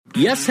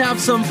Yes Have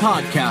Some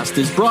podcast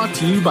is brought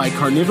to you by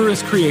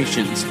Carnivorous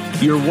Creations,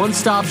 your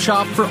one-stop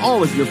shop for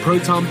all of your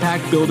Proton Pack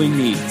building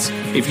needs.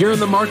 If you're in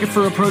the market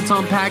for a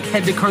Proton Pack,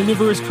 head to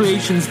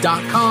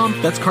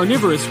carnivorouscreations.com. That's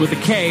carnivorous with a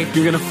K.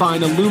 You're going to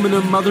find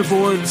aluminum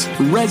motherboards,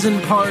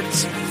 resin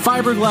parts,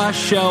 fiberglass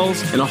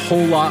shells, and a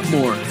whole lot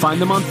more. Find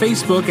them on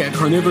Facebook at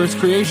Carnivorous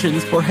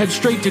Creations or head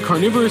straight to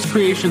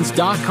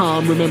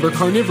carnivorouscreations.com. Remember,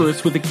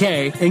 carnivorous with a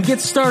K, and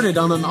get started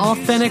on an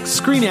authentic,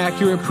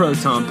 screen-accurate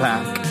Proton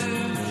Pack.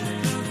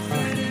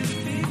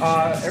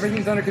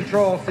 Everything's under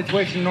control.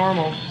 Situation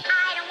normal.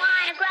 I don't want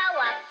to grow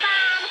up.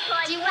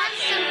 Bomb, do you want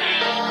some?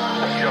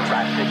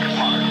 Jurassic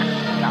Park.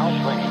 Now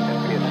playing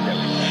at PS7.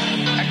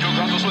 Ecto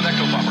goggles with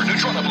Ecto Bumper,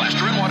 Neutron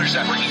Blaster, and Water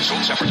Zapper, each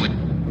sold separately.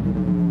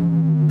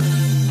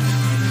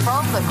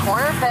 From the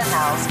corner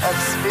penthouse of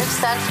Spook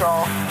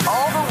Central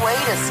all the way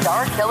to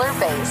Star Killer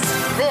Base,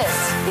 this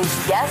is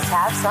Yes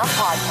Have Some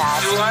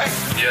podcast. Do I?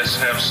 Yes,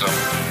 have some.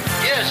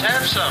 Yes,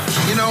 have some.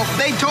 You know,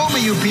 they told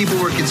me you people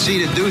were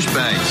conceited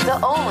douchebags.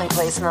 The only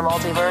place in the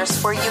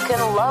multiverse where you can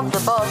love the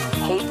book,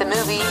 hate the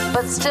movie,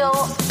 but still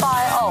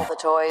buy all the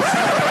toys.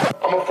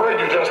 I'm afraid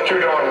you're just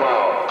too darn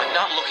loud. I'm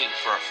not looking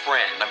for a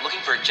friend. I'm looking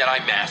for a Jedi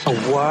Master.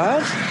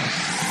 What?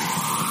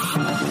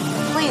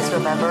 Please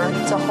remember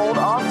to hold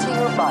on to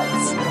your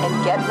butts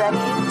and get ready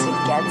to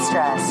get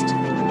stressed.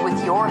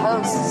 With your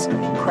hosts,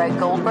 Craig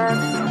Goldberg,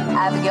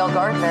 Abigail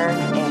Gardner,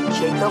 and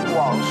Jacob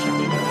Walsh.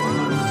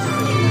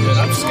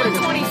 It's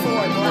 124.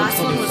 The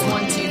last one was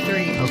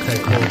 123. Okay,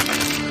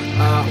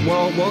 cool.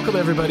 Well, welcome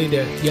everybody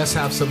to Yes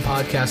Have Some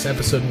podcast,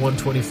 episode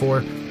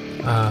 124.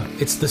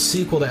 It's the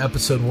sequel to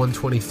episode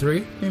 123.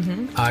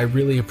 Mm-hmm. I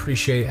really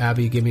appreciate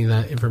Abby giving me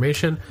that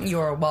information.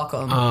 You're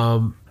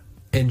welcome.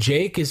 And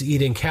Jake is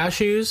eating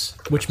cashews,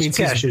 which means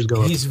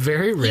he's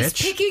very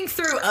rich. He's picking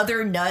through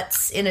other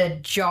nuts in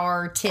a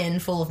tin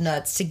full of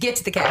nuts to get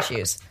to the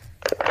cashews.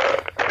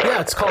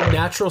 Yeah, it's called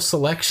natural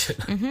selection.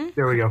 Mm-hmm.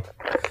 There we go.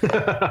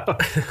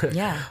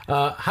 Yeah.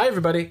 Hi,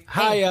 everybody.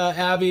 Hi,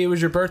 Abby. It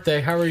was your birthday.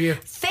 How are you?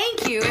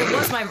 Thank you. It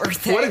was my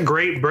birthday. What a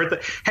great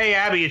birthday. Hey,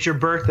 Abby, it's your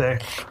birthday.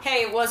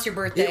 Hey, it was your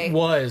birthday. It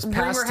was.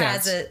 Past Rumor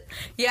tense. has it.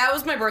 Yeah, it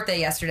was my birthday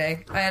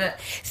yesterday.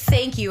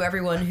 Thank you,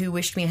 everyone who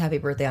wished me a happy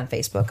birthday on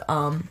Facebook.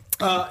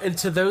 And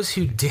to those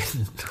who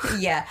didn't.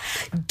 Yeah,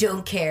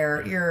 don't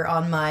care. You're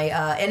on my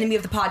enemy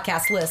of the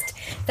podcast list.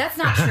 That's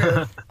not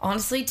true.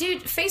 Honestly,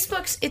 dude,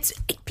 Facebook's,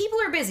 people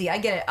are busy. I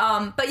get it.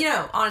 But,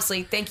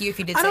 honestly, thank you if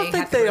you did say I don't think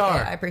happy they birthday.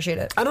 are. I appreciate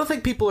it. I don't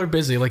think people are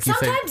busy like you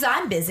think. Sometimes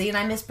I'm busy and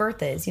I miss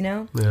birthdays,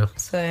 Yeah.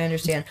 So I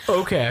understand.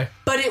 Okay.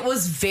 But it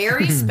was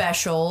very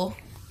special.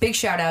 Big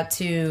shout out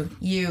to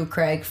you,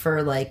 Craig,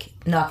 for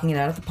knocking it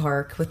out of the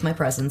park with my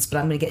presence. But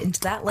I'm going to get into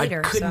that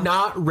later. I could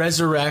not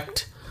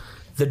resurrect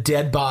the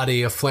dead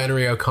body of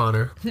Flannery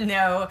O'Connor.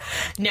 No.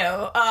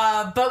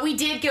 But we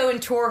did go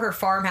and tour her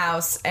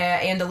farmhouse,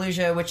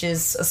 Andalusia, which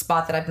is a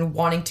spot that I've been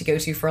wanting to go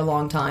to for a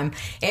long time.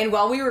 And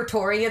while we were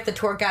touring it, the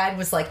tour guide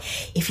was like,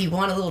 if you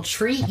want a little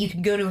treat, you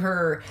can go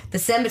to the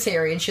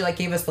cemetery. And she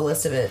gave us the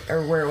list of it,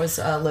 or where it was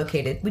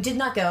located. We did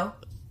not go,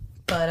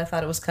 but I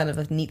thought it was kind of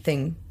a neat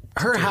thing.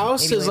 Her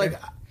house is later.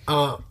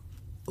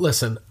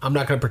 listen, I'm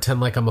not going to pretend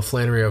like I'm a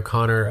Flannery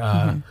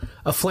O'Connor,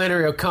 a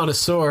Flannery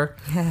O'Connoisseur.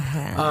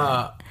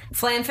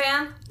 Flan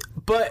fan?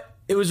 But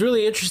it was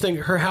really interesting.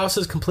 Her house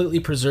is completely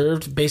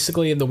preserved,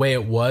 basically in the way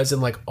it was,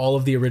 and all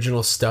of the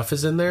original stuff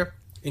is in there,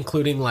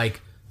 including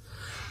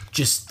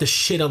just the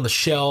shit on the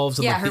shelves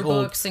and her the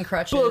old books and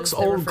crutches, books, the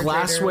old refrigerator,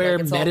 glassware,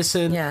 it's all-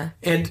 medicine. yeah.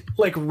 And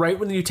right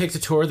when you take the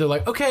tour, they're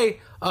like, okay,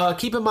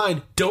 keep in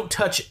mind, don't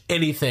touch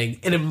anything.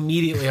 And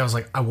immediately I was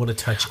like, I want to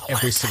touch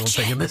every single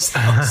thing in this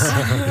house.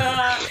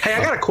 Hey,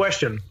 I got a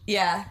question.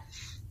 Yeah.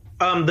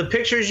 The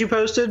pictures you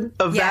posted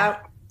of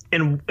that,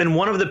 in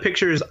one of the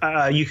pictures,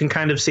 you can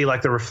kind of see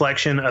the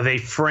reflection of a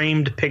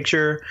framed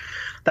picture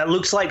that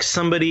looks like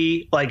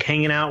somebody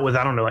hanging out with,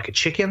 I don't know, a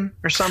chicken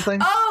or something.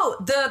 Oh,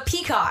 the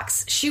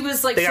peacocks. She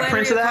was They got Flannery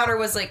prints of that? O'Connor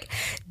was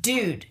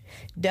dude,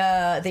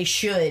 they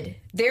should.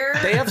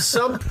 They have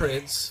some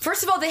prints.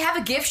 First of all, they have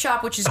a gift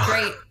shop, which is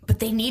great, but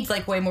they need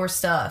way more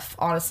stuff,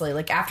 honestly.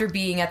 After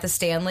being at the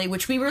Stanley,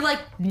 which we were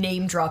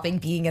name dropping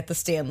being at the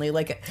Stanley,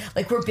 like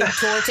we're big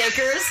tour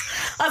takers.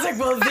 I was like,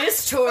 well,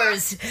 this tour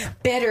is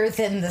better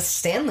than the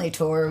Stanley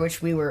tour,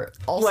 which we were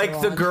also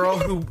The on. girl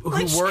who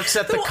works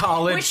at the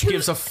college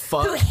gives a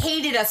fuck. Who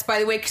hated us, by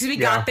the way, because we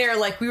got there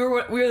we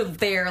were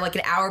there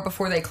an hour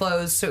before they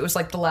closed, so it was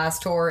the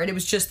last tour, and it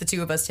was just the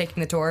two of us taking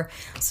the tour,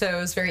 so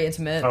it was very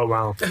intimate. Oh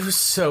wow, it was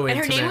so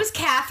intimate. Her name was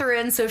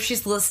Catherine, so if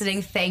she's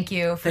listening, thank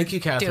you for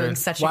Catherine. doing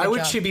such a Why good would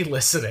job. she be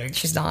listening?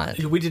 She's not.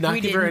 We did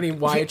not give her any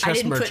YHS I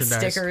didn't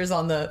merchandise. put stickers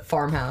on the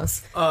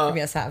farmhouse.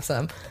 Yes, have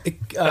some.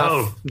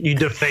 You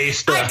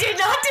defaced. I did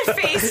not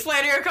deface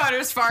Flannery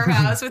O'Connor's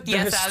farmhouse with the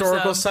yes,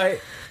 historical have some.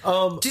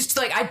 site. Just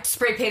I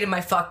spray painted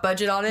my fuck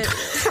budget on it.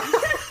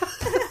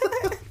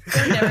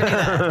 Never do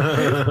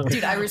that.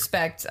 Dude, I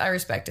respect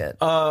it.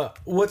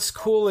 What's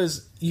cool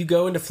is you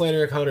go into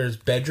Flannery O'Connor's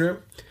bedroom,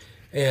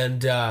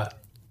 and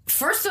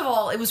First of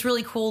all, it was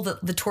really cool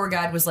that the tour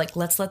guide was like,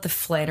 let's let the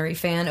Flannery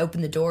fan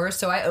open the door.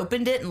 So I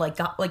opened it and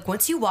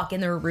once you walk in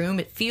their room,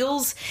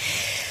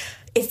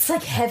 it's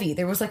like heavy.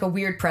 There was like a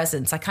weird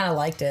presence. I kind of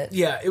liked it.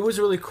 Yeah, it was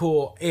really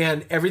cool.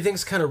 And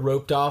everything's kind of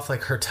roped off.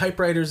 Like her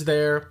typewriter's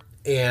there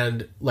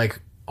and like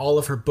all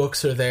of her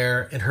books are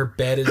there and her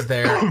bed is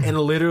there. And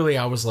literally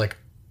I was like,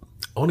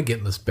 I want to get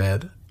in this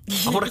bed.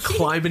 I want to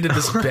climb into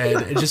this bed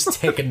and just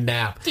take a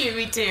nap. Dude,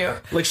 me too.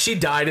 Like she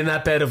died in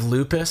that bed of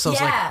lupus. I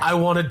was like, I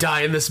want to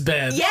die in this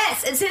bed.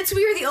 Yes, and since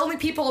we were the only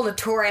people on the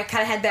tour, I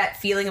kind of had that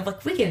feeling of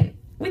like, we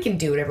can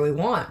do whatever we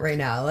want right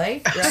now,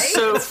 like, right?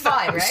 So, it's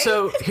fine, right?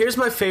 So here's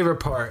my favorite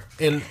part.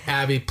 And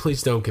Abby,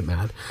 please don't get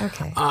mad.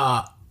 Okay.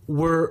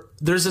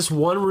 There's this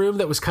one room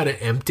that was kind of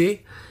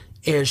empty.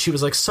 And she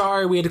was like,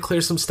 sorry, we had to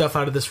clear some stuff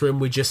out of this room.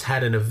 We just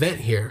had an event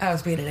here. I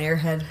was being an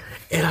airhead.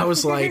 And I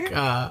was like,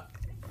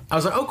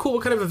 oh, cool.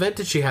 What kind of event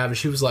did she have? And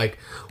she was like,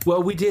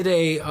 well, we did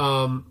a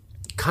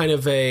kind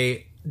of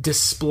a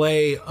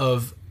display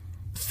of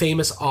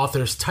famous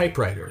authors'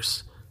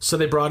 typewriters. So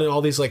they brought in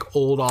all these like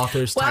old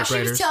authors' typewriters.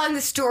 While she was telling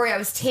the story, I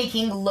was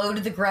taking low to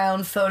the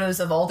ground photos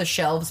of all the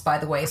shelves, by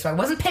the way, so I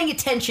wasn't paying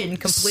attention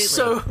completely.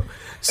 So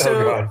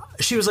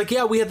she was like,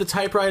 yeah, we had the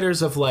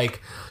typewriters of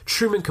like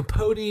Truman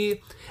Capote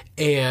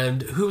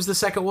and who was the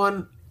second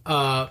one?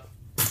 I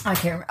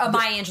can't remember.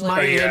 Maya Angelou.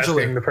 Are you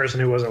asking the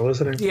person who wasn't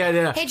listening?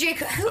 Yeah. Hey, Jake,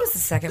 who was the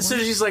second one? So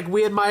she's like,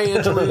 we had Maya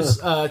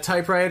Angelou's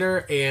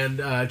typewriter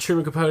and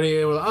Truman Capote.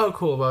 And we're like, oh,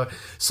 cool.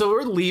 So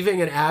we're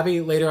leaving, and Abby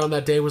later on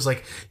that day was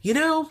like, you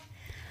know,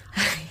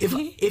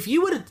 if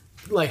you would have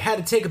like had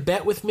to take a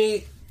bet with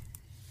me,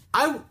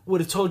 I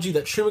would have told you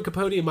that Truman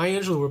Capote and Maya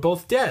Angelou were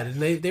both dead,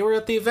 and they were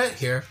at the event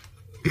here.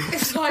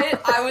 So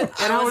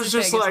I was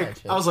just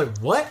like, I was like,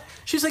 what?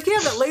 She's like, yeah,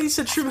 that lady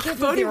said Truman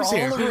Capote was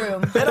here.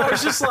 And I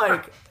was just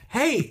like,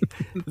 hey,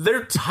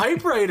 their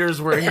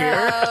typewriters were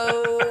here.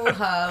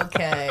 Oh,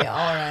 okay.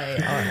 All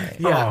right.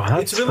 Yeah,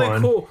 it's really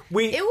fun. cool.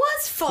 It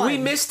was fun. We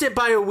missed it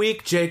by a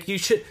week, Jake. You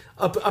should.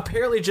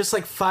 Apparently, just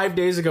like 5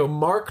 days ago,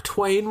 Mark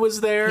Twain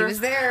was there. He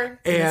was there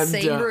in the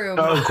same room.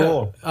 Oh,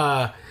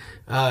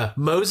 cool.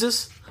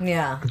 Moses.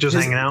 Yeah. Just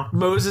hanging out.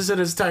 Moses and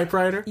his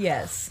typewriter.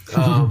 Yes.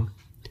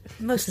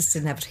 Moses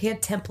didn't have it. He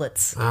had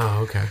templates.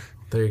 Oh, okay.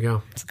 There you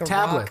go. Like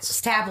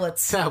tablets.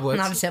 Tablets. Not a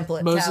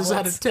template. Moses tablets.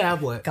 had a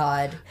tablet.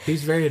 God.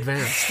 He's very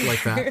advanced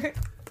like that.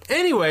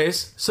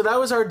 Anyways, so that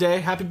was our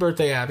day. Happy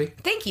birthday, Abby.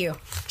 Thank you.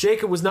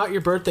 Jake, it was not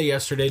your birthday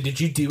yesterday. Did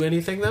you do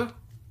anything, though?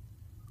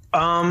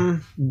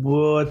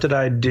 What did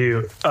I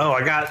do?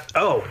 I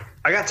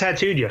got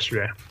tattooed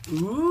yesterday.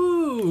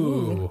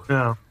 Ooh.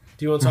 Yeah.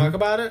 Do you want to talk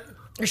about it?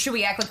 Or should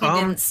we act like we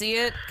didn't see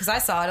it? Because I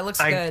saw it. It looks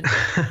good.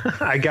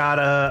 I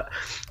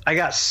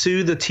got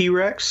Sue the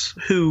T-Rex,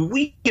 who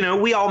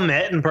we all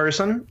met in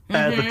person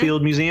at the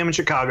Field Museum in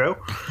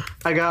Chicago.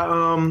 I got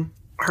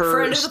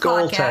her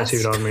skull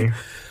tattooed on me.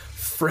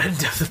 Friend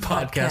of the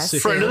podcast.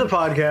 Friend of the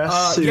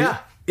podcast. Sue. Yeah,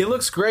 it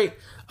looks great.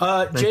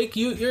 Jake,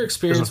 your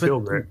experience doesn't feel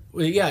great.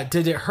 Yeah,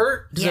 did it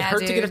hurt? Does it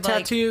hurt to get a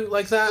tattoo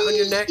like that on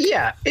your neck?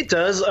 Yeah, it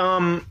does.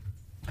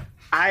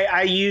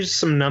 I used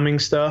some numbing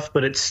stuff,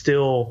 but it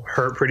still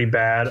hurt pretty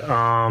bad.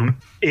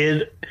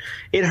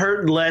 It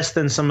hurt less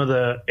than some of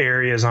the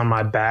areas on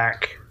my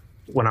back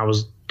when I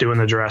was doing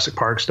the Jurassic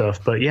Park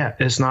stuff. But yeah,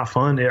 it's not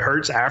fun. It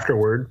hurts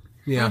afterward.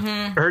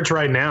 Yeah. It hurts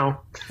right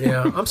now.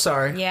 Yeah, I'm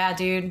sorry. Yeah,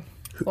 dude.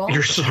 Well,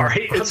 you're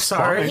sorry. I'm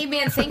sorry. Hey,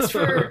 man, thanks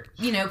for,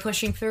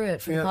 pushing through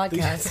it for the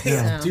podcast.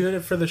 Yeah, doing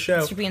it for the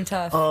show. You're being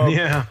tough.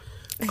 Yeah.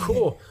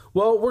 Cool.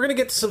 Well, we're going to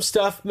get to some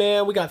stuff,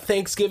 man. We got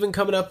Thanksgiving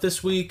coming up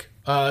this week.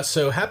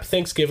 So happy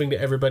Thanksgiving to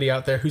everybody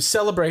out there who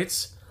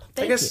celebrates.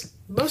 I guess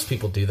most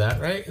people do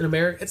that, right? In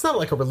America. It's not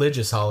like a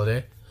religious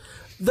holiday.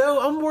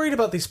 Though I'm worried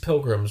about these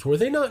pilgrims. Were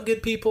they not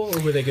good people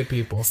or were they good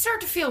people? I start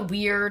to feel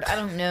weird. I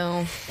don't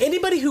know.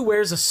 Anybody who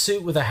wears a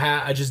suit with a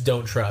hat, I just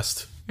don't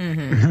trust.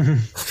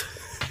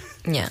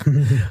 Yeah.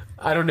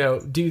 I don't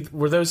know. Dude,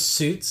 were those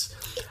suits?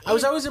 I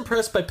was always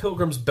impressed by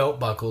pilgrims' belt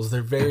buckles.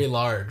 They're very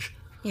large.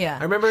 Yeah.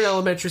 I remember in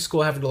elementary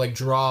school having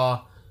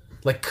to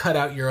cut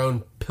out your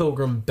own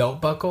pilgrim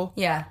belt buckle.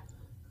 Yeah.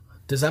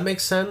 Does that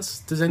make sense?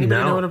 Does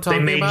anybody know what I'm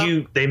talking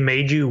about? They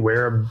made you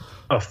wear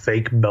a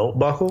fake belt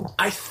buckle?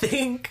 I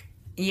think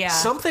Yeah.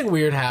 Something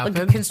weird happened.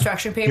 Like a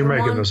construction paper You're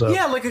making one? this up.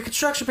 Yeah, like a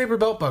construction paper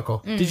belt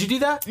buckle. Did you do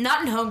that?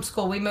 Not in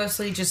homeschool. We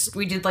mostly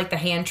we did like the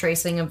hand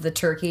tracing of the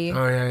turkey.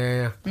 Oh,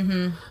 yeah.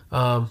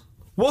 Mm-hmm.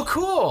 Well,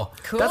 cool.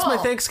 That's my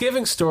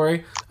Thanksgiving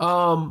story.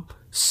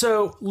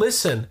 So,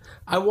 listen,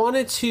 I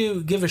wanted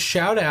to give a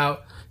shout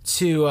out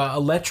to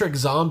Electric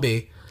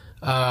Zombie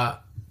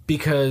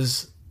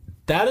because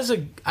that is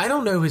I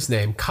don't know his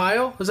name.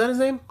 Kyle? Is that his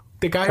name?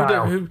 The guy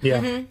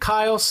who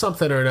Kyle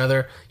something or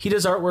another. He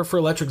does artwork for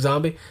Electric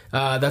Zombie.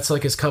 That's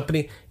like his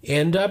company.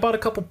 And I bought a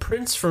couple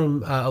prints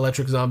from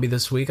Electric Zombie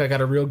this week. I got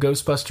a real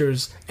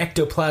Ghostbusters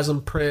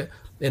ectoplasm print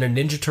and a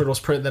Ninja Turtles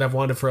print that I've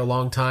wanted for a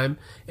long time.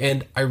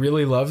 And I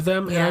really love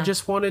them. Yeah. And I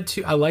just wanted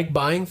to... I like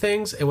buying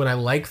things. And when I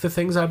like the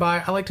things I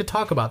buy, I like to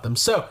talk about them.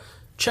 So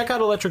check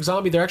out Electric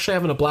Zombie. They're actually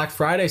having a Black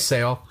Friday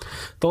sale.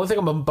 The only thing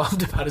I'm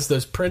bummed about is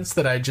those prints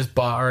that I just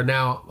bought are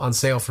now on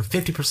sale for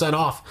 50%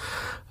 off.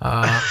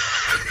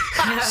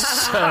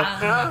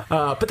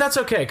 But that's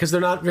okay because they're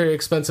not very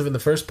expensive in the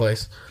first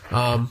place.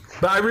 But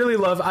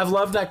I've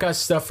loved that guy's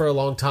stuff for a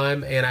long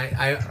time, and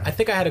I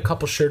think I had a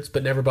couple shirts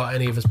but never bought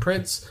any of his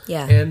prints.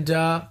 Yeah. And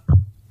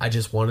I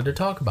just wanted to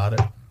talk about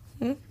it.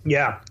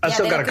 Yeah, I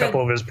still got a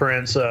couple of his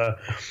prints. I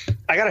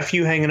got a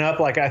few hanging up.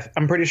 Like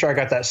I'm pretty sure I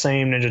got that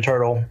same Ninja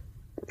Turtle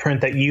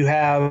print that you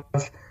have.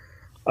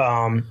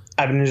 I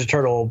have a Ninja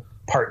Turtle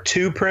Part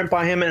 2 print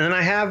by him, and then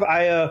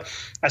I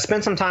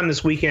spent some time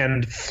this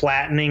weekend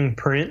flattening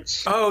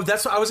prints. Oh,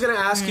 that's what I was going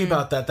to ask you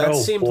about that. That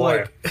seemed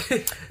boy.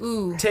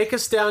 like take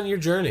us down your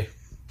journey.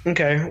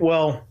 Okay,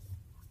 well,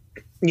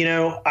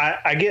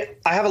 I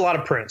have a lot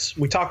of prints.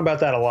 We talk about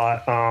that a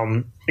lot.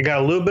 I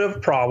got a little bit of a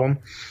problem,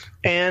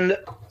 and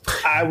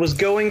I was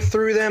going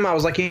through them. I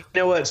was like, you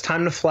know what? It's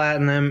time to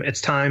flatten them.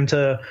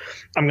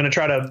 I'm going to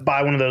try to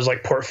buy one of those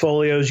like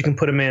portfolios. You can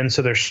put them in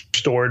so they're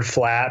stored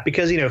flat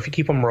because, if you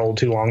keep them rolled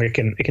too long, it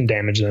can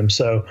damage them.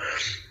 So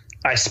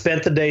I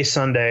spent the day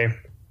Sunday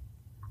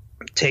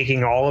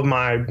taking all of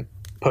my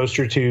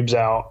poster tubes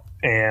out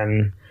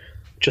and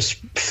just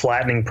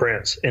flattening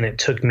prints. And it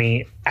took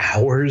me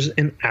hours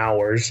and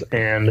hours.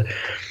 And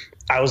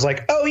I was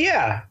like, oh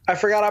yeah, I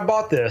forgot I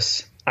bought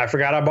this.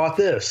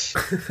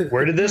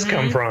 Where did this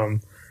come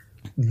from?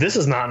 This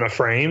is not in a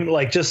frame.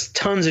 Like just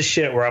tons of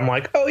shit where I'm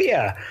like, oh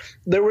yeah,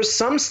 there was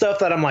some stuff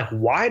that I'm like,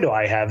 why do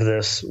I have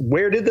this?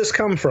 Where did this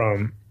come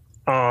from?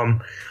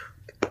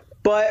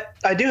 But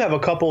I do have a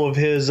couple of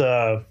his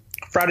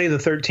Friday the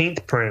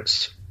 13th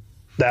prints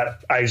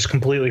that I just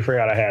completely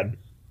forgot I had.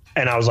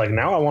 And I was like,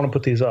 now I want to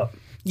put these up.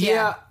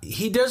 Yeah,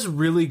 he does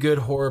really good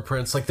horror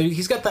prints. Like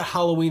he's got that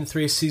Halloween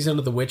 3 Season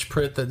of the Witch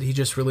print that he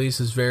just released.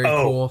 Is very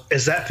cool.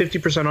 Is that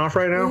 50% off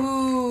right now?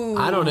 Ooh.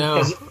 I don't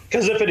know.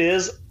 Because if it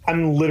is,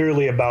 I'm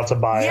literally about to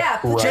buy it.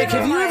 Yeah, Jake,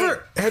 have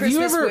you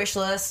ever wish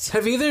list.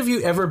 Have either of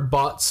you ever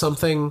bought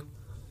something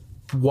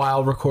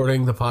while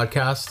recording the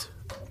podcast?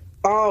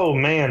 Oh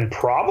man,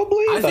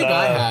 probably. I think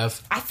I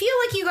have. I feel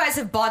like you guys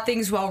have bought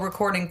things while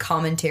recording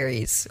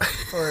commentaries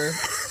for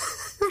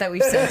that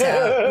we've sent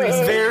out. It's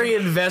very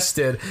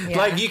invested. Yeah.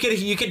 Like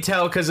you could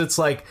tell because it's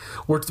like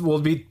we'll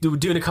be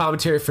doing a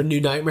commentary for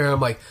New Nightmare. I'm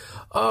like,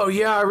 oh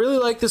yeah, I really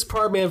like this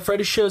part, man.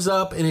 Freddy shows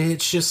up and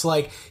it's just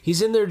like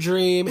he's in their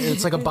dream, and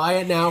it's like a buy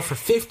it now for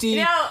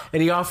 $50,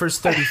 and he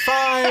offers $35,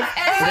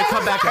 and they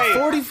come back at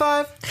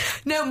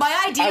 $45. No,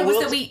 my idea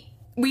was that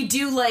we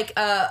do like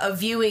a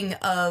viewing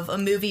of a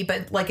movie,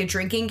 but like a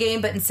drinking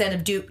game. But instead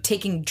of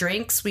taking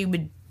drinks, we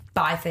would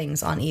buy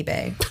things on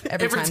eBay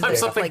every time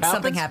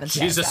something happens.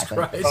 Jesus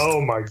Christ!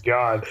 Oh my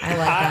God! I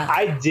like that.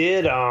 I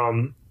did.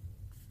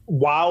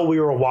 While we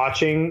were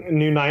watching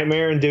New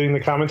Nightmare and doing the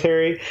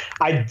commentary,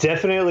 I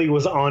definitely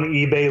was on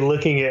eBay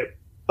looking at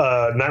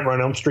Nightmare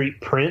on Elm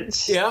Street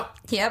prints. Yeah.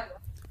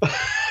 Yep.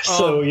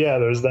 So yeah,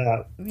 there's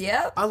that.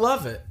 Yep. I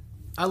love it.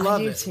 I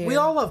love it. Too. We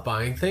all love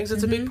buying things.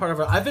 It's a big part of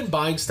our... I've been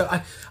buying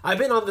stuff. I've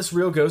been on this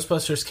real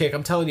Ghostbusters kick.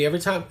 I'm telling you,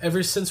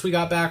 ever since we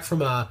got back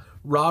from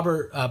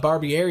Robert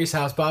Barbieri's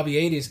house, Bobby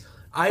 80s,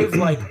 I've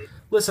like...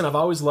 Listen, I've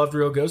always loved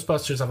real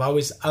Ghostbusters.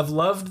 I've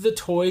loved the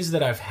toys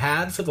that I've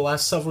had for the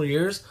last several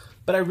years,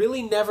 but I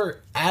really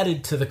never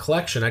added to the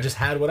collection. I just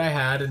had what I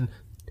had, and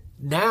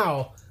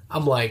now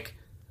I'm like,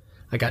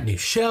 I got new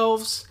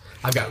shelves.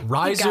 I've got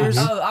risers.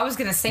 I was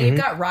going to say, you've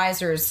got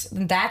risers.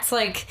 That's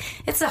like,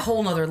 it's a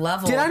whole nother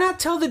level. Did I not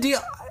tell the deal?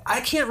 I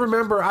can't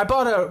remember. I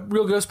bought a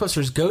Real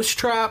Ghostbusters Ghost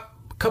Trap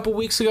a couple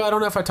weeks ago. I don't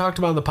know if I talked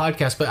about it on the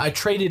podcast, but I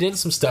traded in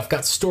some stuff,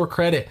 got store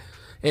credit,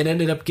 and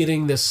ended up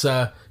getting this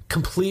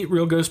complete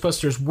Real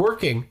Ghostbusters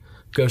working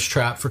Ghost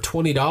Trap for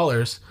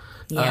 $20.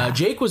 Yeah.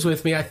 Jake was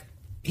with me.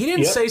 He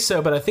didn't say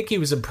so, but I think he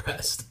was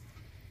impressed.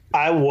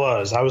 I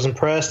was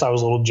impressed. I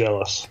was a little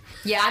jealous.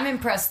 Yeah, I'm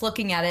impressed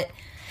looking at it.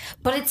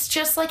 But it's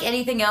just like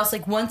anything else.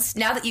 Like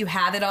now that you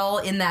have it all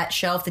in that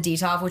shelf, the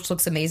Detolf, which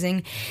looks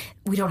amazing,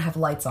 we don't have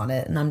lights on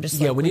it, and I'm just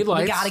like, we need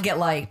lights. We gotta get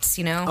lights,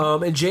 you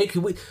know. And Jake,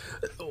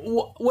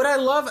 what I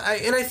love,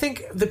 and I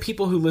think the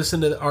people who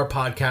listen to our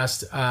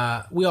podcast,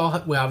 we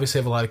obviously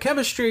have a lot of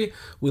chemistry.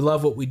 We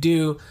love what we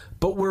do,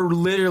 but we're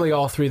literally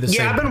all three the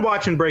same. Yeah, I've been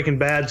watching Breaking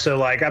Bad, so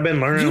like I've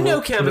been learning. You know a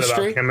little bit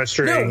about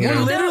chemistry. No, we're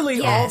literally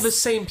Yes. all the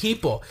same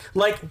people.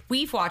 Like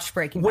We've watched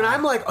Breaking Bad. when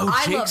I'm like,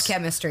 I love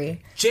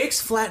chemistry.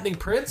 Jake's flattening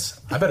prints.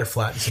 I better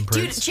flatten some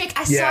prints. Dude, Jake,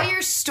 I saw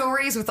your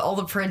stories with all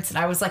the prints, and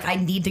I was like, I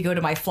need to go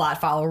to my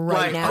flat file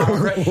right now.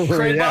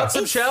 Craig bought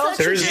some It's shelves.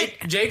 such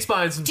a- Jake's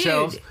buying some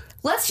shelves.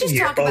 Let's just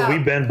talk about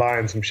we've been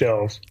buying some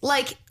shelves.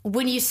 like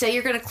when you say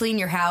you're going to clean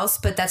your house,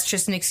 but that's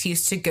just an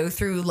excuse to go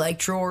through like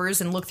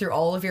drawers and look through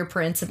all of your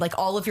prints and like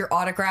all of your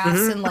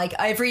autographs and like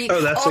every. Oh,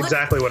 that's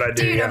exactly what I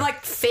do. Dude, yeah. I'm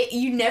like,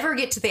 you never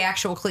get to the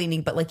actual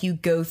cleaning, but like you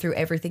go through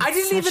everything. I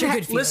didn't Such even a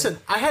good feeling. listen.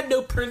 I had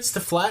no prints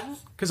to flatten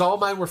because all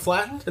mine were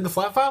flattened in the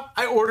flat file.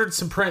 I ordered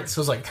some prints. So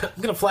I was like,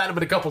 I'm gonna flatten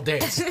them in a couple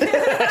days.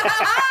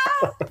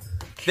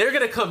 They're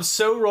gonna come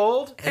so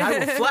rolled, and I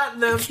will flatten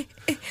them.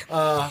 If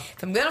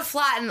I'm gonna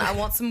flatten, I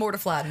want some more to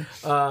flatten.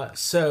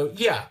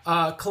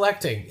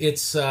 Collecting.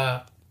 It's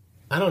I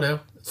don't know.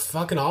 It's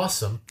fucking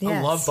awesome. Yes.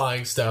 I love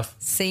buying stuff.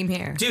 Same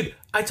here. Dude,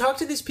 I talk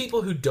to these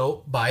people who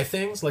don't buy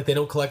things, like they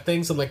don't collect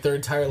things, and like their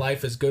entire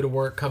life is go to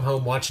work, come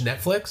home, watch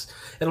Netflix.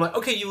 And I'm like,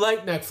 okay, you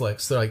like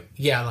Netflix? They're like,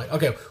 yeah. I'm like,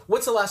 okay,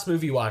 what's the last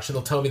movie you watched? And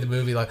they'll tell me the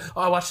movie, like,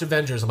 oh, I watched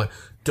Avengers. I'm like,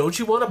 don't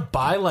you want to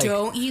buy like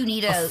don't you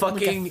need a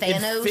fucking like a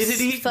Thanos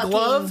Infinity fucking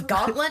glove?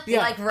 gauntlet? Yeah.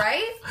 Like,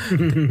 right?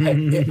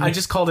 I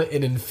just called it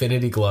an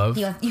Infinity glove.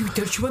 Yeah,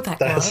 don't you want that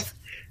glove?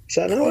 Is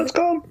that what it's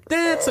called?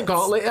 That's a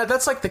gauntlet.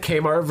 That's like the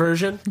Kmart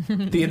version.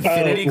 The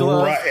Infinity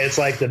glove. Right. It's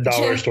like the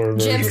dollar store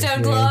version.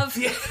 Gemstone glove.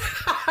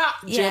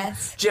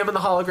 Yes. Gem and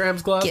the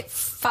holograms glove. Get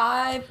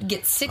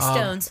 6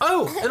 stones.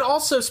 Oh, and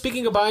also,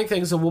 speaking of buying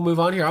things, and we'll move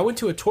on here, I went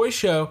to a toy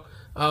show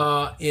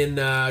in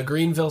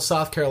Greenville,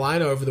 South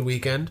Carolina over the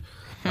weekend.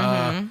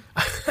 I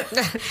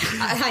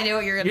know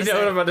what you're going to say. You know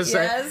what I'm about to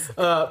say? Yes.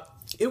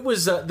 It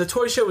was the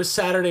toy show was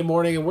Saturday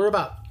morning, and we're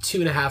about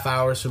 2.5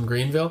 hours from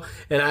Greenville.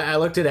 And I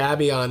looked at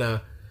Abby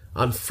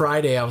on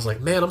Friday. I was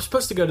like, man, I'm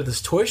supposed to go to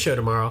this toy show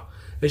tomorrow.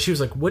 And she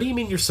was like, what do you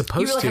mean you're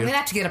supposed You were like, to? I'm going to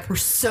have to get up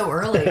so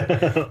early.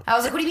 I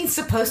was like, what do you mean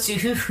supposed to?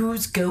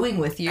 Who's going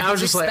with you? I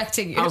was just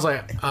expecting like, you. I was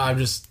like, I'm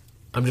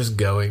just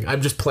going.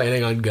 I'm just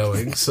planning on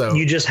going. So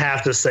you just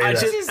have to say that.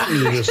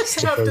 I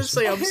just have to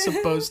say I'm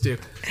supposed to.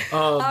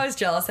 I was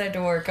jealous. I had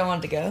to work. I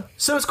wanted to go.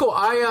 So it's cool.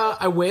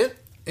 I went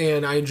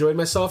and I enjoyed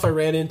myself. I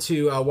ran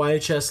into a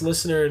YHS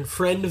listener and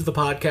friend of the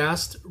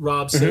podcast,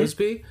 Rob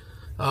Sosby.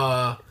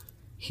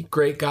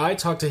 Great guy.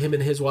 Talked to him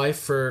and his wife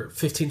for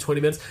 15,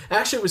 20 minutes.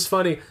 Actually, it was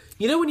funny.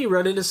 You know when you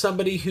run into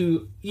somebody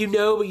who you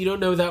know but you don't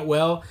know that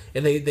well,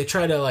 and they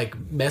try to like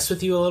mess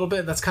with you a little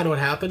bit? That's kind of what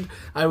happened.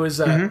 I was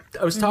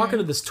talking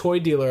to this toy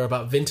dealer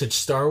about vintage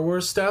Star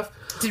Wars stuff.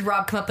 Did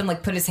Rob come up and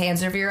like put his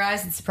hands over your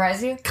eyes and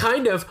surprise you?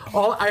 Kind of.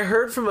 All I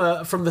heard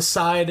from the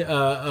side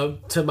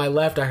to my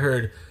left, I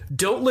heard,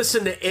 "Don't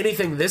listen to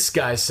anything this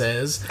guy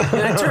says."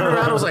 And I turned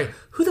around, I was like,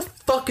 "Who the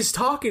fuck is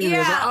talking to me?" I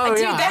was like, "Oh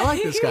dude, yeah, I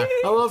like this guy.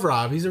 I love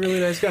Rob. He's a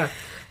really nice guy."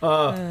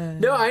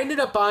 No, I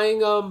ended up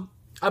buying.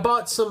 I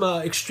bought some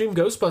Extreme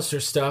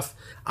Ghostbusters stuff.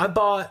 I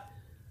bought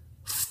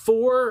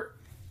 4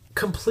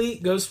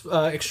 complete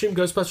Extreme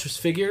Ghostbusters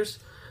figures,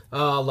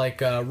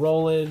 like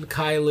Roland,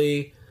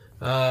 Kylie,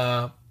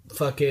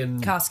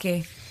 fucking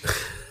Koski.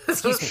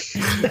 Excuse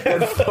me.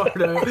 and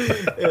Fardo,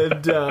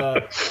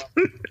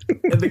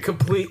 and the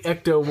complete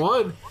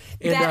Ecto-1.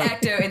 And,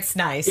 that Ecto, it's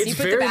nice. You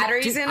put the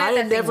batteries in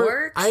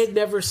it, I had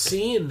never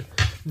seen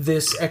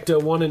this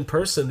Ecto-1 in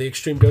person, the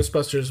Extreme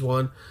Ghostbusters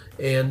one.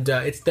 And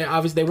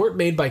they weren't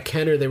made by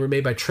Kenner, they were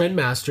made by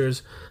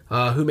Trendmasters,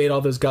 who made all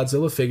those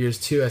Godzilla figures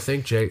too, I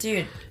think, Jake.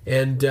 Dude.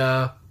 And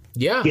I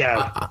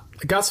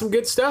got some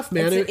good stuff,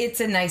 man. It's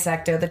a nice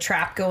Ecto. The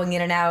trap going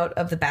in and out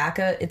of the back,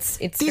 it's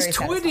these very toy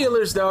satisfying.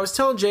 dealers, though, I was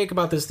telling Jake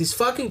about this. These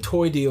fucking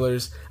toy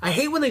dealers, I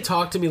hate when they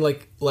talk to me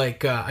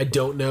like I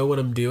don't know what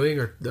I'm doing,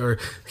 or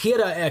he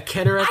had a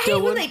Kenner Ecto. I hate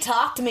when one. they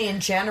talk to me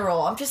in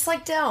general. I'm just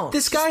like, don't.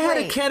 This guy had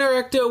a Kenner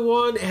Ecto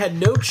 1. It had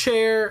no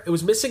chair. It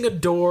was missing a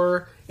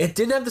door. It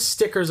didn't have the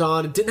stickers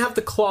on. It didn't have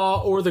the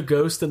claw or the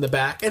ghost in the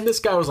back. And this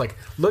guy was like,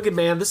 "Look at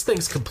man, this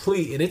thing's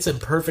complete and it's in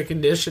perfect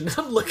condition." And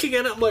I'm looking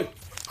at it. I'm like,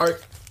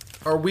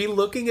 Are we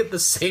looking at the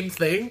same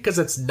thing? Because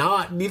it's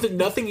not.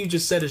 Nothing you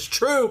just said is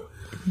true.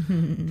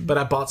 But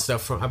I bought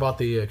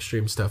the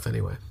Extreme stuff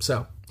anyway.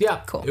 So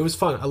yeah, cool. It was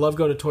fun. I love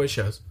going to toy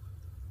shows.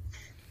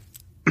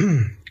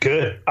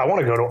 Good. I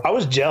want to go to. I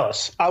was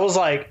jealous. I was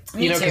like,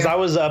 because I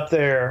was up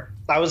there.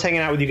 I was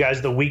hanging out with you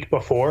guys the week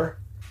before,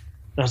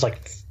 and I was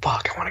like,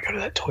 "Fuck, I want to go to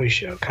that toy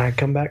show. Can I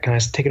come back? Can I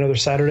take another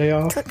Saturday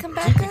off?" Come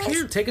back, guys.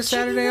 You can take a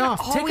Saturday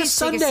off. Take a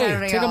Sunday.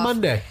 Saturday Take a off.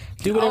 Monday.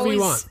 Do whatever you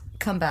want.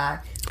 Come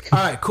back. All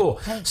right, cool.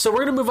 So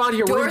we're gonna move on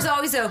here. Doors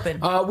always open.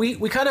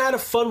 We kind of had a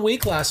fun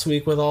week last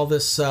week with all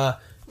this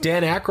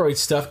Dan Aykroyd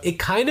stuff. It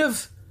kind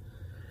of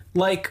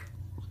like,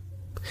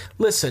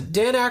 listen,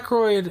 Dan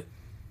Aykroyd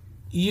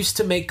used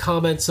to make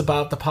comments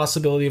about the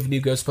possibility of a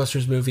new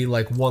Ghostbusters movie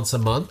like once a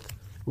month.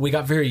 We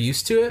got very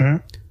used to it.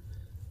 Mm-hmm.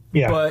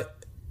 Yeah, but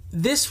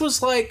this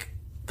was like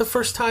the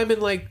first time in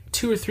like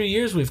 2 or 3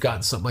 years we've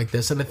gotten something like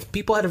this, and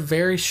people had a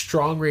very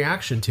strong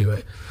reaction to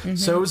it. Mm-hmm.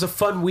 So it was a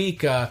fun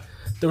week.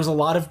 There was a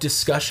lot of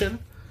discussion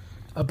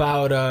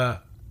about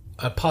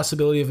a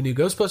possibility of a new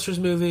Ghostbusters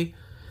movie.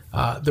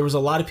 There was a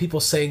lot of people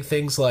saying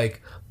things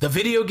like the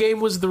video game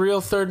was the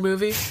real third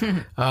movie.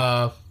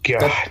 God.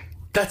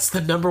 That's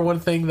the number one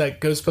thing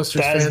that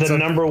Ghostbusters fans... That is the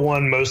number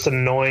one most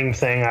annoying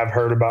thing I've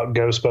heard about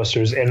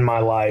Ghostbusters in my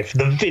life.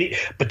 The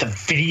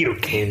video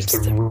game is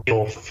the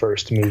real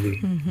first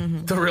movie.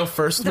 The real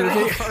first movie? The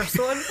real first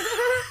one?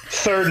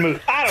 Third movie.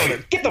 I don't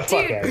know. Get the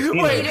fuck out of here.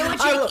 Wait,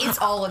 it's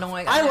all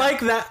annoying. I like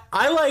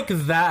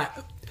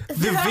that.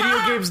 the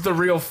video game's the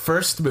real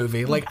first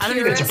movie. Like, I don't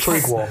even. It's a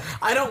prequel.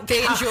 I don't.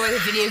 They enjoy the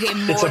video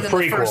game more than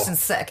the first and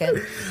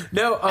second.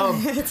 No,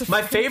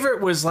 my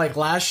favorite was like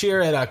last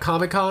year at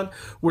Comic-Con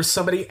where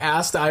somebody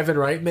asked Ivan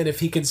Reitman if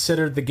he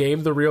considered the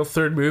game the real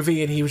third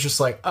movie, and he was just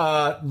like,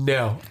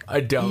 no, I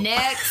don't.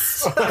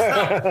 Next.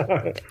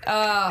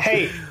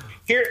 Hey,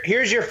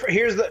 here's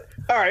the.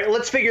 All right,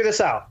 let's figure this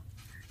out.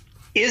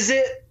 Is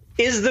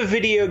the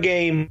video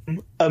game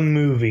a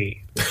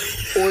movie,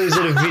 or is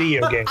it a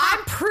video game? I'm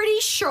pretty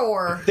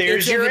sure.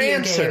 There's it's a your video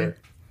answer. Game.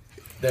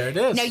 There it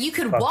is. Now you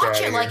could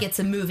watch it like it's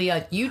a movie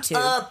on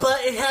YouTube.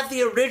 But it had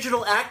the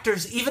original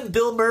actors, even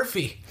Bill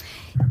Murphy.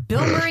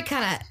 Bill Murray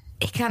kind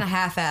of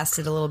half-assed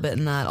it a little bit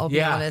in that. I'll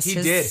be honest. He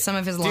did. Some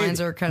of his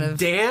lines are kind of.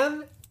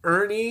 Dan,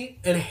 Ernie,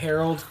 and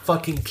Harold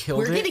fucking killed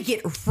We're it. gonna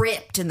get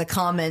ripped in the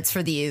comments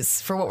for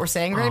what we're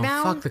saying right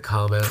now. Fuck the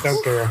comments.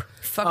 Don't care.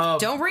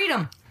 Don't read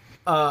them.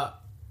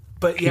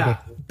 But yeah,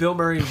 Bill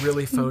Murray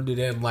really phoned it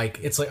in. Like,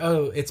 it's like,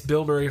 oh, it's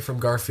Bill Murray from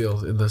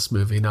Garfield in this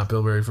movie, not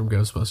Bill Murray from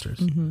Ghostbusters.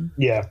 Mm-hmm.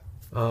 Yeah.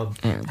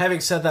 Having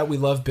said that, we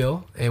love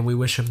Bill and we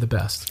wish him the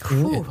best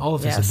in all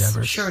of his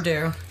endeavors. Sure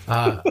do.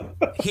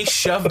 He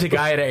shoved a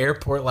guy at an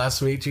airport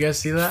last week. Did you guys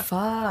see that?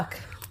 Fuck.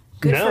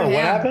 Good for No, him.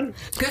 what happened?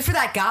 Good for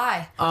that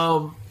guy.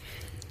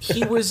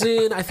 He was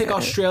in, I think,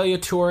 Australia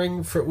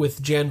touring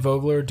with Jan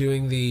Vogler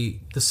doing the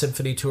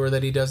symphony tour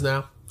that he does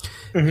now,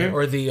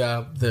 or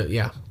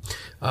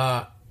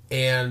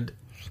and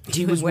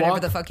he was whatever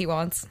the fuck he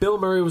wants. Bill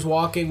Murray was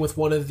walking with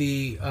one of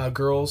the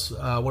girls,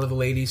 one of the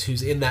ladies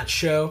who's in that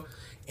show,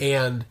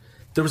 and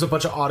there was a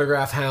bunch of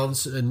autograph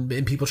hounds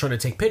and people trying to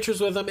take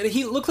pictures with him, and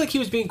he looked like he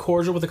was being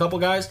cordial with a couple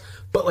guys,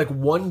 but like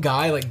one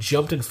guy like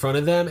jumped in front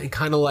of them and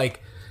kind of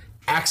like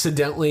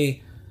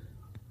accidentally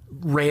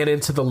ran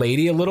into the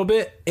lady a little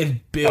bit,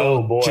 and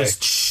Bill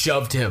just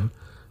shoved him.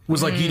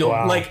 Was like, you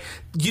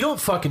don't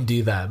fucking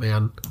do that,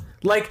 man.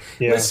 Like,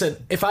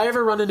 listen, if I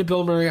ever run into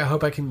Bill Murray, I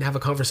hope I can have a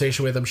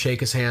conversation with him, shake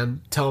his hand,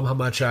 tell him how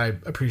much I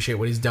appreciate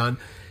what he's done.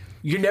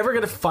 You're never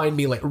going to find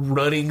me, like,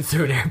 running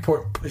through an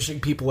airport, pushing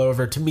people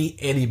over to meet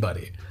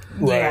anybody.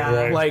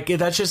 Right. Like,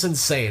 that's just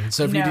insane.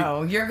 So if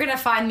you're going to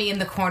find me in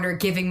the corner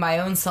giving my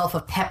own self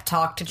a pep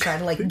talk to try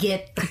to, like,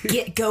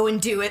 go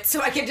and do it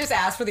so I can just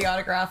ask for the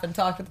autograph and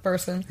talk to the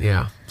person.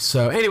 Yeah.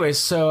 So,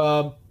 anyways,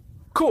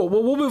 cool.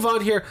 Well, we'll move on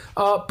here.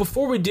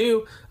 Before we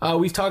do,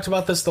 we've talked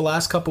about this the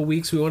last couple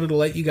weeks. We wanted to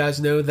let you guys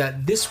know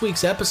that this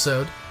week's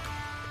episode,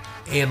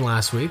 and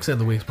last week's, and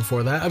the weeks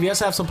before that, of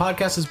Yes Have Some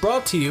Podcast is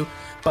brought to you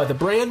by the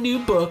brand new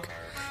book,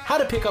 How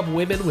to Pick Up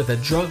Women with a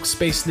Drunk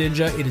Space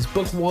Ninja. It is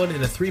book 1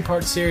 in a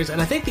 3-part series, and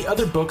I think the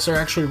other books are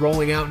actually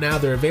rolling out now.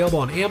 They're available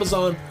on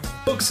Amazon,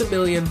 Books A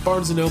Million,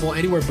 Barnes & Noble,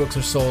 anywhere books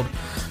are sold.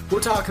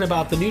 We're talking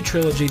about the new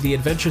trilogy, The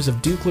Adventures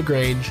of Duke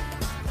LaGrange,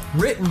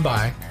 written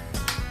by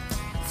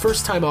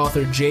first-time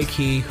author Jay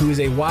Key, who is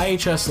a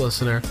YHS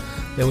listener,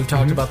 and we've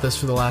talked about this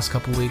for the last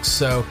couple weeks.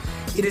 So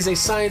it is a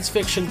science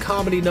fiction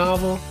comedy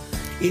novel.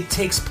 It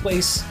takes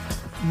place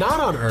not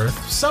on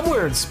Earth,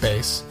 somewhere in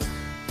space.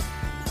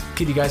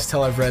 Can you guys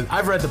tell I've read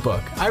the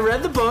book? I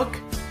read the book.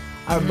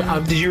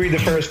 Did you read the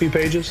first few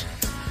pages?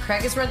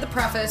 Craig has read the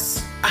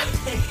preface.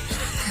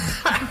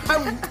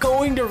 I'm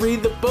going to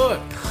read the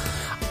book.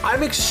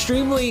 I'm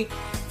extremely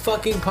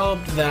fucking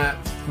pumped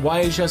that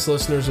YHS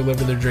listeners are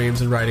living their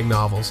dreams and writing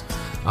novels.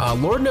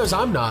 Lord knows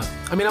I'm not.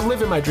 I mean, I'm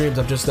living my dreams.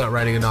 I'm just not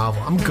writing a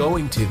novel. I'm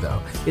going to, though.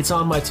 It's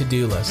on my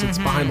to-do list. It's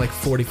behind like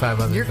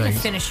 45 other You're things. going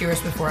to finish yours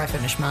before I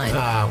finish mine.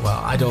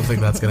 Well, I don't think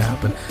that's going to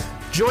happen.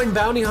 Join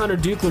bounty hunter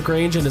Duke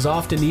LaGrange and his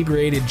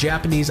oft-inebriated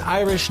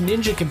Japanese-Irish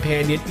ninja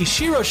companion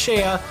Ishiro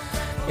Shea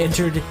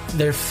entered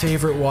their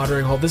favorite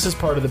watering hole. This is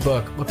part of the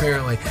book,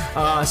 apparently.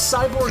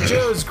 Cyborg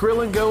Joe's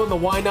Grill and Go in the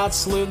Why Not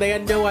Saloon. They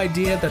had no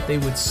idea that they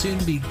would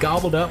soon be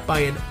gobbled up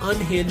by an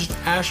unhinged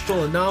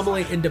astral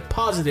anomaly and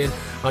deposited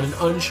on an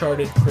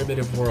uncharted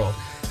primitive world.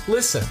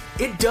 Listen,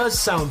 it does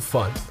sound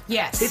fun.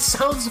 Yes. It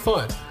sounds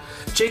fun.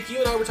 Jake, you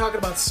and I were talking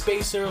about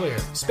space earlier.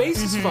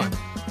 Space is fun.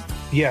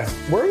 Yeah.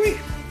 Where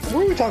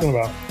are we talking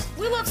about?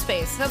 We love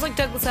space. Sounds like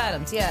Douglas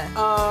Adams, yeah.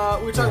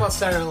 We were talking about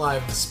Saturday Night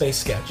Live, the space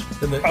sketch.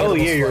 Oh,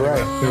 yeah, you're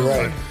right. You're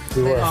right.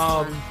 You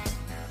were.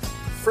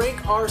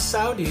 Frank R.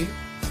 Saudi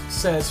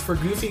says, for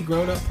goofy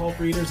grown-up pulp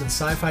readers and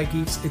sci-fi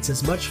geeks, it's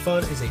as much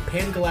fun as a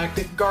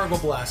pan-galactic gargle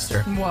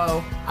blaster.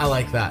 Whoa. I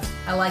like that.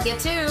 I like it,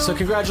 too. So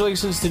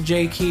congratulations to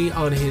Jay Key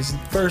on his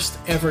first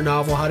ever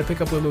novel, How to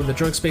Pick Up Women with a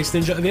Drunk Space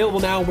Ninja. Available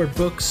now where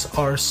books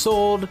are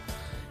sold.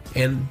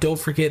 And don't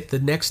forget, the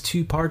next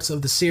 2 parts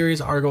of the series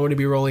are going to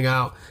be rolling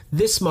out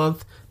this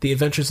month, The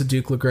Adventures of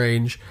Duke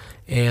LaGrange.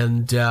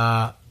 And,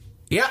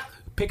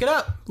 pick it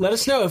up. Let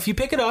us know. If you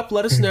pick it up,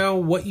 let us know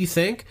what you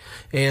think.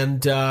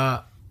 And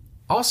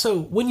also,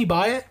 when you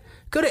buy it,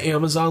 go to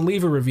Amazon,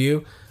 leave a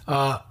review.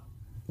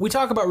 We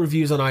talk about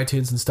reviews on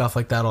iTunes and stuff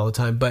like that all the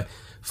time. But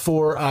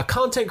for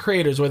content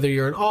creators, whether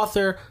you're an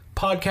author,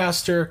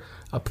 podcaster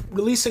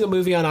releasing a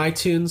movie on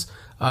iTunes,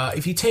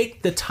 if you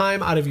take the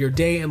time out of your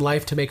day and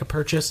life to make a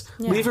purchase,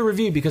 leave a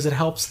review because it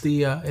helps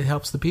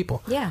the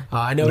people. Yeah,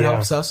 I know it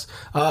helps us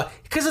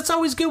because it's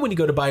always good when you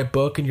go to buy a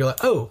book and you're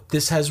like, oh,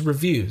 this has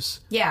reviews.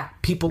 Yeah,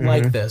 people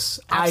like this.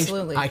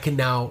 Absolutely. I can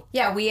now.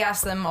 Yeah, we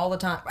ask them all the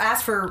time.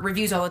 Ask for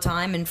reviews all the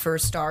time and for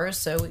stars.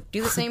 So we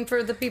do the same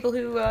for the people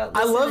who. Listen.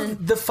 I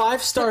love the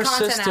 5-star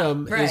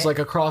system right. is like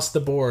across the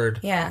board.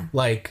 Yeah,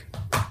 like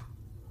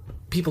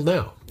people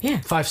know. Yeah.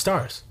 5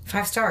 stars.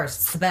 5 stars.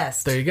 It's the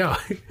best. There you go.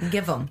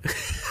 Give them.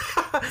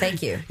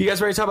 Thank you. You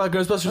guys ready to talk about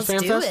Ghostbusters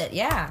Fan Fest? Let's do it.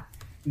 Yeah.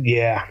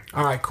 Yeah.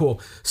 All right,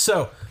 cool.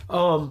 So,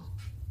 when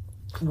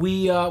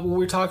we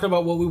were talking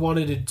about what we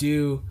wanted to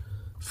do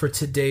for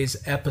today's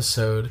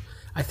episode,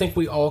 I think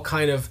we all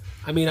kind of,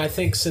 I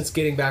think since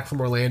getting back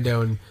from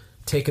Orlando and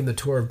taking the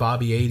tour of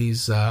Bobby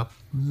 80's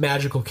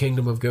Magical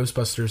Kingdom of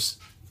Ghostbusters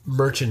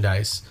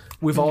merchandise,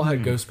 we've all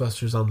had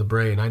Ghostbusters on the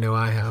brain. I know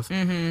I have.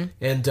 Mm-hmm.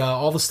 And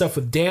all the stuff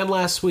with Dan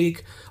last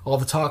week, all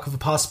the talk of a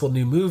possible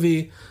new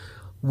movie.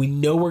 We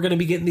know we're going to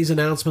be getting these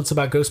announcements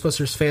about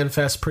Ghostbusters Fan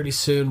Fest pretty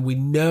soon. We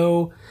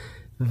know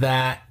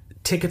that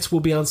tickets will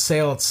be on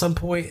sale at some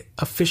point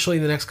officially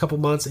in the next couple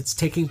months. It's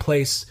taking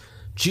place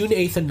June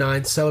 8th and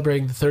 9th,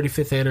 celebrating the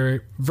 35th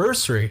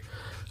anniversary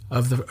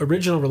of the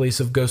original release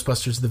of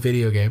Ghostbusters, the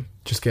video game.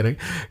 Just kidding.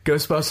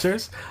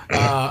 Ghostbusters.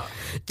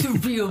 The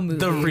real movie.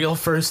 The real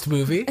first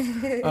movie.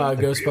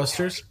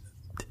 Ghostbusters.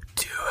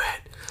 Do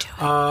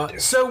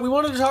it. So we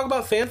wanted to talk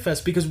about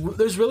FanFest because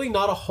there's really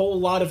not a whole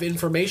lot of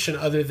information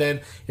other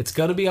than it's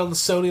going to be on the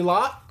Sony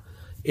lot,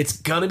 it's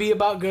going to be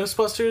about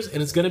Ghostbusters,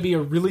 and it's going to be a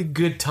really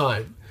good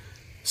time.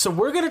 So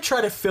we're going to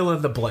try to fill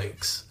in the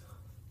blanks.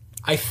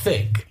 I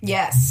think.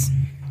 Yes.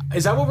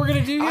 Is that what we're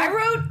gonna do here? I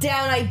wrote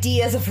down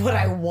ideas of what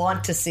I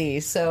want to see,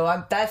 so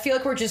I feel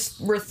like we're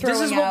throwing.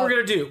 This is what we're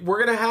gonna do. We're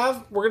gonna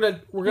have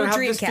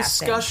this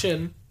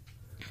discussion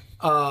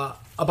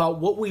about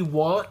what we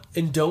want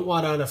and don't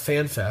want on a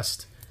fan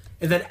fest,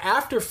 and then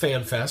after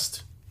fan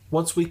fest,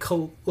 once we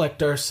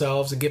collect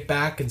ourselves and get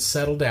back and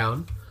settle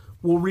down,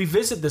 we'll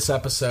revisit this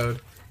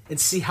episode and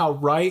see how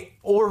right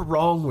or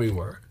wrong we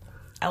were.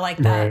 I like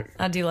that. Right.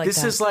 I do like this.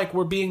 That. This is like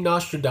we're being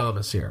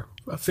Nostradamus here.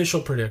 Official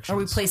predictions. Are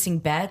we placing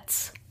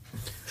bets?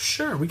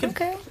 Sure, we can.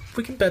 Okay.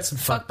 We can bet some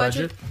fuck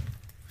budget.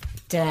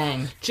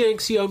 Dang,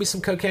 Jinx, you owe me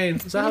some cocaine.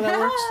 Is that how that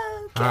works?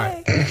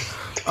 Okay.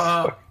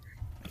 All right,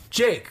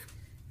 Jake.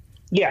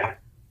 Yeah.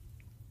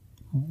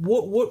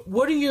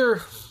 What are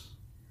you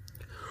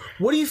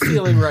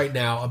feeling right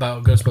now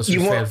about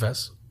Ghostbusters Fan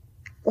Fest?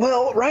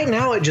 Well, right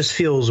now it just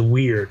feels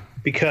weird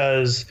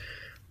because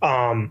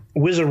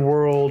Wizard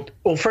World.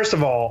 Well, first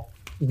of all,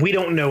 we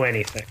don't know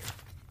anything,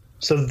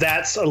 so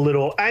that's a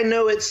little. I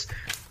know it's.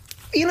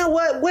 You know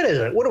what? What is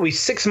it? What are we,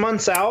 6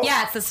 months out?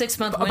 Yeah, it's the 6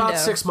 month window. About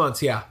 6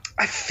 months, yeah.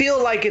 I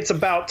feel like it's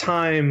about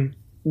time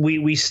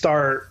we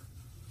start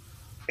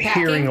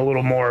hearing a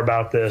little more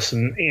about this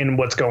and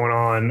what's going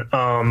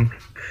on.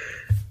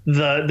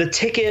 The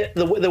ticket,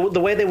 the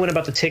way they went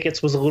about the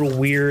tickets was a little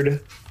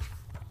weird.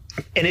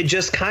 And it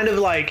just kind of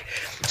like,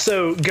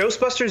 so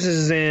Ghostbusters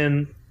is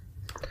in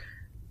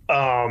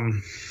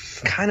kind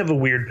of a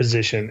weird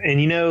position.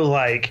 And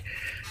like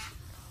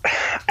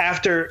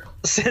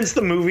since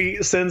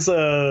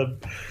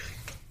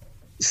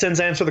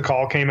Answer the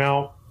Call came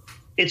out,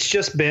 it's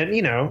just been,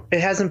 it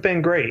hasn't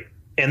been great.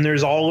 And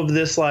there's all of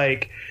this,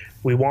 like,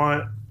 we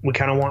kind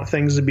of want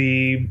things to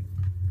be,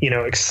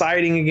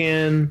 exciting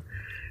again.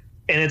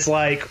 And it's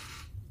like,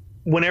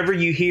 whenever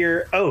you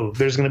hear, oh,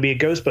 there's going to be a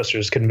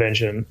Ghostbusters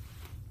convention,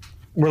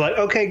 we're like,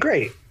 okay,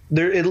 great.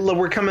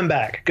 We're coming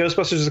back.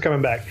 Ghostbusters is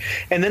coming back.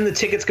 And then the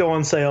tickets go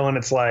on sale and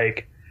it's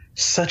like,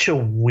 such a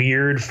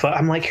weird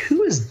I'm like,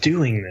 who is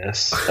doing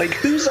this? Like,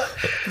 who's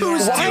doing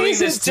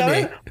this to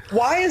me?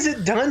 Why is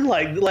it done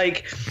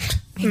like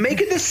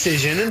make a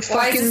decision and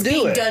fucking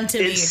do it?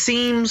 It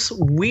seems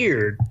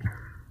weird.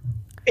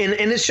 And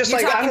it's just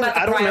like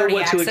I don't know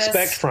what to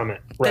expect from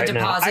it right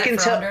now.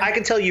 I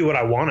can tell you what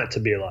I want it to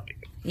be like.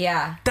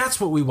 Yeah. That's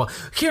what we want.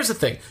 Here's the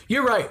thing.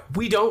 You're right.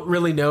 We don't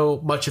really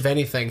know much of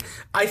anything.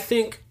 I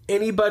think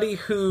anybody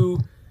who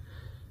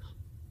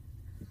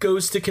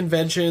goes to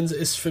conventions,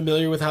 is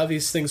familiar with how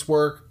these things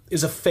work,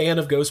 is a fan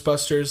of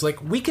Ghostbusters,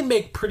 like, we can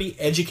make pretty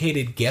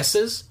educated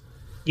guesses.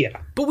 Yeah.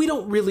 But we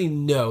don't really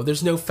know.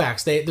 There's no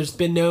facts. There's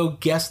been no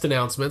guest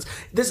announcements.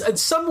 In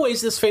some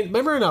ways,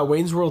 remember in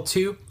Wayne's World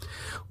 2?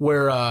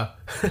 Where,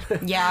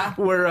 yeah.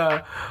 Where,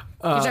 you're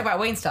talking about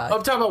Waynestock.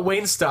 I'm talking about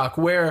Waynestock,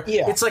 where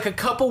it's like a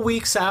couple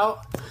weeks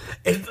out,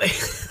 and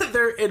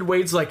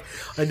Wayne's like,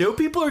 I know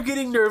people are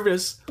getting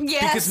nervous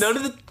because none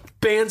of the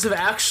bands have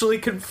actually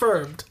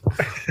confirmed.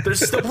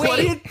 There's still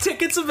plenty of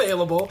tickets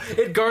available.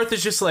 And Garth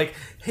is just like,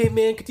 hey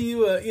man, could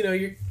you,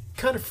 you're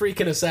kind of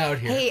freaking us out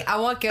here. Hey, I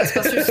want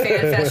Ghostbusters Fan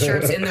Fest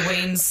shirts in the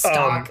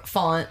Waynestock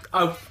font.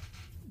 Oh,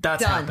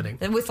 that's happening.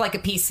 With like a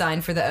peace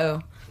sign for the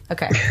O.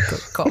 Okay,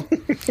 cool.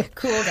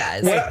 Cool,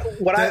 guys.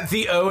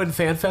 The O in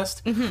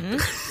FanFest? Mm-hmm.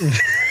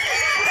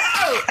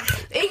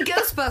 In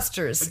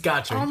Ghostbusters.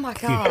 Gotcha. Oh my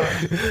god.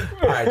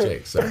 All right,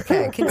 Jake. Sorry.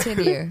 Okay,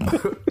 continue.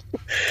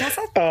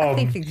 I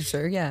think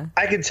sure, yeah.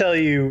 I could tell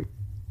you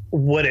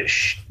what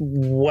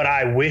what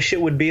I wish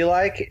it would be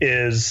like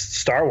is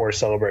Star Wars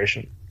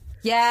Celebration.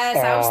 Yes,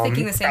 I was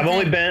thinking the same thing.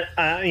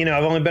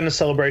 I've only been to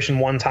Celebration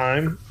one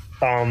time,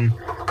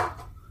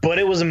 but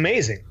it was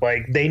amazing.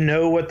 Like, they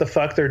know what the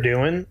fuck they're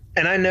doing,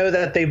 and I know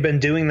that they've been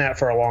doing that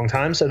for a long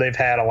time, so they've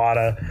had a lot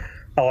of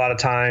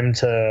time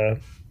to,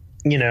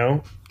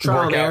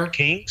 work out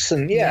kinks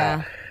and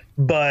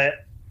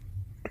but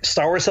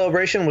Star Wars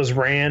Celebration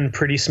ran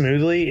pretty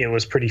smoothly. It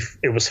was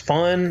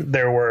fun.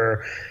 There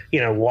were,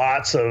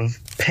 lots of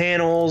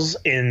panels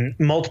in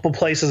multiple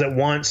places at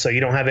once, so you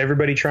don't have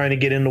everybody trying to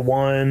get into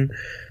one.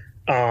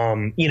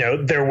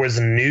 There was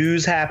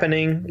news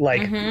happening.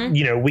 Like,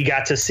 we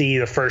got to see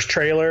the first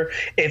trailer.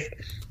 It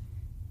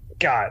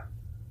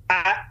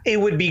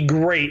would be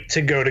great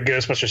to go to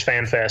Ghostbusters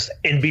Fan Fest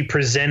and be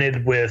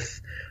presented with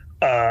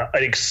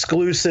an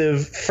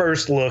exclusive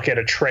first look at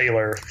a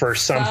trailer for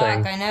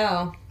something. Fuck, I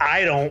know.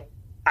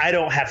 I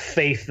don't have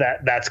faith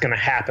that that's going to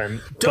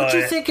happen. Don't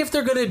you think if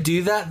they're going to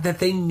do that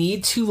they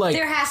need to, like...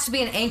 There has to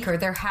be an anchor.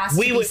 There has to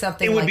be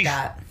something like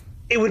that.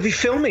 It would be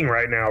filming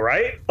right now,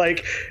 right?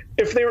 Like,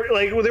 if they were,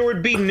 like, there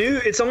would be new...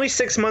 It's only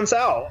 6 months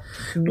out.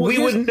 We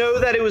would know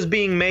that it was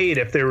being made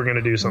if they were going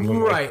to do something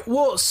right. Like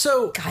well,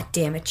 so... God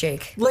damn it,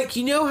 Jake. Like,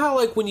 how,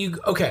 like, when you...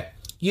 Okay.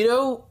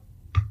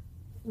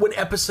 When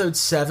Episode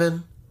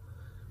 7...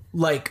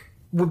 Like,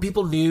 when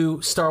people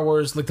knew Star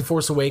Wars, like The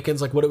Force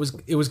Awakens, like what it was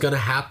going to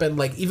happen,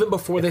 like even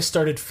before they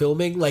started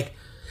filming, like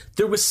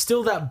there was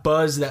still that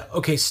buzz that,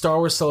 okay, Star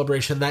Wars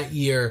Celebration that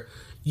year,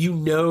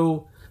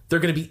 they're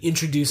going to be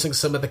introducing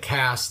some of the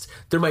cast.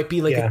 There might be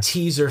like a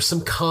teaser,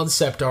 some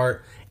concept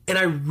art. And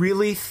I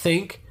really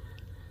think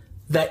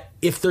that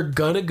if they're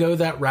going to go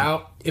that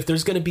route, if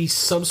there's going to be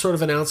some sort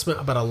of announcement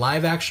about a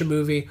live action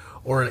movie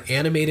or an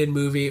animated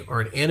movie or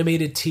an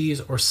animated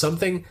tease or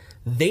something,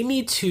 they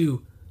need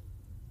to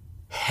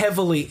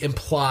heavily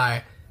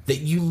imply that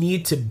you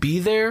need to be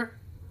there,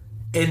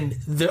 and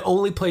the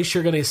only place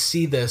you're going to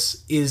see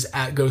this is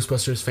at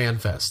Ghostbusters Fan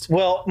Fest.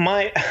 Well,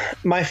 my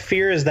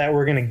fear is that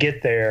we're going to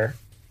get there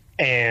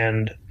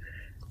and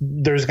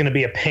there's going to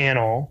be a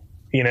panel,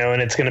 and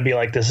it's going to be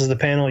like, this is the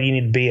panel you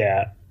need to be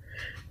at.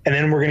 And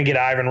then we're going to get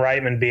Ivan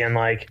Reitman being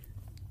like,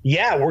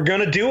 yeah, we're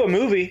going to do a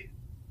movie.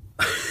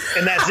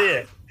 And that's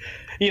it.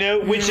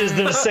 Which is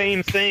the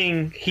same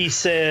thing he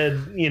said,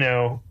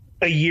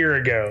 a year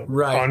ago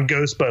on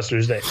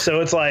Ghostbusters Day. So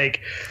it's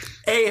like,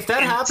 hey, if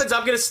that happens,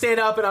 I'm going to stand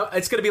up and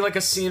it's going to be like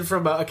a scene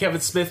from a Kevin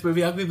Smith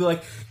movie. I'm going to be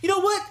like, you know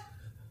what?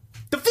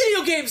 The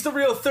video game's the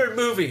real third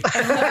movie.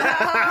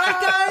 Right,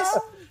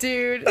 guys?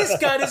 Dude. This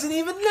guy doesn't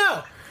even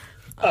know.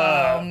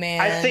 Oh, man.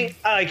 I think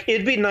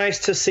it'd be nice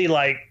to see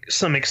like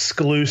some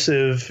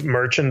exclusive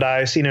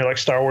merchandise. Like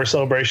Star Wars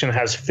Celebration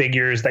has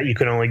figures that you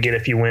can only get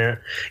if you went.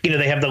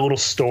 They have the little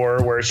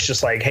store where it's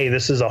just like, hey,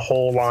 this is a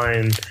whole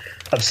line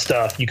of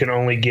stuff you can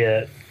only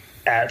get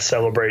at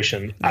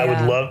Celebration. Yeah. I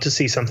would love to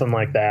see something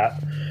like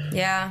that.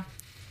 Yeah.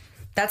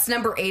 That's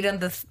number 8 on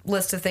the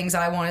list of things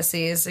I want to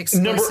see is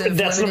exclusive.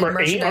 That's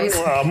number 8.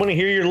 I'm going to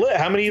hear your list.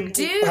 How many?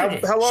 Dude,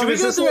 how long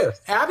is this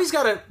list? Abby's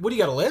got a. What do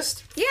you got? A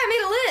list? Yeah, I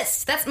made a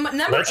list. That's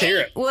number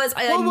 8 was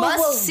a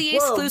must-see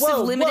exclusive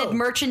limited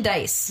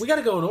merchandise. We got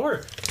to go in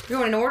order. You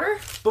going in order?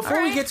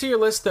 Before we get to your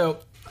list, though,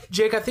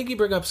 Jake, I think you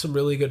bring up some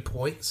really good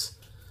points.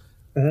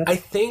 Mm-hmm. I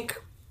think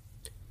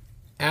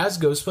as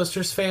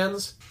Ghostbusters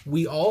fans,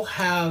 we all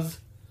have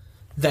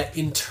that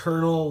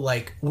internal,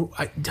 like,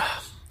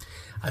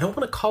 I don't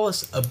want to call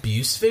us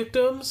abuse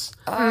victims.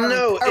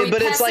 No,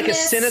 but it's like a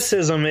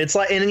cynicism. It's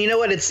like, and you know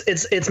what?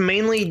 It's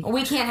mainly.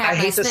 We can't have. I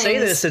hate to say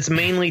this. It's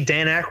mainly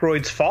Dan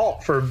Aykroyd's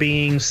fault for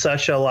being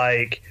such a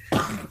like.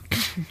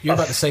 You're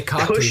about to say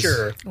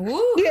pusher.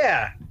 Woo.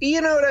 Yeah, you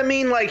know what I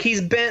mean. Like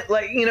he's been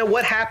like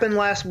what happened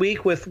last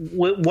week with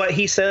what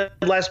he said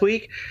last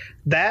week.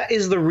 That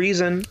is the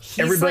reason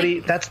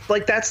everybody.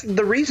 Like, that's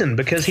the reason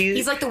because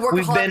he's like the workaholic.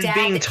 We've been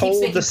being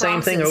told the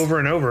same thing over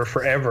and over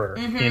forever.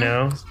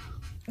 Mm-hmm.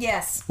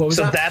 Yes.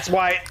 So that's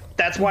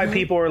why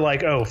people are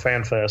like, oh,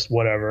 FanFest,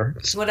 whatever.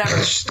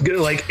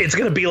 Like it's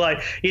gonna be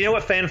like, you know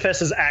what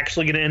FanFest is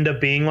actually gonna end up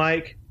being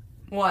like?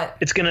 What?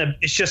 It's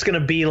just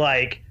gonna be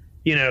like,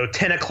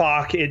 10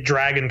 o'clock at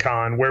Dragon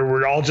Con where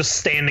we're all just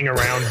standing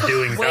around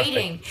doing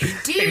waiting,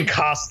 dude, in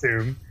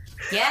costume.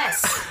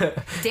 Yes.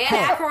 Dan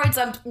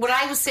Aykroyd's what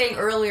I was saying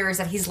earlier is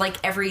that he's like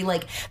every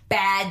like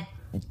bad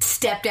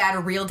stepdad or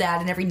real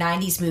dad in every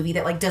 90s movie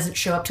that like doesn't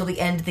show up till the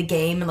end of the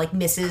game and like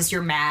misses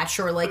your match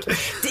or like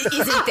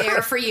isn't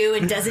there for you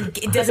and doesn't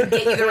get you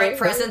the right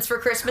presents for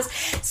Christmas.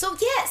 So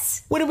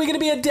yes. When are we going to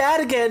be a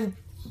dad again?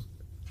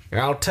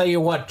 I'll tell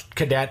you what,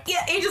 Cadet.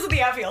 Yeah, Angels of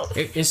the Outfield.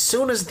 As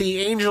soon as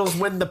the Angels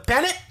win the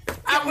pennant,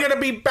 I'm going to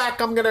be back.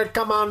 I'm going to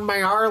come on my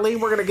Harley.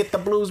 We're going to get the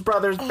Blues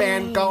Brothers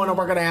band going and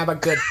we're going to have a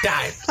good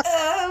time.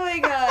 Oh my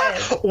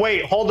God.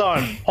 Wait, hold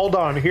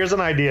on. Here's an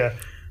idea.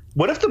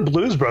 What if the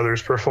Blues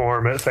Brothers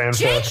perform at FanFest?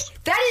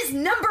 Jake, that is is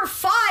number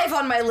 5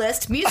 on my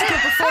list. Musical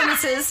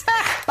performances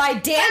by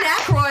Dan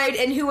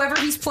Aykroyd and whoever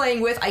he's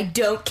playing with. I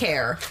don't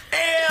care.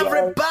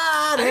 Everybody.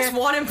 I just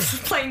want him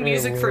playing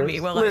music for me.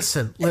 Well,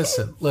 listen. Yes.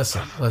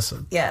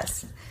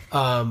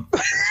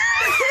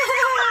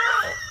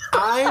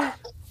 I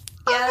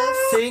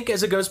think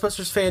as a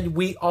Ghostbusters fan,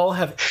 we all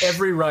have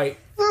every right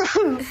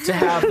to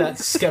have that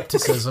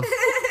skepticism.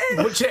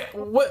 What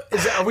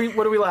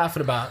are we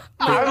laughing about?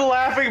 I'm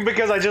laughing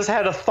because I just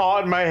had a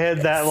thought in my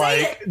head that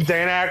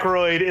Dan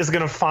Aykroyd is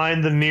going to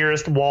find the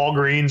nearest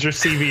Walgreens or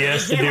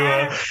CVS to do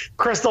a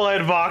Crystal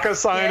Head vodka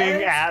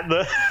signing at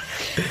the.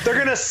 They're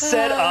going to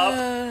set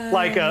up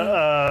like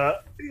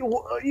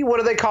what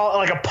do they call it?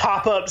 Like a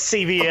pop-up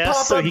CVS,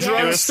 so he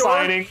can do a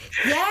signing.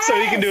 Yes. So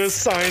he can do a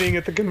signing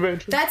at the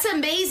convention. That's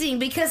amazing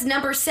because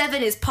number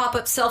 7 is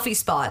pop-up selfie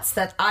spots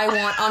that I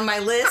want on my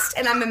list,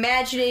 and I'm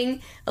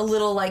imagining a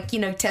little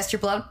test your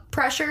blood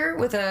pressure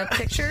with a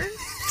picture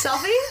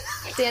selfie.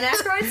 Dan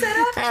Aykroyd set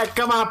up. Hey,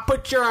 come on,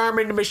 put your arm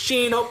in the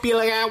machine. Hope you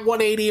at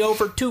 180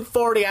 over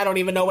 240. I don't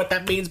even know what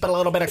that means, but a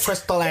little bit of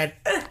Crystal Head.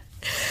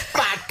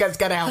 Vodka's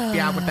gonna help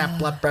you out with that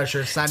blood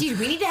pressure, son. Dude,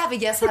 we need to have a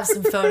guest have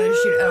some photo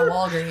shoot at a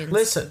Walgreens.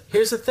 Listen,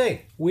 here's the thing.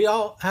 We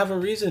all have a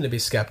reason to be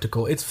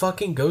skeptical. It's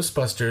fucking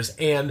Ghostbusters,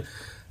 and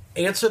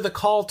Answer the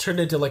Call turned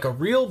into like a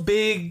real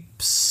big,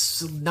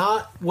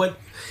 what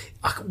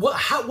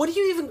do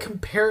you even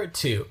compare it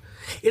to?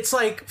 It's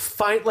like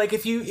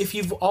if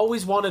you've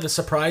always wanted a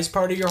surprise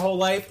party your whole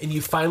life and you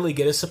finally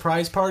get a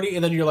surprise party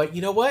and then you're like,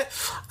 you know what?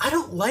 I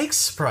don't like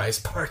surprise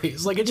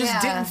parties. Like it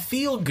just didn't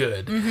feel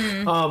good.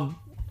 Mm-hmm.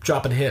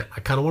 Dropping a hint.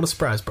 I kind of want a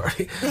surprise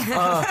party.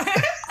 All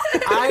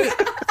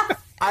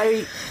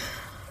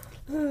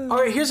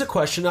right, here's a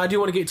question. I do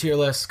want to get to your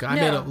list.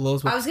 I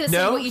was going to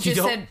say what you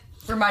just said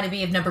reminded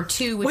me of number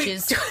 2, which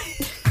is...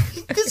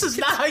 This is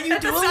not how you do a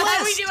list. That's not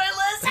how we do a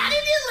list. How do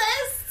you do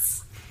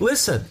lists?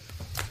 Listen.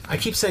 I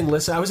keep saying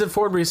listen. I was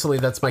informed recently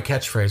that's my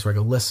catchphrase where I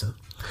go, listen.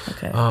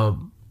 Okay.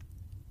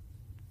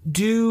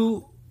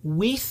 Do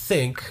we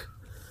think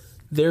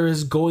there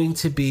is going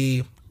to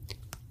be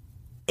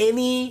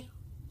any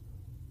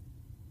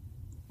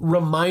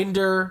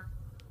reminder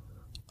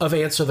of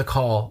Answer the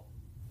Call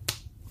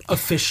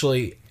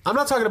officially? I'm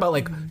not talking about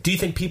do you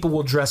think people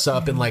will dress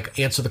up and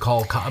Answer the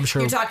Call? I'm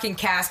sure you're talking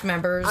cast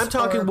members. I'm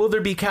talking. Will there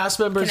be cast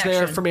members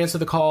there from Answer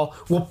the Call?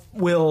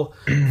 Will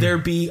there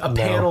be a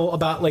panel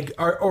about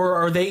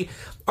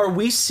are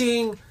we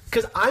seeing?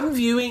 Because I'm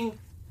viewing.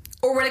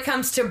 Or when it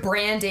comes to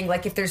branding,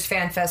 if there's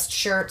FanFest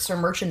shirts or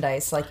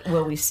merchandise,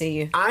 will we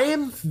see? I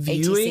am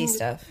viewing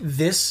stuff.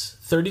 This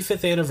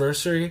 35th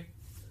anniversary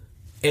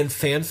and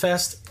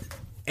FanFest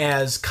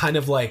as kind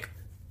of a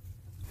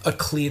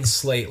clean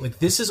slate.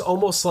 This is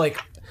almost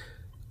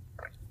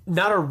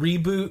not a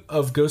reboot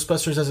of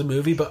Ghostbusters as a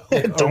movie, but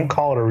don't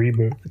call it a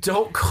reboot.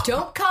 Don't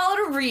call it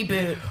a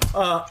reboot.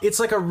 It's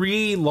like a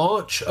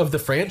relaunch of the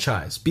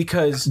franchise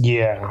because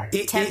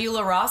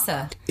Tabula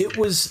Rasa. It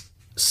was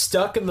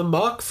stuck in the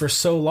muck for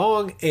so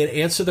long, and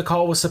Answer the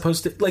Call was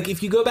supposed to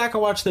if you go back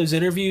and watch those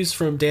interviews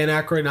from Dan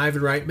Aykroyd and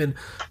Ivan Reitman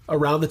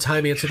around the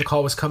time Answer the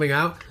Call was coming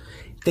out,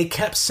 they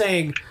kept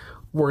saying,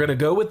 we're going to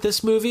go with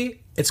this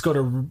movie. It's going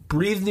to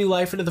breathe new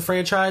life into the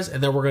franchise,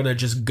 and then we're going to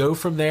just go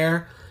from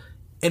there.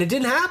 And it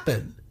didn't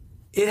happen.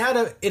 It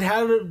had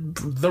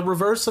the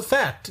reverse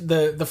effect.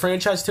 The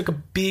franchise took a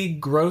big,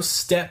 gross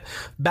step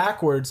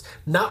backwards,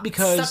 not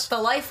because sucked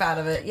the life out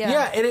of it.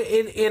 Yeah,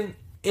 and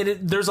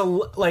there's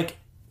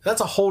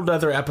that's a whole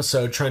other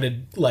episode trying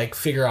to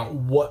figure out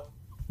what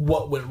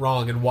went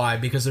wrong and why,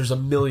 because there's a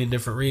million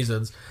different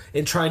reasons,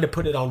 and trying to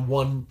put it on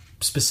one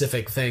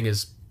specific thing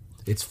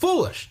it's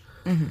foolish.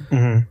 Mm-hmm.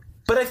 Mm-hmm.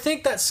 But I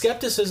think that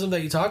skepticism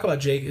that you talk about,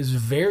 Jake, is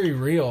very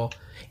real.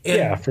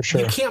 And for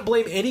sure. You can't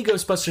blame any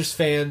Ghostbusters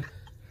fan.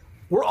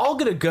 We're all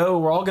going to go.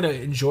 We're all going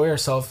to enjoy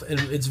ourselves. And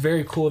it's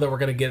very cool that we're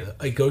going to get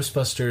a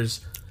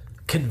Ghostbusters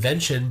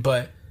convention.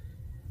 But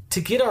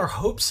to get our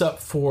hopes up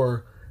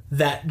for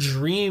that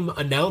dream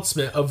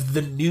announcement of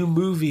the new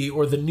movie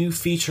or the new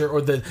feature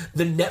or the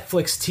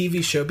Netflix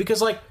TV show,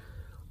 because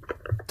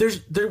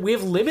we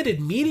have limited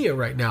media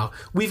right now.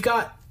 We've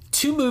got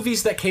 2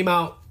 movies that came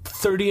out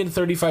 30 and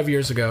 35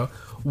 years ago.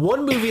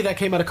 One movie that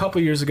came out a couple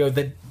years ago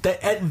that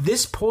at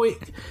this point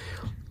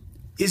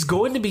is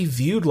going to be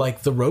viewed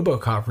like the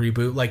RoboCop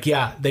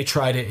reboot. They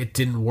tried it, it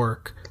didn't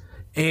work.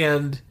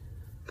 And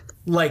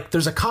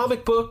there's a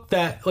comic book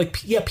that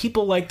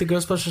people like the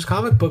Ghostbusters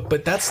comic book,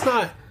 but that's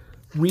not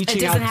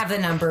reaching out. It doesn't have the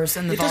numbers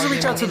and the volume. It doesn't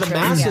reach out to the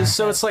masses.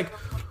 So it's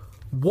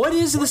what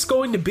is this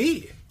going to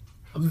be?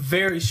 I'm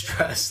very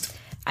stressed.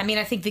 I mean,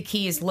 I think the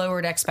key is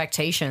lowered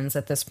expectations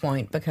at this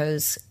point,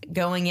 because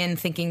going in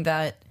thinking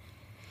that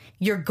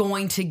you're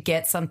going to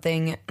get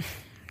something,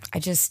 I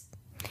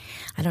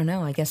don't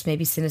know. I guess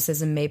maybe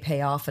cynicism may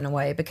pay off in a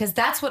way, because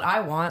that's what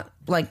I want.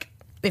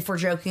 If we're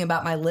joking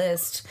about my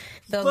list,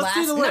 Let's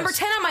do the list. Number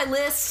 10 on my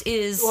list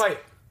is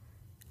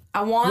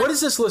what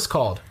is this list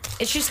called?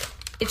 It's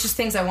just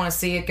things I want to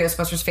see at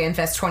Ghostbusters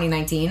FanFest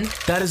 2019.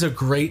 That is a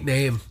great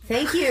name.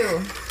 Thank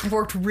you. I've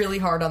worked really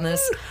hard on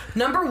this.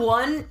 Number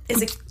 1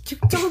 is You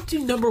don't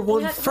do number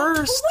 1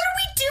 first. What are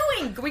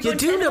we doing? Are we You going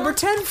do 10 number more?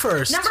 10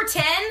 first. Number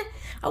 10?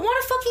 I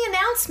want a fucking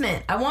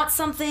announcement. I want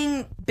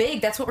something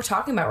big. That's what we're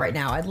talking about right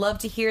now. I'd love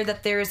to hear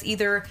that there's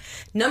either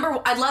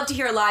I'd love to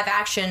hear a live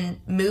action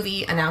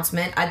movie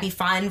announcement. I'd be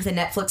fine with a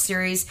Netflix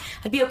series.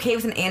 I'd be okay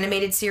with an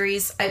animated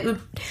series. I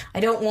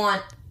don't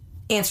want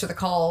Answer the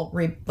Call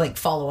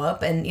follow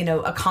up and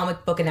a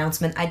comic book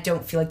announcement. I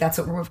don't feel like that's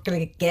what we're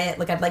gonna get.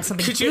 Like I'd like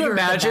something. Could you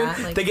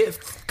imagine they get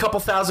a couple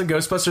thousand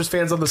Ghostbusters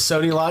fans on the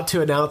Sony lot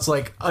to announce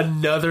like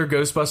another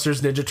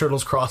Ghostbusters Ninja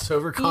Turtles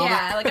crossover comic?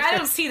 Yeah, like I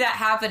don't see that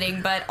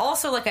happening, but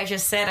also like I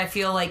just said, I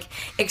feel like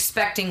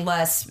expecting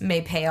less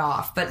may pay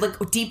off. But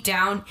like deep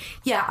down,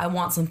 yeah, I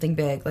want something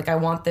big. Like I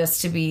want there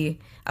to be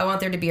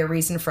a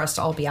reason for us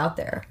to all be out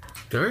there.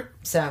 Sure.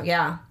 So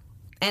yeah.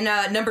 And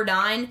number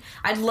 9,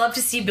 I'd love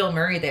to see Bill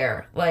Murray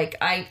there. Like,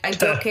 I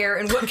don't care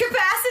in what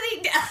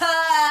capacity.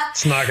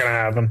 It's not going to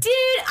happen. Dude,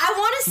 I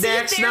want to see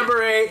Next, it there.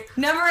 number 8.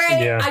 Number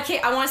 8. Yeah. I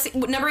can't. I want to see.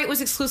 Number 8 was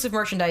exclusive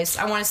merchandise.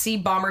 I want to see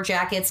bomber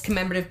jackets,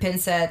 commemorative pin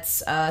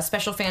sets,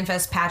 special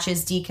FanFest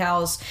patches,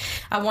 decals.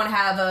 I want to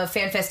have a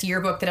FanFest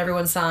yearbook that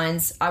everyone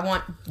signs. I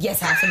want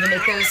Hassan to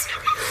make those.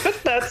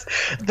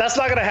 That's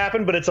not going to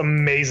happen, but it's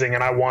amazing,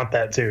 and I want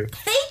that too.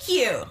 Thank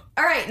you.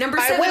 All right, number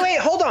 7. Wait,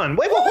 hold on.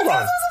 Hold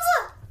on.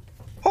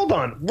 Hold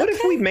on. What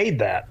if we made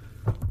that?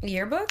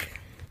 Yearbook?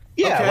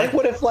 Yeah, Okay. like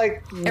what if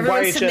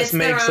Everyone submits YHS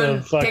their makes own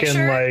a fucking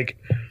picture?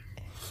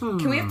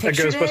 Can we have a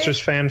picture Ghostbusters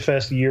day? Fan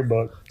Fest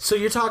yearbook? So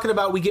you're talking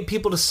about we get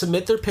people to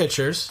submit their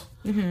pictures.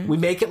 Mm-hmm. We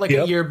make it like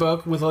a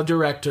yearbook with a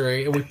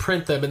directory, and we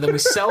print them, and then we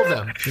sell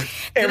them.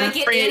 Can I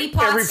get Annie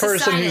Potts Every to person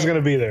sign who's it? going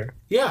to be there.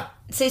 Yeah,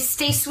 Say,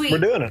 stay sweet. We're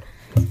doing it.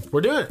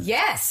 we're doing it.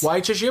 Yes.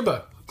 YHS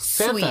yearbook.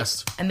 Sweet.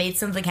 FanFest. I made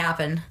something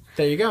happen.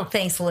 There you go.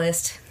 Thanks,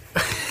 List.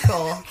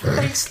 Cool.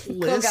 Thanks, Cool,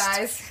 List.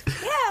 guys. Yeah,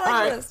 I All like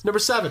right, List. number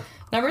 7.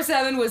 Number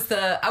 7 was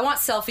I want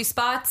selfie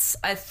spots.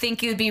 I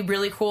think it would be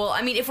really cool.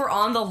 I mean, if we're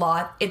on the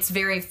lot, it's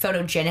very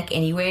photogenic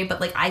anyway, but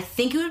like, I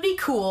think it would be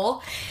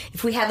cool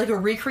if we had like a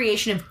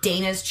recreation of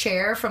Dana's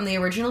chair from the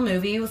original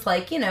movie with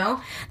like, it'd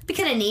be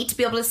kind of neat to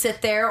be able to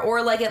sit there,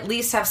 or like at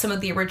least have some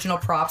of the original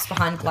props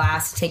behind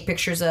glass to take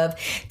pictures of.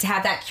 To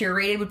have that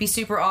curated would be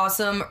super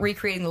awesome.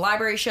 Recreating the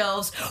library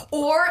shelves,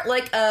 or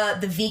like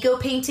the Vigo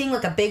painting,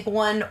 like a big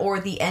one, or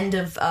the end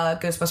of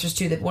Ghostbusters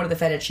 2, one of the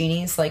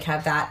fettuccinis, like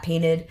have that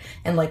painted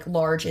and like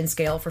large in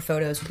scale for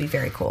photos would be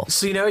very cool.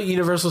 So at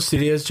Universal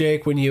Studios,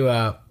 Jake, when you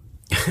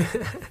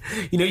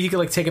you can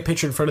like take a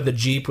picture in front of the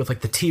Jeep with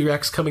like the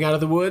T-Rex coming out of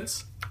the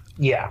woods.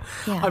 Yeah.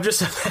 I'm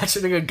just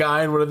imagining a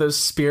guy in one of those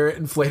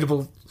Spirit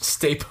inflatable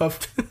Stay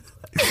Puft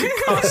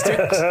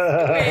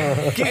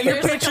costumes. Get your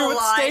There's like picture a with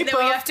line Stay that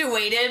we Puft. have to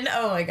wait in.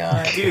 Oh my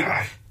god. Dude,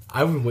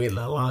 I would wait in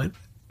that line.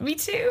 Me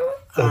too.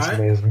 That's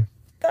amazing.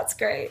 That's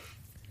great.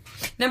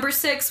 Number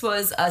 6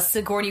 was a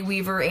Sigourney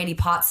Weaver, Annie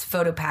Potts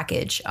photo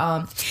package.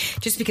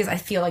 Just because I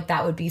feel like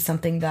that would be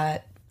something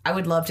that I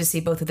would love to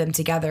see both of them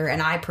together,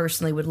 and I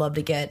personally would love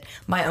to get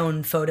my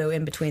own photo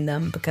in between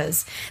them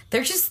because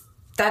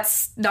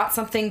that's not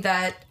something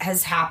that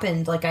has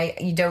happened. Like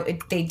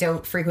they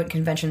don't frequent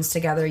conventions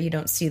together. You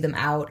don't see them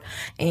out,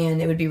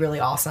 and it would be really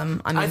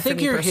awesome. I mean, I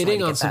think you're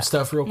hitting on some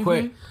stuff real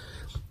quick.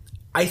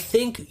 I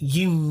think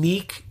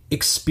unique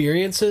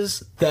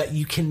experiences that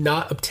you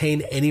cannot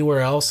obtain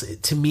anywhere else,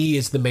 to me,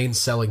 is the main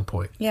selling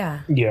point.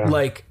 Yeah. Yeah.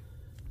 Like,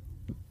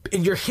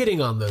 and you're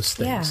hitting on those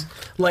things. Yeah.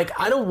 Like,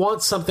 I don't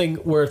want something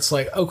where it's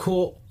like, oh,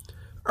 cool,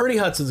 Ernie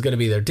Hudson's going to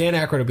be there, Dan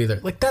Aykroyd will be there.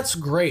 Like, that's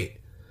great.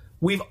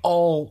 We've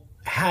all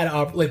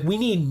had, we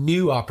need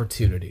new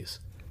opportunities.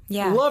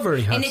 Yeah. Love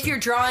Ernie Hudson. And if you're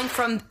drawing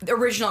from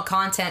original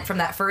content from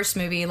that first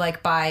movie,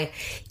 like by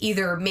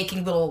either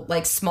making little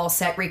like small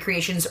set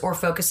recreations or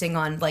focusing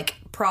on like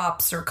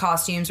props or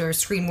costumes or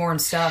screen worn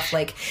stuff,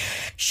 like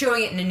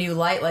showing it in a new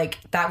light, like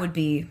that would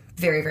be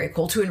very, very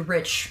cool to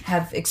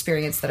have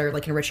experience that are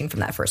like enriching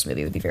from that first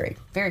movie would be very,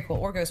 very cool.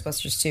 Or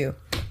Ghostbusters too.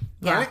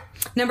 Yeah. Right.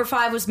 Number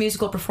 5 was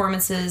musical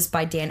performances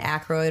by Dan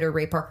Aykroyd or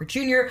Ray Parker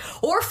Jr.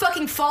 or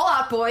fucking Fall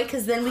Out Boy,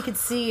 because then we could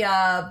see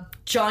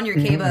John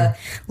Yerkeba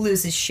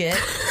lose his shit.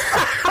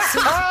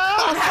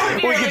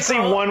 We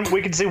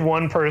could see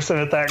one person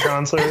at that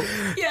concert.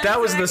 Yeah, that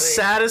was the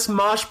saddest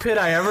mosh pit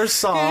I ever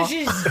saw.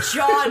 It was just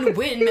John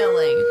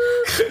windmilling.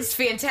 It's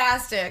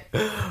fantastic.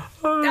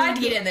 I'd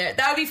get in there.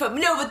 That would be fun.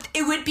 No, but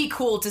it would be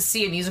cool to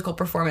see a musical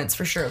performance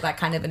for sure. That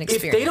kind of an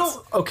experience. If they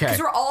don't, okay, because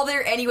we're all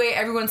there anyway.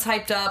 Everyone's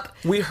hyped up.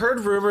 We heard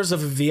rumors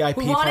of a VIP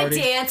We want party.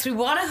 to dance. We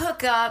want to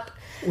hook up.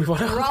 We're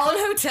all in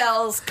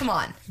hotels. Come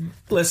on.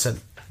 Listen,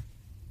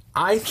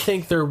 I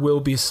think there will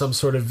be some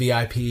sort of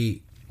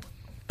VIP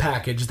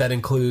package that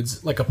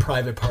includes like a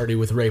private party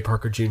with Ray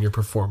Parker Jr.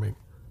 performing.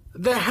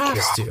 There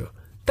has to.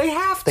 They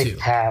have to. They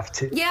have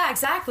to. Yeah,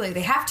 exactly.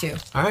 They have to.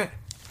 All right.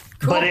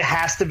 Cool. But it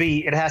has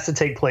to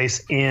take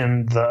place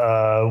in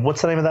the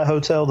what's the name of that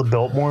hotel? The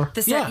Biltmore? Not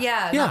the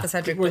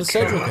Cedric. Where the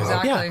Cedric is.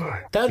 Exactly.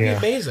 Yeah. That'd be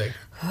amazing.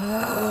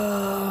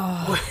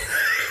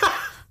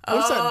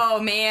 Oh,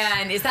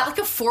 man. Is that like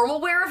a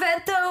formal wear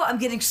event, though? I'm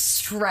getting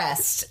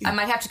stressed. I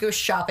might have to go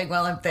shopping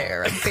while I'm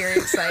there. I'm very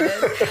excited.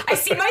 I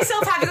see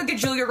myself having like a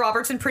Julia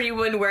Roberts and Pretty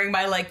Woman wearing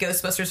my like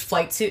Ghostbusters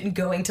flight suit and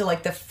going to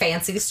like the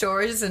fancy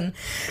stores. And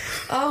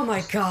oh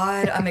my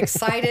God, I'm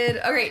excited.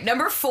 All right,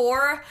 number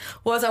 4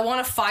 was I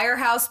want a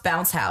firehouse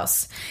bounce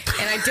house.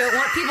 And I don't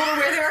want people to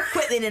wear their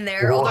equipment in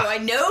there, although I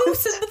know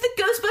some of the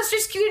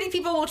Ghostbusters community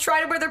people will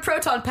try to wear their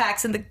proton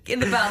packs in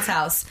the bounce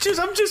house.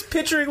 I'm just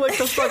picturing like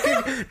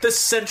the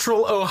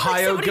Central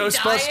Ohio like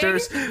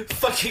Ghostbusters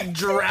fucking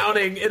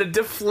drowning in a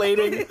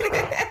deflating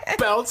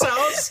bounce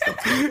house,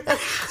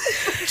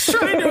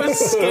 trying to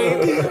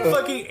escape.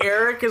 Fucking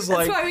Eric is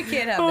like, that's why we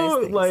can't have those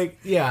things. Like,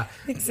 yeah,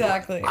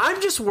 exactly.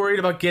 I'm just worried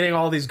about getting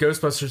all these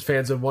Ghostbusters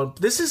fans in one.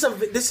 This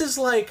is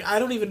like, I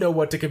don't even know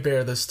what to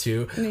compare this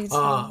to.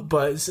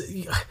 But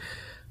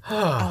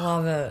I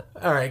love it.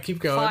 All right, keep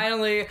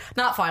going.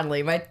 Not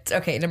finally.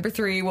 Number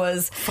 3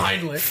 was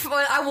finally.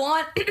 I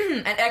want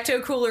an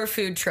Ecto Cooler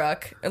food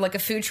truck, or like a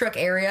food truck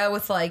area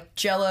with like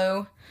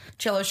Jello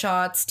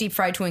shots, deep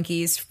fried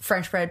Twinkies,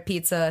 French bread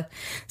pizza,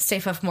 Stay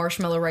Puft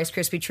Marshmallow Rice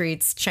Krispie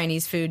treats,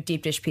 Chinese food,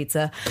 deep dish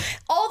pizza,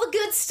 all the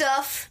good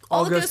stuff,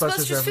 all the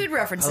Ghostbusters food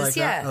references.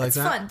 It's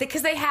fun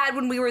because they had,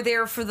 when we were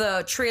there for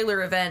the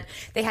trailer event,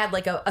 they had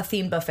like a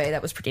themed buffet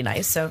that was pretty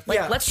nice. So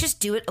let's just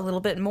do it a little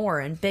bit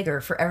more and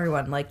bigger for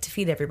everyone, like to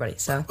feed everybody.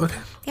 So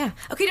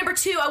okay, number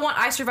 2, I want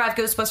I Survived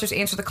Ghostbusters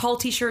Answer the Call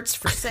t-shirts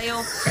for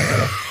sale.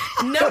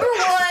 Number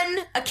 1,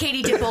 a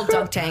Katie Dippold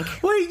dunk tank.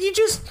 Wait, you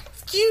just.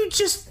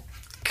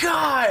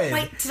 God!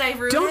 Wait, did I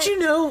ruin it? Don't you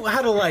know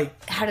how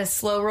to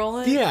slow roll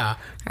it? Yeah.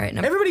 All right.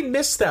 Everybody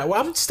missed that. Well,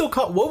 I'm still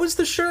caught. What was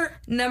the shirt?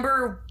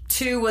 Number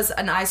 2 was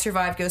an I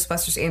Survived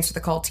Ghostbusters Answer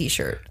the Call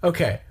t-shirt.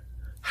 Okay.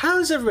 How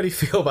does everybody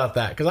feel about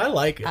that? Because I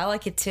like it. I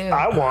like it too.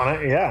 I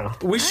want it. Yeah.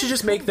 We should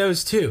just make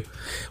those too.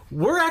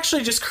 We're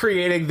actually just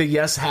creating the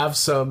Yes Have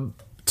Some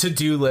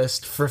to-do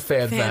list for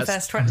FanFest.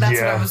 That's what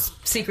I was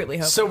secretly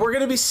hoping. So we're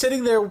going to be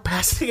sitting there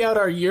passing out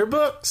our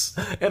yearbooks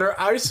and our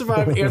I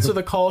Survived Answer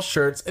the Call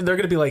shirts, and they're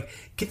going to be like,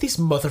 get these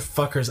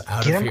motherfuckers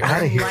out of here.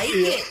 Out of here. I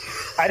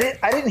like it.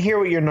 I didn't hear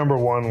what your number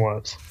 1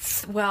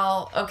 was.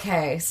 Well,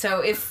 okay.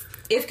 So if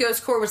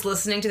Ghost Corps was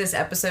listening to this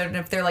episode and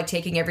if they're like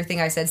taking everything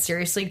I said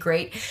seriously,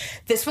 great.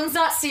 This one's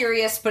not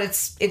serious, but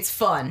it's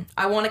fun.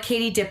 I want a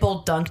Katie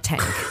Dippold dunk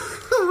tank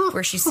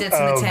where she sits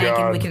in the tank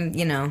and we can,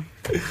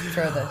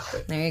 throw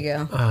the... There you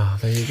go. Oh,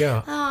 there you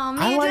go. Oh,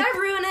 man. Did I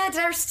ruin it?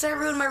 Did I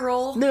ruin my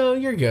role? No,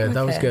 you're good. Okay,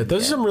 that was good.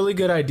 Those are some really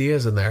good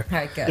ideas in there. All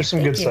right, good. There's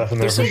some good stuff in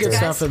there. There's some good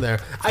stuff in there.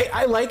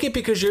 I like it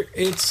because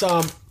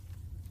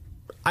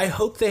I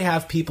hope they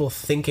have people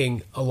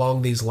thinking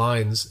along these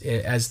lines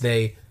as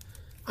they...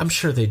 I'm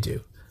sure they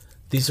do.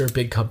 These are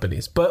big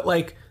companies. But,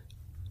 like,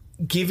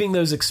 giving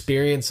those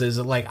experiences,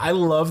 like, I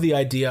love the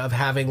idea of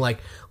having, like,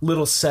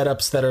 little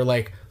setups that are,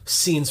 like,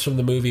 scenes from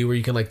the movie where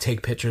you can, like,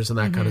 take pictures and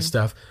that kind of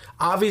stuff.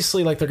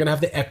 Obviously, like, they're going to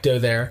have the Ecto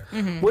there.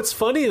 What's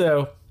funny,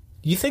 though,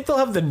 you think they'll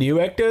have the new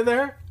Ecto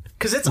there?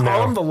 Because it's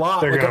on the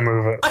lot. They're going to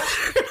move it.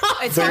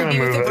 It's going to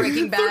move it.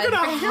 Breaking Bad. They're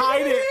going to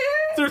hide it.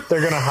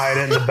 They're gonna hide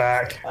it in the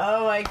back.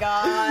 Oh my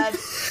God!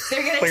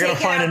 They're gonna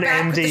find an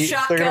empty.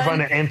 They're gonna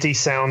find an empty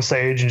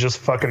soundstage and just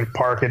fucking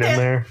park it in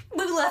there.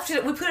 We left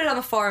it. We put it on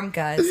the farm,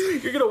 guys.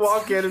 You're gonna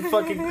walk in and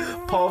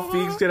fucking Paul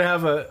Feig's gonna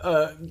have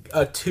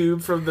a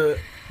tube from the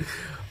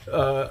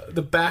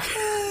back.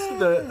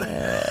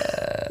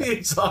 The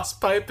exhaust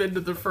pipe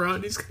into the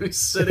front. He's gonna be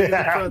sitting in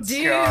the front.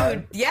 Dude,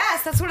 God.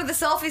 Yes, that's one of the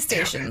selfie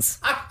stations.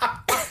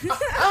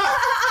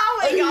 Oh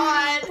my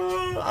God!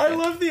 I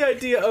love the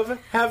idea of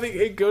having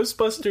a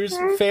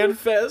Ghostbusters fan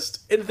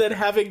fest and then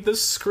having the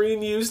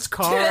screen used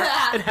car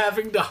and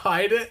having to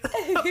hide it.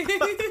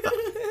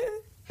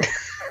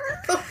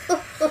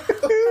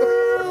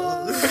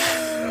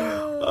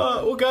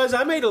 Well, guys,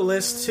 I made a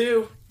list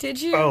too. Did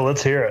you? Oh,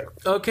 let's hear it.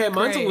 Okay,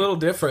 mine's a little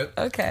different.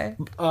 Okay.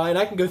 And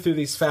I can go through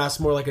these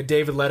fast, more like a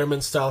David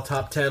Letterman style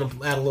top 10.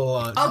 Add a little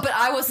on. Oh, but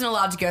I wasn't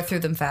allowed to go through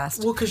them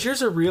fast. Well, because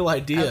yours are real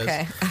ideas.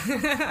 Okay.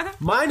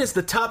 Mine is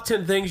the top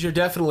 10 things you're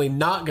definitely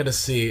not going to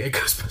see at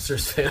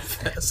Ghostbusters Fan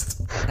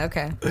Fest.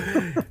 Okay.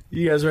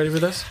 You guys ready for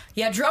this?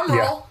 Yeah, drum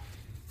roll.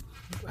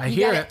 I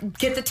hear it.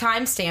 Get the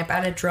timestamp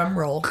out of drum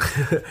roll.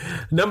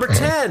 Number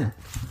 10,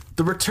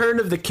 the return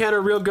of the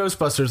Kenner Real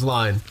Ghostbusters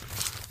line.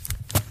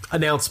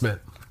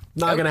 Announcement.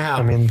 Not going to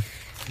happen. I mean,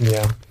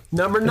 yeah.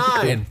 Number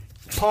 9,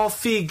 Paul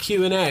Feig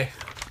Q&A.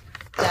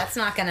 That's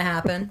not going to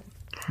happen.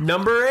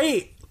 Number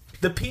 8,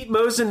 the Pete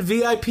Mosen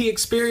VIP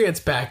Experience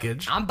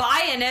Package. I'm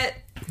buying it.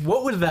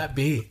 What would that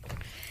be?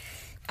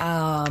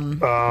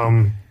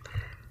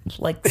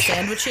 Like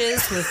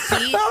sandwiches with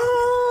Pete.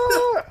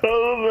 I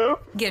don't know.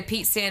 Get a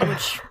Pete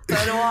sandwich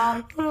photo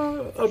op.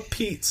 A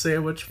Pete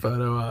sandwich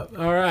photo op.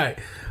 All right.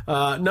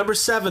 Number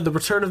 7, the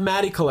return of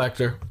Maddie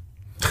Collector.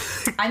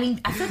 I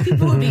mean, I feel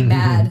people would be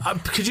mad.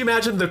 Could you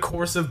imagine the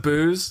course of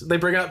booze? They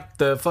bring up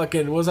the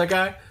fucking, what was that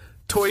guy?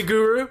 Toy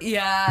Guru?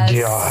 Yes.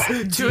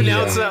 Yeah. To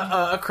announce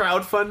a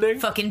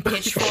crowdfunding? Fucking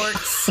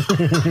pitchforks.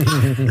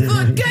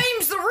 The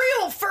game's the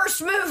real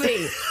first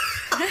movie.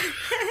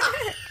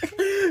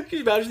 Could you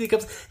you imagine he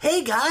comes,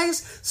 hey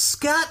guys,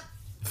 Scott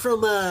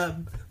from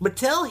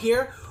Mattel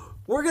here.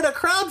 We're going to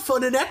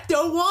crowdfund an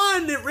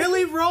Ecto-1. It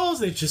really rolls.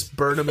 They just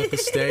burn him at the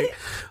stake.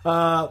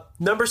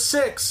 Number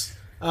 6.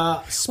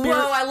 Spirit.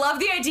 Whoa, I love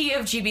the idea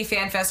of GB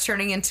FanFest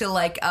turning into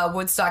like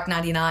Woodstock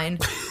 99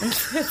 at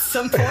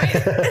some point.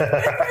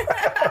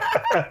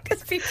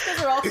 Because people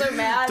are all so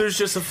mad. There's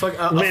just a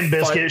Limp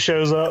Bizkit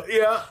shows up.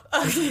 Yeah.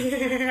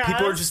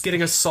 People are just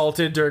getting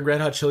assaulted during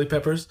Red Hot Chili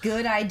Peppers.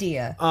 Good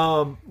idea.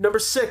 Number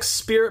 6,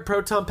 Spirit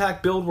Proton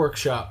Pack Build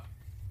Workshop.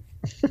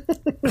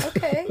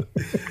 Okay.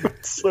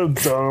 So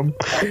dumb.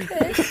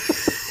 Okay.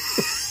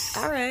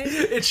 All right.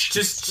 It's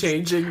just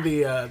changing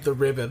the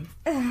ribbon.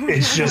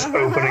 It's just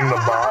opening the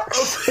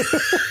box.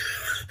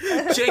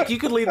 Jake, you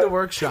can lead the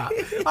workshop.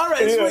 All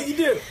right, this is what you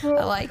do.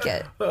 I like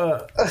it.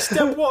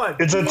 Step 1.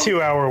 It's a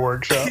 2-hour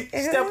workshop.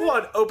 Step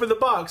 1, open the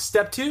box.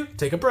 Step 2,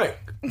 take a break.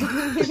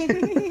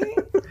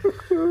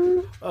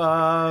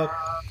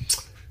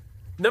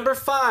 Number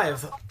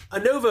 5, a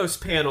Novos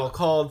panel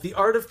called The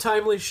Art of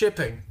Timely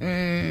Shipping.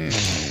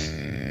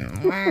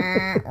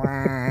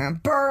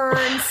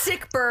 Burn,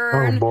 sick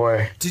burn. Oh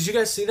boy! Did you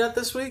guys see that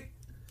this week?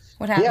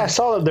 What happened? Yeah, I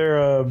saw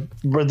that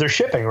they're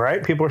shipping.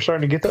 Right, people are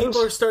starting to get those.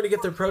 People are starting to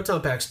get their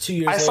proton packs 2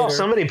 years later. I saw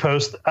somebody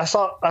post. I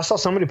saw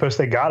somebody post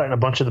they got it, and a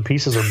bunch of the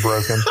pieces are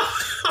broken.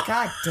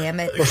 God damn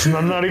it! Listen,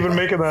 I'm not even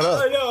making that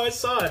up. I know, I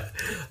saw it.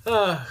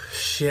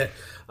 Shit.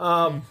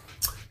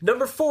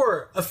 Number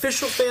 4,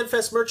 official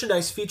FanFest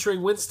merchandise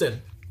featuring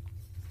Winston.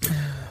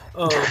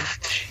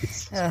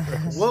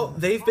 Well,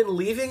 they've been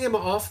leaving him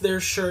off their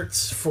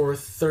shirts for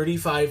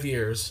 35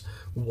 years.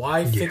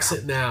 Why fix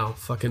it now?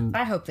 Fucking.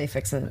 I hope they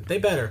fix it. They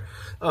better.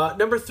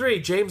 Number 3,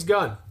 James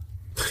Gunn.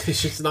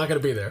 He's just not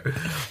going to be there.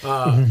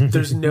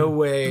 There's no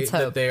way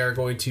that they are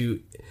going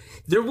to.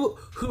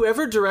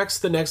 Whoever directs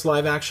the next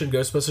live action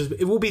Ghostbusters,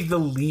 it will be the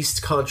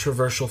least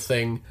controversial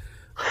thing.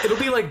 It'll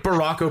be like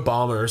Barack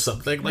Obama or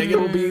something. Like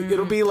it'll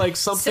be like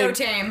something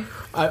So tame.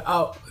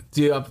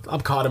 Dude,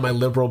 I'm caught in my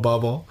liberal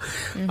bubble.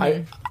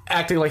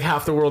 Acting like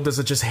half the world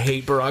doesn't just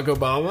hate Barack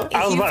Obama.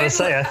 I was about to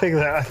say, I think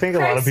a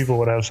lot of people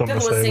would have something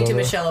to say. Listening to about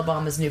Michelle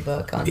Obama's new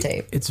book on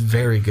tape. It's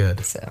very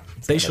good. So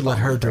they should let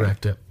her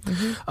direct it.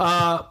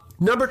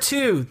 Number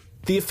 2,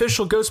 the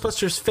official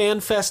Ghostbusters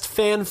FanFest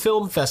Fan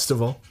Film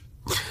Festival.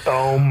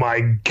 Oh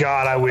my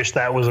god! I wish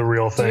that was a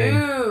real thing.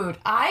 Dude,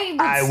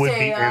 I would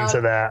be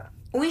into that.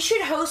 We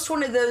should host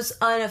one of those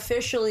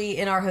unofficially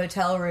in our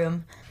hotel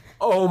room.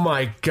 Oh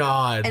my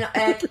god. And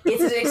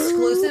it's an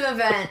exclusive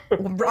event.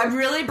 I'm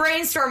really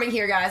brainstorming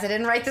here, guys. I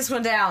didn't write this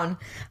one down.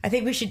 I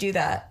think we should do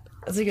that.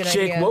 That's a good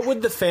idea. Jake, what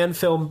would the fan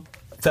film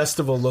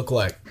festival look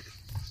like?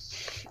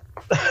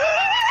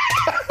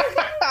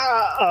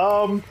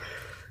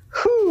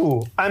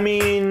 I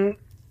mean,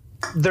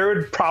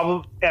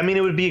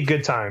 it would be a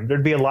good time.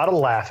 There'd be a lot of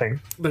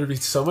laughing. There'd be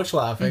so much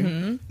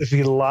laughing. There'd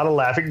be a lot of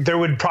laughing. There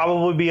would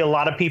probably be a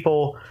lot of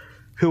people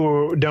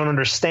who don't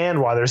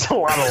understand why there's a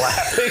lot of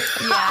laughing.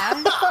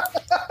 Yeah.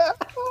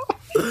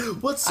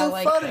 What's so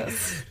funny?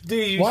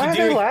 Dude, why are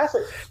they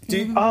laughing?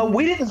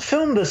 We didn't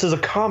film this as a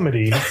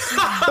comedy.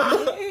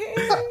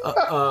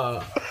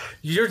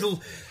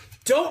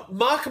 Don't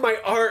mock my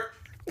art.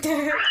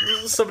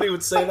 Somebody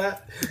would say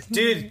that.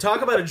 Dude,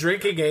 talk about a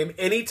drinking game.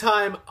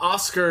 Anytime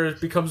Oscar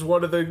becomes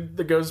one of the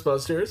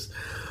Ghostbusters.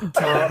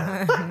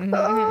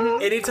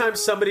 Anytime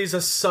somebody's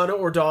a son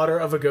or daughter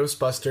of a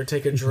Ghostbuster,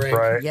 take a drink.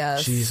 Right.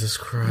 Yes. Jesus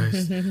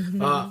Christ.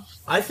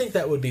 I think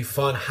that would be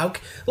fun.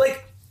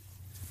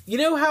 You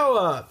know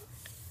how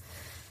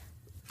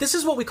this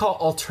is what we call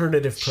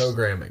alternative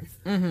programming.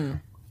 Mm-hmm.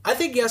 I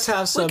think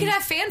have some. We could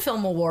have fan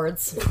film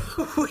awards.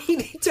 We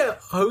need to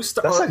host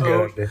That's our a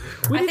good own. idea.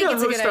 We I need think to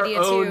it's a host good our idea,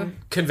 own too.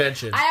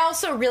 convention. I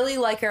also really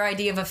like our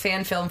idea of a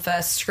fan film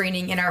fest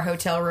screening in our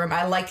hotel room.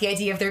 I like the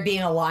idea of there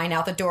being a line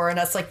out the door and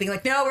us being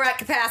like, no, we're at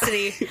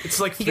capacity. It's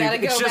like you gotta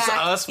go it's just back.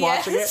 us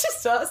watching It's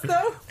just us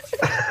though.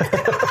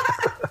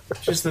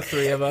 Just the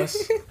three of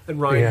us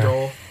and Ryan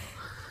Dole.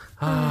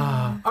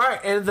 All right,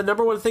 and the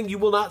number one thing you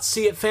will not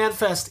see at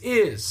FanFest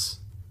is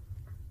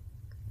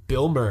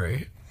Bill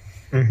Murray.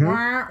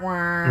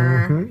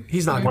 Mm-hmm.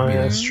 He's not going to be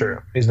there. That's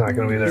true. He's not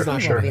going to be there. He's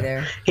not sure. Be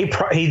there.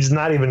 He's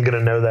not even going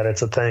to know that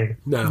it's a thing.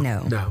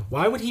 No.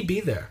 Why would he be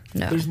there?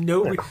 No. There's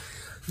no.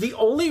 The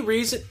only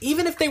reason,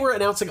 even if they were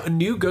announcing a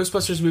new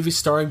Ghostbusters movie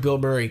starring Bill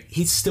Murray,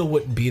 he still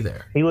wouldn't be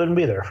there. He wouldn't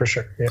be there for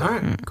sure. Yeah. All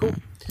right, cool.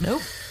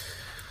 Nope.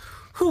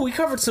 Whew, we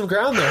covered some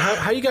ground there.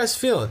 How you guys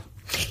feeling?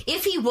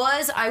 If he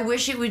was, I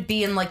wish it would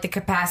be in the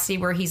capacity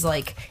where he's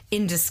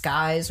in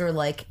disguise or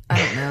I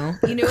don't know.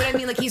 You know what I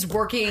mean? He's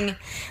working.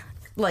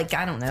 I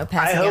don't know,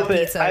 passing out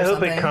pizza or I hope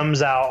something. it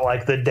comes out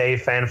the day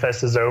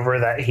FanFest is over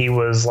that he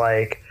was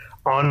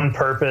on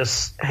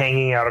purpose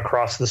hanging out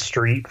across the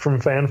street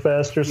from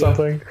FanFest or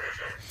something.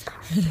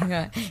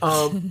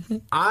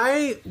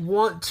 I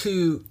want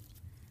to.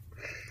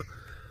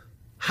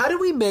 How do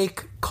we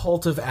make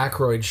Cult of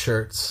Aykroyd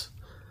shirts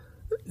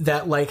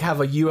that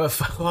have a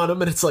UFO on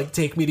them and it's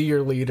take me to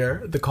your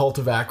leader, the Cult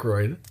of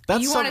Aykroyd?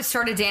 You want to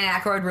start a Dan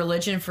Aykroyd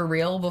religion for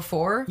real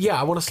before? Yeah,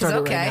 I want to start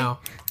it right now.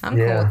 I'm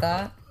cool with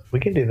that. We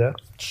can do that.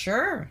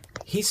 Sure.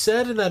 He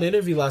said in that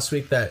interview last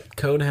week that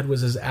Conehead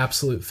was his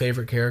absolute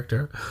favorite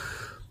character.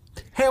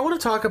 Hey, I want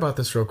to talk about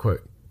this real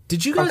quick.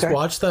 Did you guys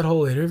watch that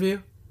whole interview?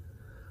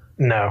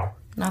 No.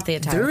 Not the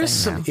entire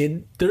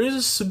thing. There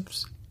is some.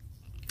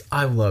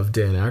 I love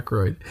Dan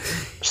Aykroyd.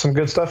 Some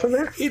good stuff in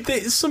there?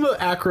 Some of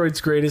Aykroyd's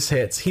greatest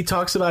hits. He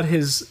talks about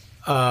his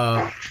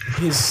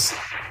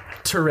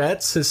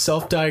Tourette's, his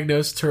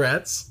self-diagnosed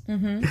Tourette's.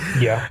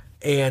 Mm-hmm. Yeah.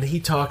 And he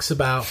talks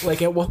about,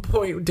 like, at one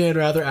point, Dan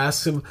Rather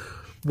asks him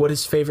what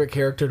his favorite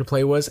character to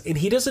play was. And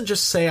he doesn't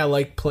just say, I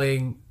like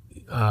playing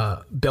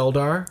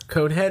Beldar,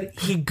 Conehead.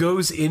 He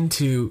goes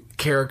into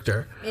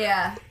character.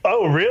 Yeah.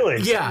 Oh,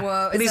 really? Yeah.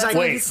 Whoa, and he's like,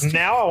 wait,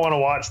 now I want to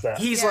watch that.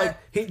 He's like,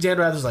 Dan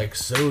Rather's like,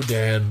 so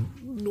Dan,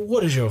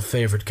 what is your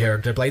favorite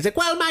character to play? He's like,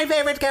 well, my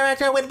favorite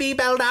character would be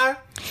Beldar,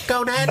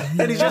 Conehead.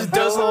 And he just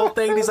does the whole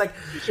thing. And he's like,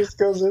 he just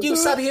goes into you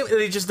said him.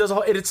 And he just does the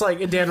whole, and it's like,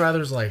 and Dan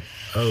Rather's like,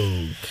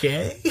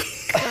 okay.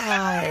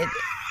 God.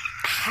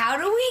 How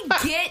do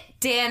we get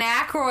Dan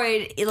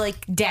Aykroyd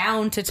like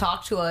down to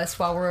talk to us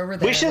while we're over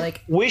there?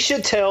 We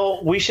should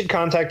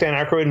contact Dan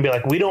Aykroyd and be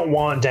like, we don't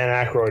want Dan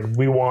Aykroyd,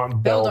 we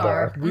want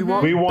Beldar. We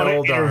want to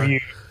interview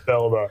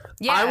Beldar.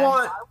 Yeah. I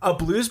want a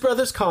Blues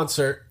Brothers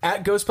concert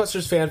at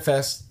Ghostbusters Fan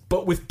Fest,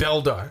 but with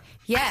Beldar.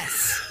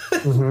 Yes.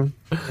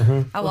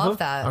 I love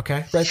that.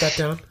 Okay, write that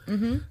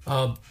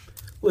down.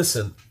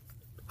 Listen,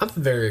 I'm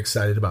very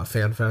excited about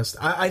Fan Fest.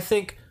 I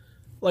think,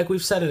 like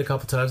we've said it a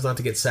couple times, not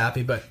to get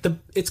sappy, but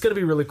it's going to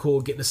be really cool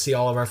getting to see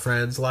all of our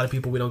friends. A lot of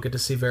people we don't get to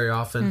see very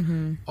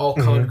often, all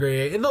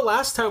congregate. And the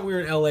last time we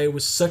were in LA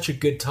was such a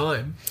good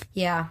time.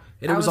 Yeah.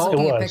 And it was all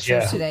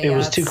pictures today. It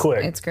was too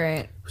quick. It's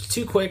great. It was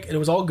too quick, and it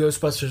was all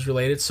Ghostbusters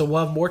related. So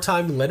we'll have more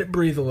time to let it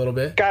breathe a little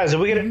bit. Guys, are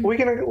we gonna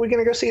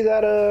go see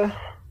that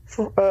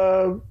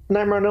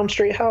Nightmare on Elm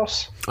Street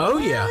house? Oh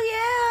yeah.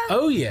 Yeah.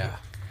 Oh yeah.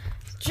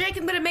 Jake,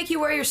 I'm going to make you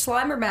wear your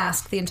Slimer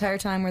mask the entire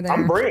time we're there.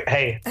 I'm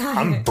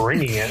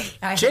bringing it.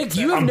 Jake,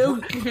 you have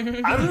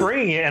I'm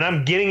bringing it, and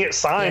I'm getting it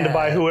signed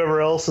by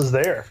whoever else is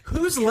there.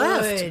 Who's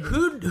left?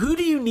 Who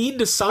do you need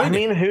to sign it?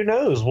 I mean, who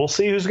knows? We'll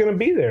see who's going to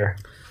be there.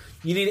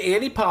 You need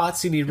Andy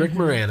Potts. You need Rick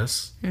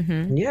Moranis.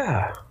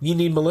 Yeah. You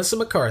need Melissa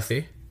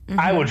McCarthy.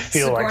 I would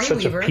feel like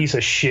such a piece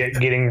of shit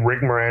getting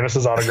Rick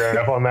Moranis'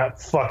 autograph on that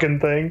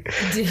fucking thing.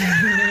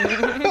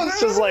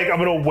 It's just like,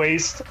 I'm going to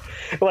waste.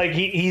 Like,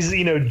 he's,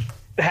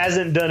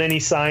 hasn't done any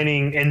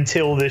signing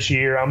until this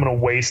year. I'm gonna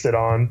waste it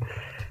on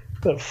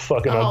that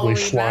fucking ugly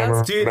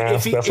Slimer dude,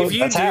 mask.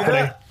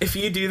 If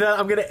you do that,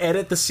 I'm gonna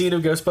edit the scene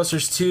of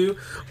Ghostbusters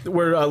 2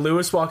 where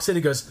Lewis walks in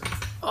and goes,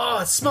 "Oh,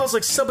 it smells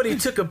like somebody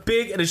took a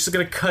big," and it's just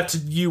gonna cut to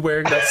you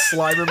wearing that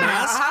Slimer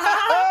mask.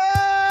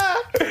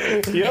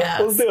 Let's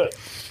do it.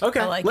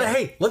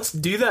 Okay, let's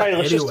do that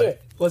anyway.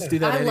 Let's do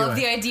that anyway. I love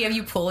the idea of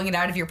you pulling it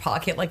out of your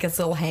pocket like it's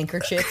a little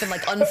handkerchief and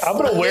like unfolding I'm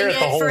gonna wear it the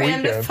whole for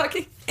weekend. him to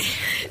fucking.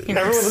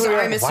 Everyone's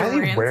Sorry, like, Mr. why are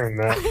you Moran. wearing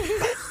that?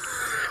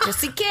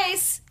 Just in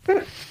case.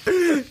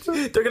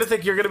 They're gonna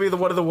think you're gonna be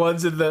one of the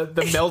ones in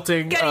the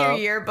melting Got your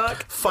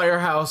yearbook.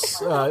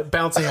 Firehouse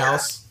bouncy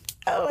house.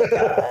 Oh my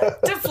god!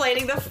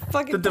 Deflating the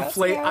fucking. The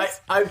deflate.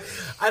 I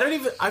don't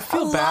even. I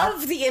feel bad. I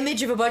love the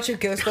image of a bunch of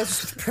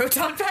Ghostbusters with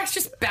proton packs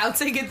just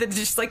bouncing and then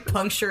just like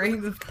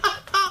puncturing the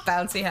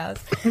bouncy house.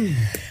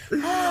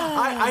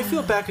 I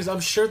feel bad because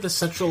I'm sure the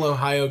Central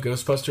Ohio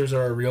Ghostbusters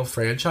are a real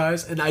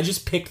franchise, and I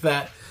just picked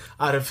that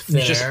out of thin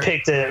air. You just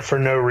picked it for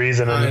no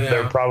reason, and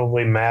they're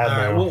probably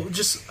mad now. Well,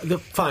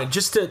 fine.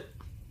 Just to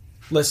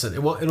listen,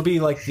 it'll be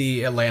like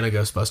the Atlanta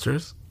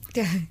Ghostbusters.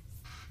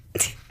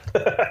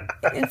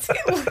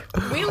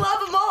 We love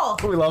them all.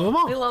 We love them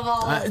all. We love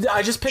all.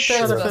 I just picked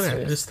that out of thin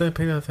air. Just picked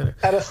that out of thin air.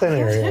 Out of thin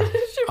air.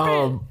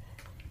 Yeah.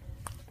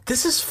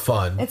 This is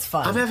fun. It's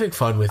fun. I'm having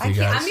fun with you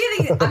guys.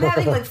 I'm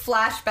having like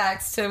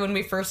flashbacks to when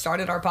we first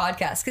started our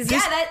podcast because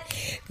that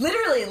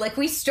literally like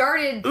we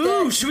started.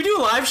 Should we do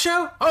a live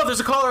show? Oh,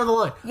 there's a caller on the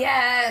line.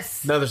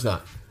 Yes. No, there's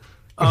not.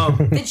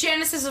 The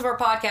genesis of our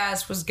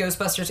podcast was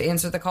Ghostbusters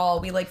Answer the Call.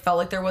 We like felt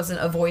like there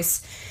wasn't a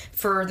voice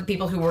for the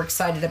people who were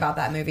excited about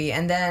that movie,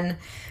 and then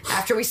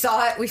after we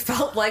saw it, we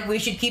felt like we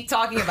should keep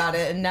talking about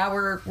it, and now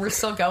we're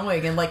still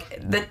going, and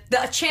like the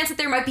chance that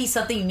there might be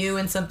something new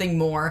and something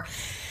more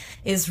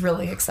is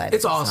really exciting.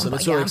 It's awesome.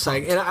 It's really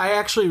exciting, and I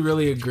actually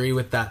really agree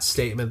with that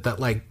statement that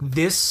like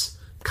this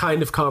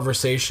kind of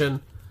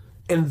conversation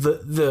and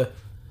the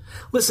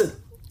listen.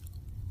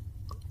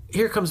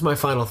 Here comes my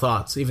final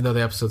thoughts, even though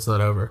the episode's not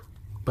over.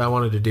 But I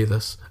wanted to do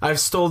this. I've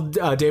stole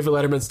David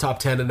Letterman's top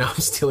 10, and now I'm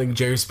stealing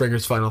Jerry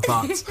Springer's final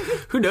thoughts.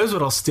 Who knows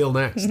what I'll steal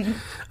next?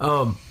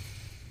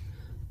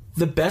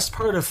 The best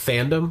part of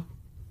fandom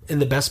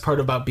and the best part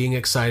about being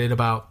excited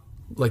about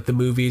like the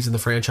movies and the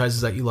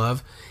franchises that you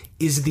love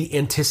is the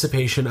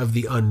anticipation of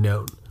the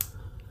unknown.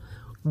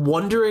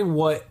 Wondering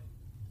what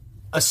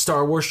a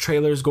Star Wars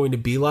trailer is going to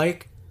be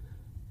like.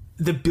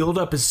 The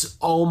buildup is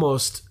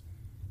almost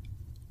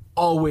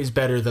always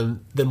better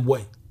than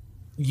what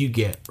you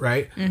get,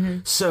 right?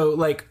 So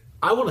like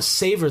I want to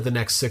savor the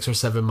next 6 or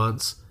 7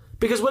 months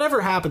because whatever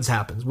happens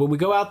when we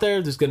go out there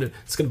it's gonna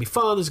be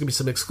fun. There's gonna be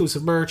some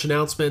exclusive merch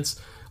announcements,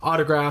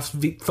 autographs,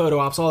 photo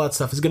ops, all that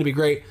stuff is going to be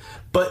great.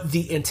 But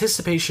the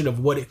anticipation of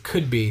what it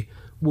could be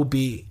will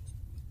be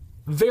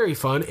very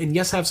fun. And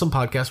Yes Have Some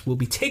Podcast will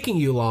be taking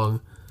you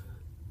along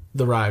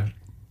the ride.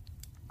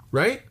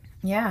 Right?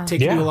 Yeah.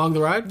 Taking you along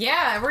the ride?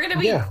 Yeah, we're going to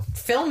be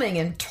filming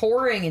and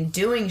touring and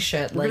doing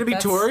shit. We're going to be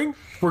touring?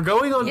 We're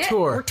going on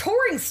tour. We're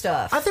touring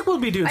stuff. I think we'll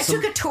be doing I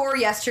took a tour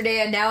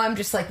yesterday, and now I'm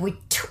just like, we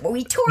tour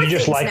You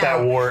just things like now.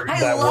 that word.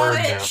 I love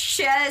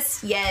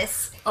it.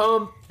 Yes.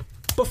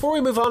 Before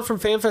we move on from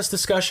FanFest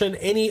discussion,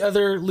 any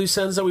other loose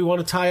ends that we want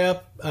to tie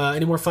up?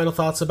 Any more final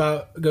thoughts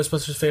about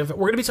Ghostbusters FanFest?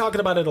 We're going to be talking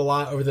about it a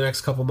lot over the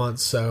next couple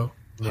months, so...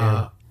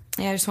 I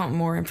just want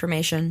more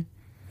information.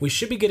 We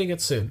should be getting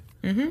it soon.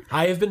 Mm-hmm.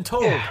 I have been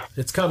told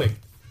it's coming.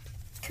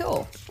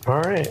 Cool.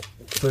 All right.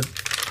 But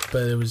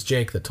it was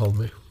Jake that told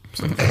me.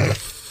 So.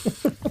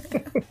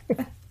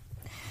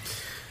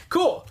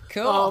 Cool.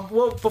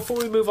 Well, before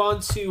we move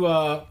on to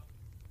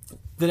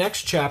the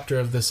next chapter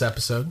of this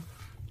episode,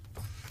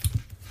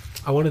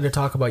 I wanted to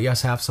talk about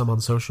Yes Have Some on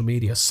social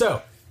media.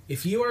 So,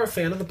 if you are a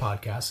fan of the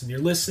podcast and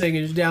you're listening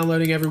and you're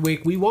downloading every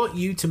week, we want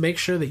you to make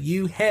sure that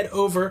you head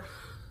over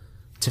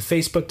to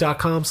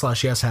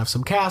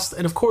facebook.com/YesHaveSomeCast,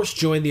 and of course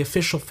join the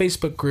official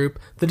Facebook group,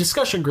 the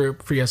discussion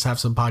group for Yes Have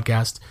Some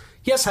Podcast,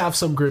 Yes Have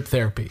Some Group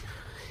Therapy.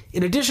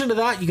 In addition to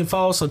that, you can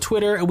follow us on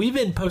Twitter, and we've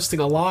been posting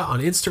a lot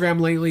on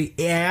Instagram lately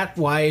at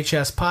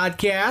YHS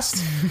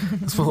Podcast.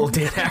 That's my little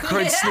Dan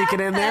Aykroyd sneaking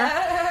in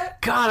there.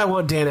 God, I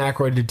want Dan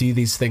Aykroyd to do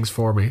these things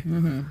for me.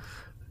 Mm-hmm.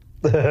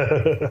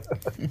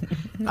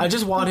 I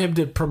just want him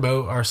to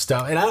promote our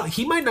stuff. And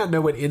he might not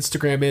know what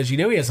Instagram is. You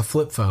know he has a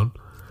flip phone.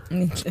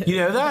 You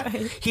know that?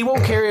 He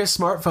won't carry a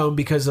smartphone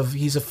because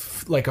he's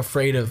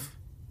afraid of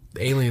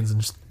aliens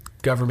and just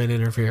government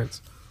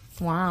interference.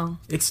 Wow.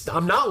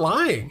 I'm not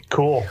lying.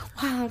 Cool.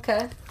 Wow,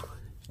 okay.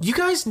 You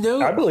guys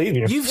know... I believe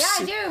you.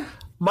 I do.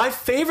 My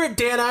favorite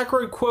Dan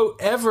Aykroyd quote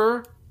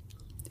ever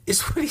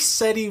is when he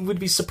said he would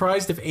be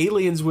surprised if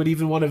aliens would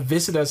even want to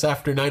visit us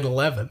after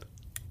 9/11.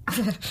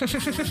 Because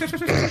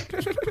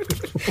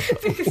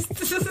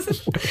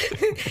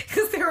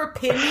their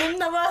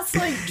opinion of us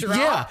dropped.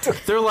 Yeah,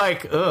 they're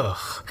like, ugh,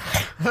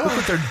 look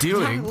what they're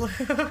doing.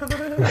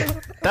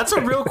 That's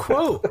a real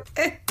quote.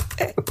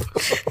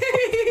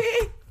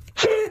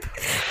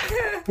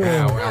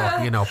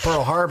 Well,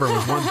 Pearl Harbor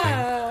was one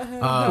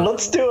thing.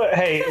 Let's do it.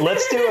 Hey,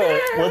 let's do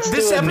it.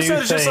 This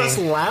episode is just us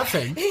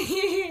laughing.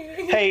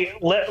 Hey,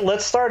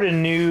 let's start a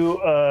new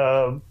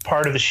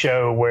part of the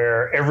show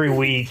where every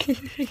week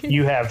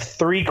you have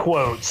 3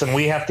 quotes and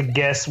we have to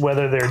guess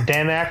whether they're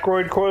Dan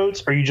Aykroyd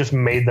quotes or you just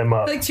made them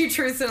up. Like 2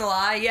 truths and a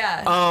lie,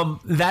 yeah.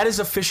 That is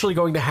officially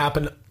going to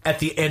happen at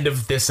the end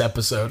of this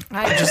episode.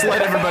 Just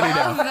let everybody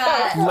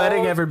know.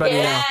 Letting everybody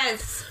know.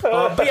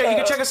 But yeah, you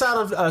can check us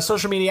out on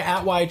social media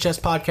at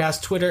YHS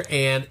Podcast, Twitter,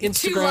 and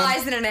Instagram. 2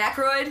 lies and an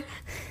Aykroyd.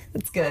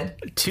 That's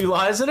good. 2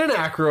 lies and an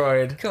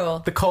Aykroyd. Cool.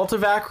 The cult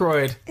of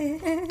Aykroyd.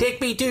 Take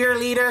me to your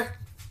leader.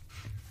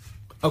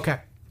 Okay.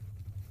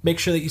 Make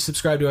sure that you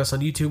subscribe to us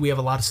on YouTube. We have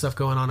a lot of stuff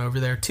going on over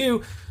there,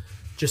 too.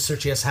 Just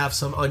search Yes Have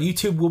Some on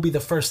YouTube. Will be the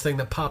first thing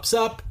that pops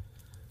up.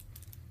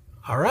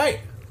 All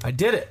right. I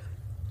did it.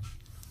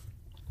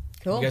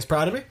 Cool. You guys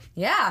proud of me?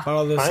 Yeah.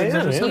 All those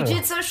things You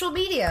did social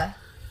media.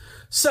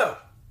 So,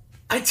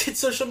 I did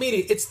social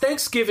media. It's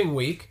Thanksgiving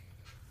week.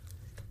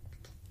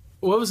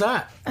 What was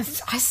that?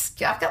 I've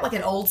got like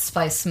an Old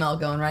Spice smell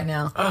going right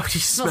now. Oh, do you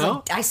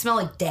smell? I smell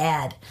like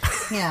dad.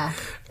 Yeah.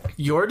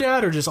 Your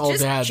dad or just all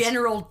dads? Just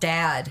general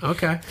dad.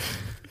 Okay.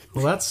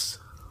 Well, that's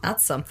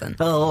something.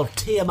 A little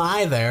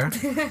TMI there.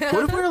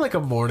 What if we were like a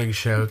morning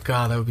show?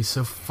 God, that would be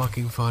so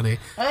fucking funny.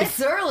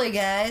 It's early,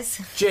 guys.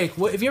 Jake,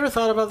 have you ever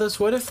thought about this?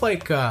 What if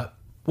like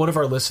one of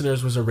our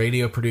listeners was a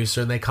radio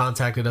producer and they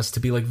contacted us to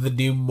be like the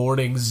new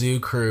morning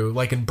zoo crew,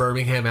 like in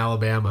Birmingham,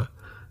 Alabama?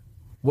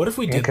 What if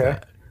we did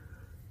that?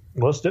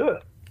 Let's do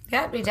it.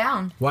 Yeah, I'd be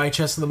down.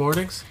 YHS in the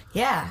mornings?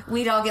 Yeah.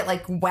 We'd all get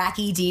like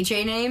wacky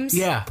DJ names.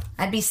 Yeah.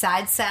 I'd be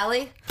Side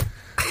Sally.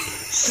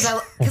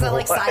 Because I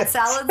like side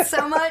salads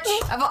so much.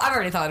 I've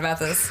already thought about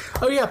this.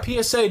 Oh yeah,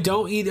 PSA,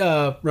 don't eat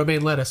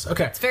romaine lettuce.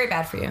 Okay. It's very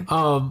bad for you.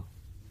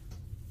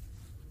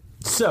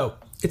 So,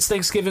 it's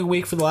Thanksgiving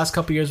week. For the last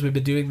couple of years, we've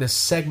been doing this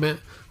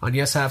segment on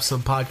Yes Have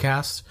Some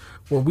Podcast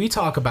where we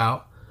talk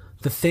about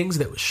the things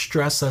that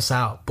stress us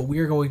out, but we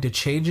are going to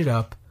change it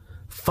up.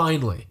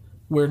 Finally,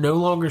 we're no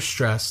longer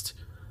stressed.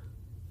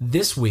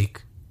 This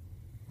week,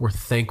 we're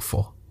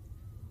thankful.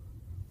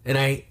 And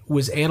I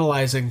was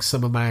analyzing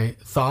some of my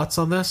thoughts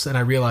on this, and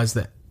I realized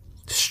that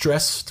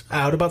stressed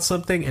out about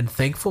something and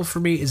thankful for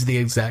me is the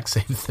exact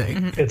same thing.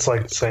 Mm-hmm. It's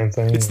like the same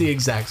thing. It's the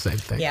exact same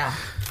thing. Yeah.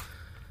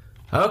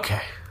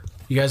 Okay.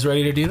 You guys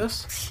ready to do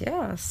this?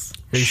 Yes.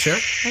 Are you sure?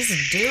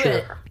 Let's do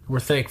it. We're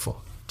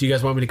thankful. Do you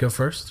guys want me to go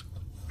first?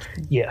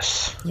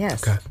 Yes.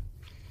 Yes. Okay.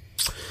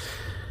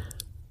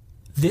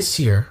 This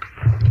year,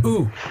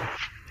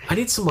 I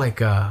need some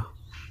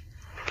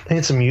I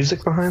need some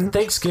music behind it.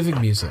 Thanksgiving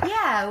music.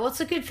 Yeah, what's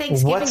a good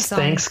Thanksgiving What's song?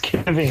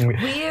 Thanksgiving?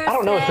 I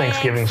don't know a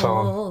Thanksgiving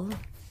song.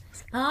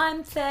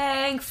 I'm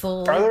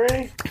thankful. Are there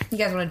any? You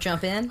guys want to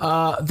jump in?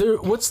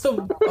 What's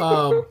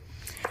the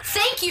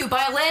Thank You by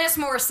Alanis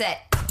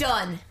Morissette.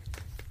 Done.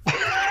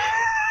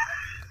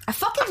 I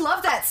fucking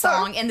love that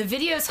song, and the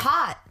video's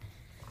hot.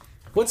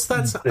 What's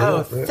that song?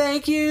 Oh,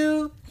 Thank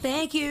You.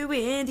 Thank you,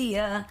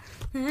 India.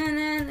 Na,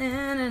 na,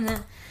 na, na, na.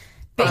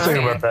 I was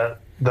thinking about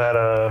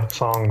that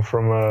song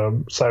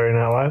from Saturday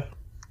Night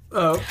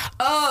Live.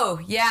 Oh,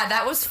 yeah,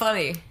 that was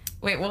funny.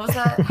 Wait, what was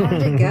that? How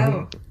did it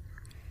go?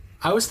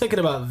 I was thinking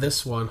about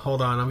this one.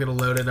 Hold on, I'm going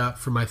to load it up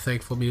for my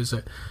thankful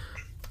music.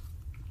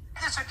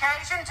 This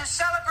occasion to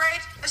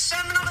celebrate a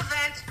seminal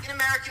event in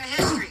American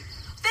history.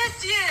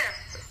 This year,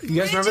 you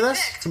guys remember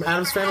this from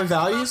Addams Family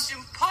Values? the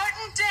most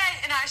important day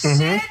in our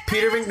shared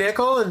Peter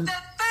McNichol and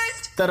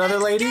that other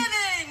lady.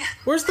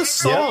 Where's the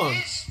song?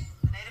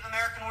 Native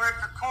American word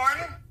for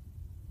corn.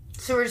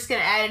 So we're just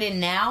gonna add it in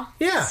now?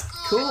 Yeah,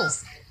 cool.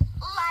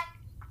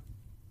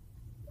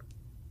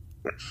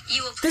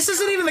 This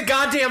isn't even the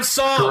goddamn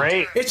song.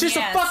 Great. It's just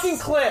a fucking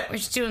clip. We're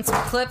just doing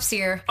some clips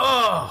here.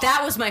 Oh.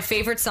 That was my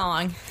favorite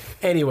song.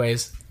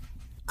 Anyways,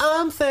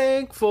 I'm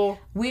thankful.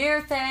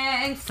 We're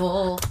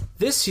thankful.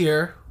 This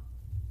year,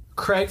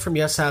 Craig from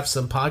Yes Have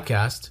Some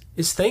podcast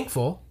is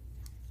thankful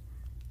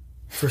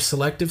for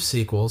selective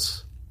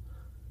sequels.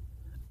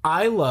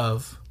 I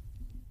love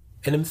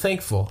and am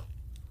thankful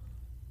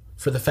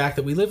for the fact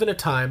that we live in a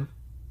time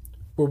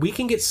where we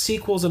can get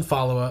sequels and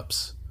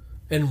follow-ups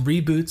and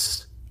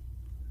reboots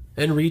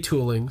and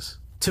retoolings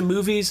to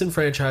movies and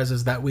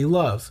franchises that we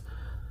love.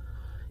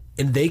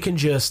 And they can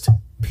just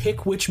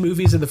pick which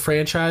movies in the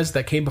franchise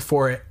that came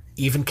before it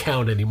even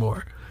count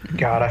anymore.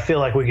 God, I feel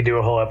like we could do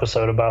a whole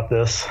episode about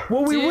this.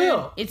 Well, we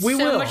will. It's we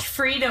so will. much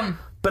freedom.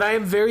 But I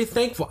am very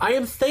thankful. I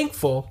am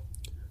thankful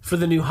for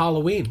the new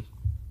Halloween,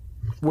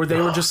 where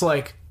they were just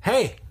like,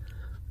 hey,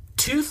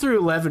 2 through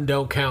 11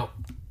 don't count.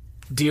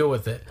 Deal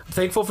with it. I'm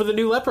thankful for the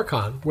new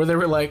Leprechaun, where they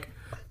were like,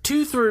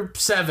 2 through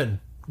 7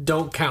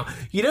 don't count.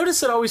 You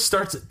notice it always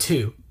starts at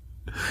 2.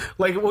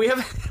 Like, we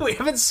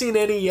haven't seen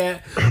any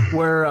yet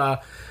where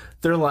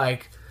they're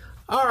like,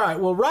 all right,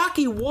 well,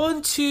 Rocky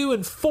 1, 2,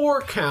 and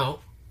 4 count.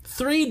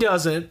 3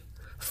 doesn't.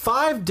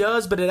 5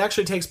 does, but it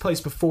actually takes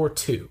place before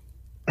 2.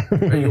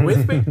 Are you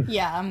with me?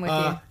 Yeah, I'm with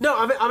you. No,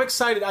 I'm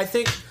excited. I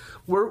think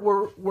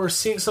we're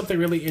seeing something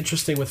really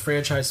interesting with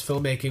franchise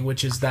filmmaking,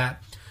 which is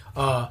that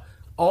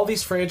all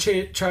these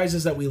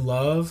franchises that we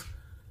love,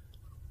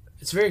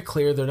 it's very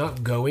clear they're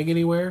not going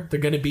anywhere. They're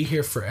going to be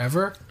here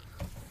forever.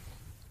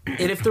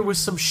 And if there was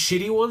some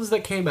shitty ones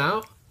that came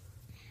out,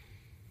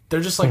 they're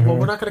just like, well,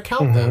 we're not going to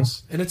count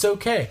those, and it's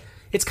okay.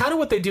 It's kind of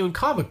what they do in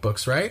comic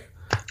books, right?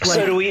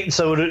 Like,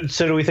 so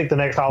do we think the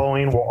next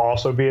Halloween will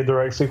also be a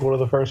direct sequel to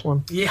the first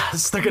one?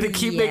 Yes, they're going to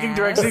keep making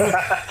direct sequels.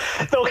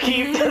 they'll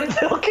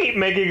keep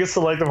making a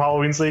selective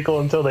Halloween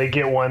sequel until they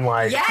get one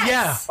like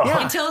yes.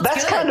 Yeah. Until it's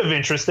that's good. kind of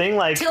interesting.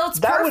 Like Until it's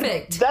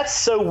perfect. That's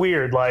so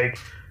weird. Like,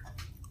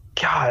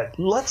 God,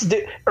 let's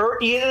do. Or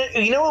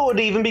you know what would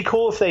even be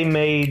cool if they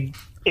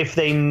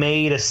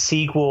made a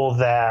sequel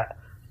that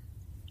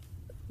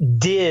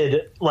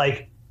did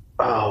like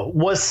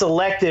was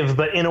selective,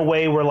 but in a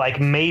way where like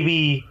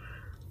maybe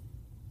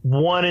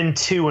 1 and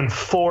 2 and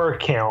 4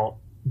 count,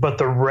 but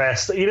the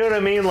rest, you know what I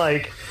mean?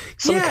 Like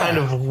some kind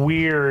of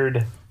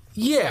weird.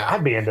 Yeah,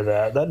 I'd be into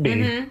that.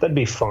 That'd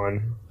be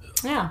fun.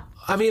 Yeah.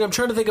 I mean, I'm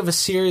trying to think of a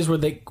series where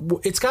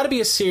it's got to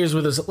be a series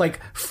where there's like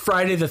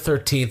Friday the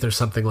 13th or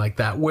something like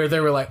that, where they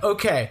were like,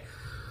 okay,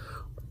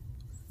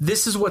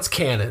 this is what's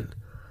canon.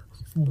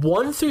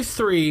 1 through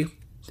 3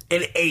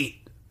 and 8.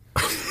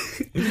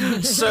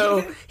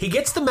 So he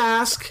gets the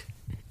mask,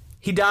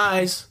 he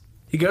dies,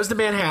 he goes to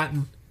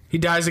Manhattan, he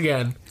dies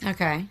again.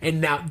 Okay.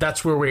 And now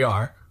that's where we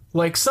are.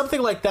 Like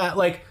something like that,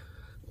 like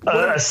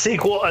a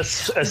sequel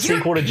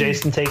to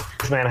Jason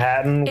Takes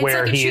Manhattan, It's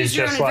where like a he is choose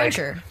your just own like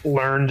adventure.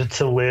 learned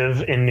to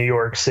live in New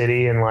York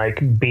City and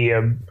like be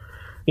a,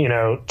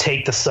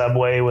 take the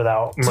subway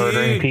without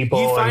murdering Dude,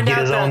 people and get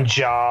his own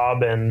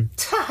job. And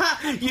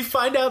you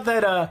find out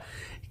that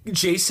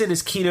Jason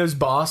is Kino's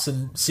boss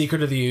in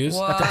Secret of the Ooze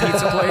at the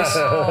pizza place.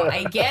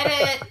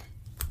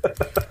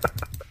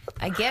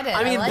 I get it.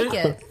 I mean, like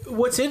it.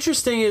 What's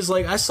interesting is,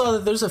 like, I saw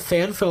that there's a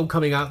fan film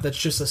coming out that's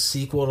just a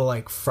sequel to,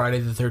 like, Friday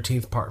the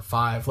 13th Part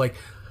 5. Like,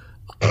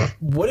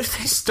 what if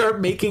they start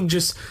making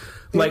just,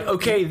 like,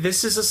 okay,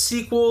 this is a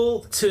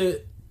sequel to...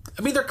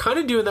 I mean, they're kind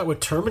of doing that with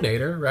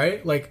Terminator,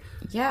 right? Like,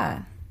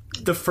 yeah,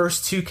 the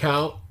first 2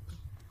 count,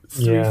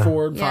 3,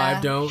 4, and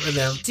 5 don't, and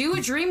then... Do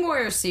a Dream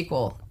Warriors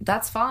sequel.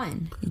 That's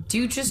fine.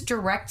 Do just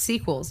direct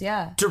sequels,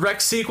 yeah.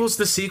 Direct sequels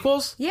to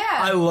sequels? Yeah.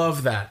 I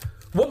love that.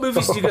 What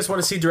movies do you guys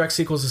want to see direct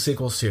sequels to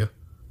sequels to?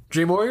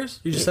 Dream Warriors?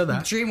 You just said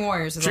that. Dream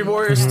Warriors. Dream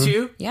Warriors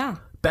 2? Yeah.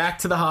 Back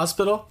to the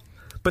Hospital?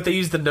 But they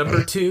use the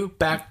number 2,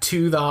 back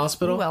to the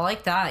hospital? Ooh, I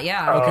like that,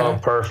 yeah. Oh,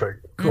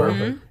 perfect.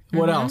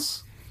 What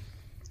else?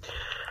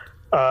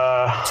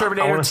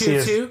 Terminator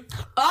 2 2?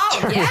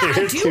 Oh, yeah.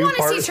 I do 2 want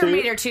to see Part 2?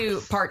 Terminator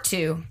 2 Part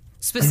 2.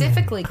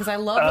 Specifically, because I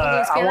love all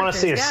those characters. I want to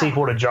see a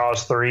sequel to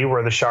Jaws 3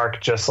 where the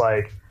shark just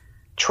like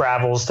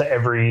travels to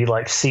every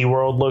like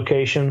SeaWorld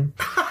location.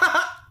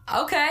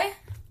 Okay.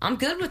 I'm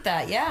good with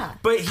that, yeah.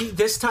 But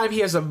this time he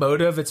has a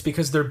motive. It's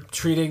because they're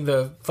treating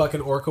the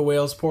fucking orca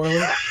whales poorly.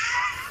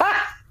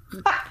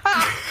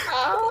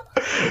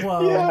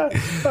 Whoa. Yeah,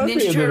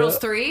 Ninja Turtles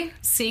 3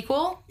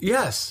 sequel?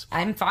 Yes.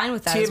 I'm fine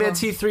with that.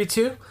 TMNT 3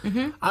 too?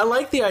 Mm-hmm. I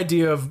like the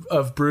idea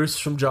of Bruce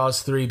from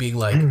Jaws 3 being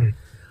like,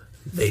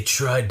 they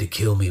tried to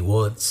kill me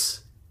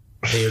once.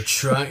 They are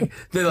trying.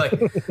 They're like,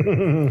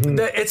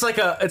 it's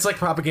like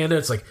propaganda.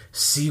 It's like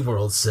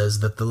SeaWorld says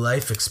that the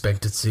life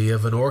expectancy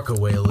of an orca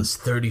whale is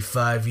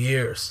 35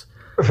 years.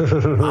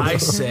 I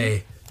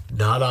say,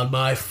 not on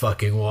my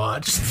fucking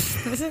watch.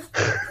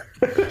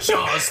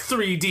 Jaws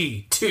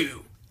 3D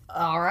 2.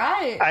 All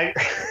right.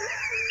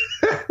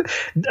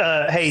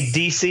 Hey,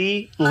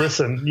 DC,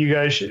 listen, you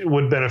guys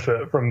would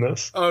benefit from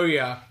this. Oh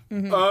yeah.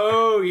 Mm-hmm.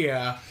 Oh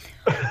yeah.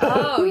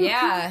 Oh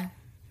yeah.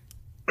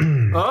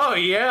 Oh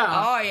yeah.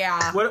 Oh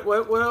yeah.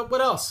 What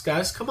else,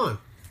 guys? Come on.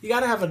 You got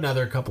to have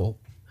another couple.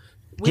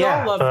 We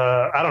all love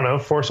I don't know,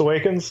 Force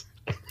Awakens.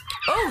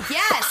 Oh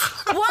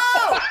yes!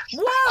 Whoa!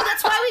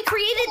 That's why we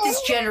created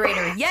this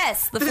generator.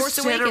 Yes, the Force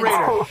Awakens.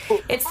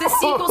 It's the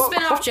sequel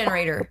spin-off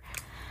generator.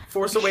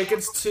 Force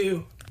Awakens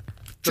 2.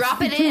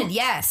 Drop it in.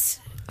 Yes.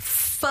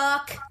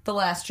 Fuck The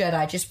Last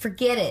Jedi. Just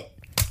forget it.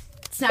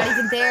 It's not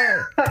even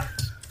there.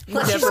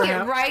 Let's just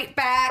get right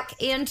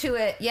back into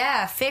it.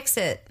 Yeah, fix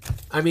it.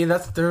 I mean,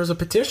 there was a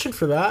petition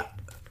for that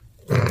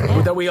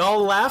that we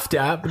all laughed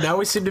at, but now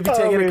we seem to be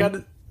taking it kind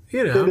of,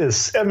 you know. It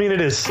is. I mean, it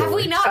is silly. Have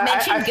we not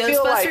mentioned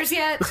Ghostbusters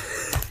yet?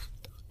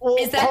 Well,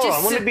 is that hold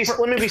just on.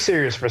 Let me be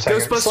serious for a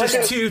second.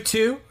 Ghostbusters 2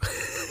 too?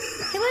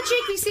 Hey, let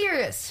Jake be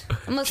serious.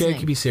 I'm listening.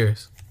 Jake, be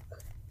serious.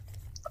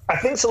 I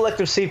think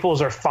selective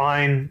sequels are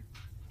fine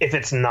if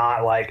it's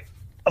not like...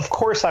 Of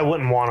course, I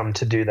wouldn't want them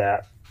to do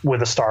that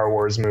with a Star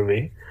Wars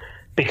movie,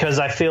 because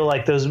I feel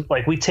like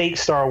we take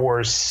Star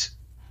Wars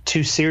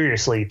too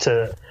seriously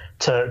to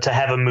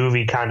have a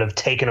movie kind of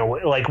taken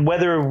away, like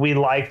whether we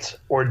liked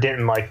or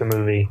didn't like the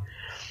movie.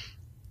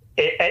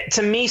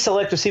 To me,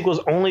 selective sequels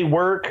only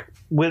work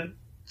with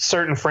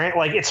certain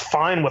like it's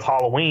fine with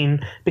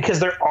Halloween because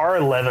there are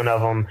 11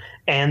 of them,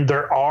 and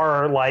there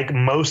are like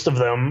most of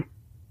them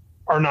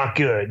are not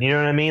good. You know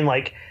what I mean?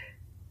 Like,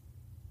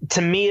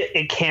 to me,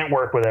 it can't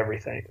work with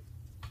everything.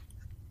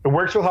 It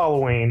works with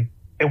Halloween.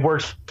 It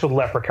works with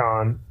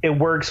Leprechaun. It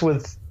works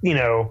with, you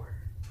know,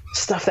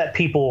 stuff that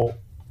people...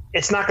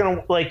 It's not going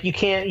to... Like, you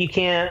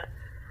can't...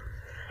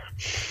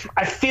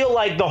 I feel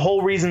like the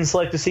whole reason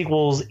selective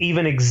sequels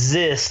even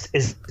exist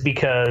is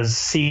because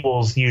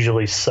sequels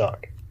usually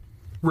suck.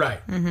 Right.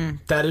 Mm-hmm.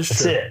 That is true.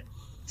 That's it.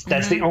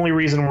 That's the only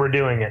reason we're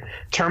doing it.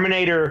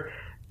 Terminator...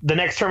 The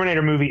next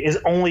Terminator movie is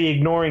only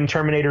ignoring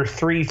Terminator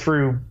 3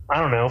 through, I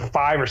don't know,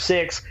 5 or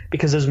 6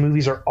 because those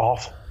movies are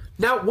awful.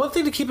 Now, one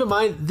thing to keep in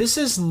mind, this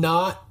is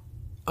not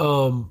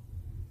a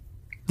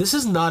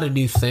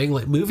new thing.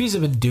 Like, movies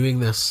have been doing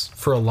this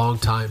for a long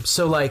time.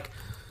 So, like,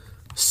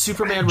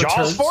 Superman Returns.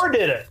 Jaws 4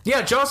 did it.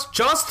 Yeah, Jaws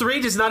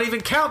 3 does not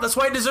even count. That's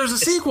why it deserves a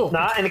sequel.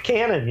 Not in a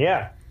canon,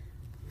 yeah.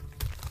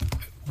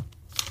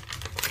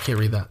 I can't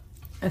read that.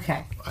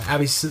 Okay.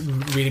 Abby's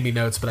reading me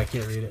notes, but I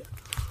can't read it.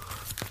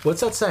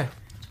 What's that say?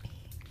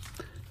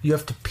 You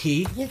have to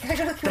pee?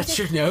 That's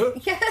your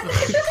note? Yeah.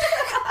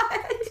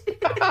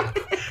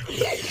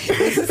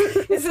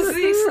 This is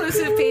the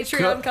exclusive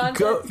Patreon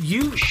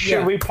content.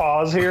 Should we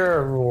pause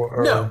here?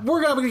 Or? No,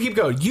 we're going to keep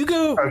going. You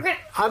go.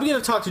 I'm going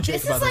to talk to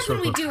Jake about this. This is like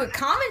when we do a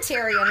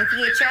commentary on a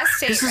VHS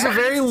tape. This is a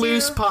very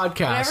loose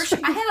podcast.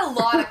 I had a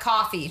lot of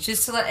coffee,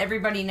 just to let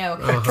everybody know.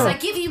 Because I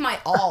give you my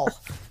all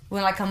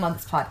when I come on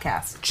this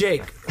podcast.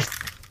 Jake.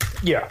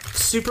 Yeah.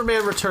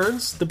 Superman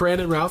Returns, the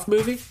Brandon Routh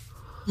movie.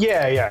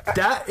 Yeah.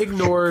 That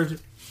ignored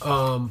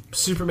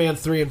Superman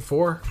 3 and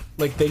 4.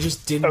 Like, they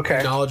just didn't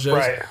acknowledge those.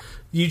 Right.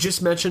 You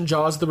just mentioned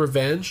Jaws the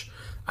Revenge.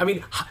 I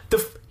mean,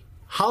 the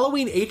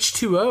Halloween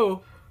H2O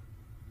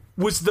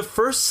was the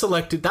first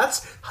selected.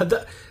 That's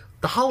the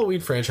Halloween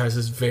franchise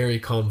is very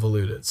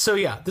convoluted. So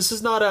yeah, this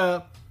is not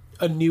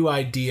a new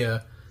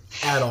idea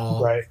at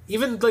all. Right.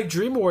 Even like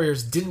Dream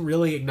Warriors didn't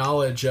really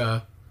acknowledge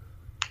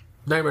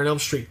Nightmare on Elm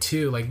Street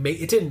 2. Like,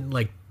 it didn't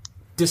like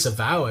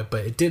disavow it,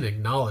 but it didn't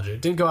acknowledge it.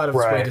 It didn't go out of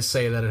its way to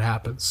say that it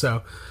happened.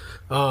 So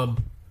I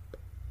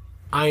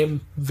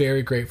am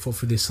very grateful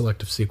for these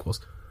selective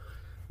sequels.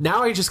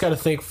 Now I just got to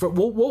think.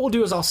 What we'll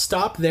do is I'll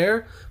stop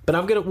there,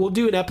 but we'll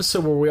do an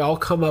episode where we all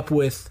come up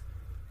with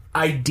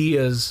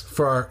ideas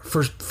for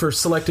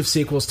selective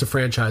sequels to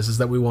franchises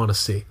that we want to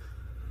see.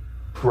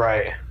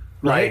 Right.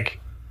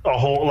 Like a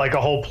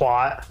whole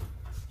plot.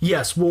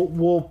 Yes,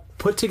 we'll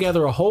put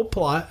together a whole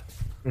plot.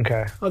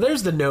 Okay. Oh,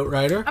 there's the note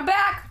writer. I'm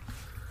back.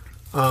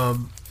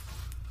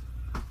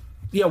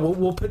 Yeah,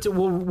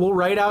 we'll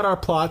write out our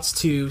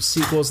plots to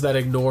sequels that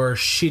ignore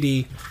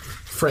shitty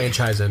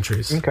franchise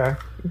entries. Okay.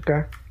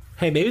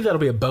 Hey, maybe that'll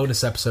be a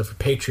bonus episode for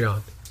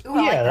Patreon.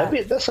 Ooh, yeah,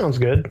 that sounds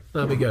good.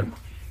 That'd be good.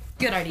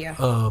 Good idea.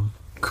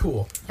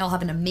 Cool. Y'all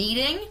having a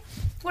meeting?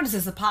 What is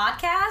this, a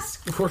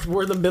podcast?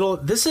 We're in the middle.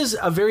 This is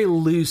a very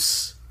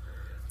loose.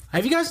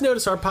 Have you guys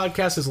noticed our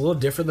podcast is a little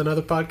different than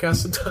other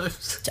podcasts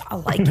sometimes? I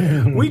like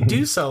it. We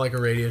do sound like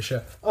a radio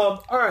show.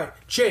 All right,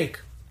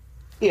 Jake.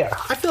 Yeah.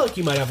 I feel like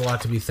you might have a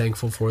lot to be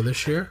thankful for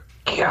this year.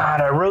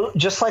 God, I wrote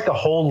just like a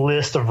whole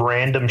list of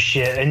random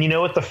shit. And you know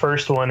what the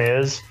first one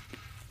is?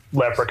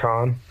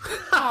 Leprechaun.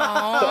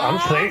 I'm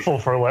thankful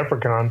for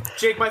Leprechaun.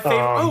 Jake, my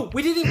favorite.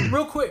 We didn't even,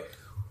 real quick.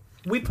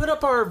 We put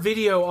up our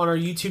video on our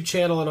YouTube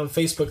channel and on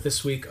Facebook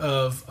this week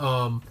of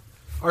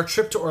our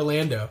trip to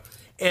Orlando.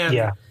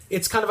 And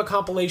it's kind of a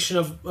compilation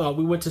of,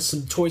 we went to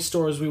some toy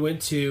stores. We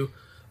went to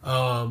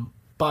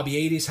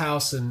Bobby 80's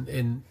house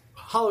and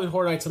Halloween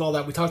Horror Nights and all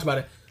that. We talked about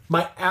it.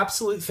 My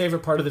absolute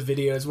favorite part of the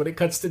video is when it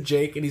cuts to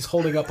Jake and he's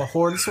holding up a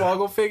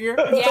Hornswoggle figure.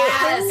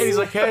 Yes! And he's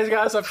like, hey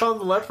guys, I found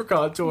the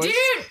Leprechaun toys. Dude!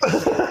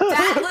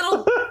 That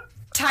little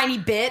tiny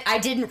bit, I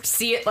didn't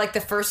see it like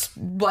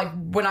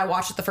when I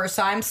watched it the first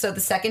time. So the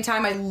second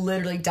time, I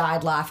literally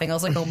died laughing. I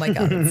was like, oh my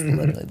God, it's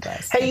literally the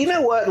best. Hey, you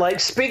know what?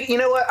 You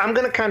know what? I'm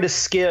going to kind of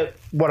skip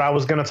what I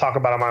was going to talk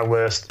about on my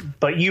list,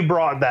 but you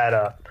brought that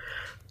up.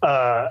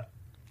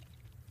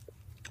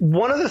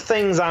 One of the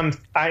things I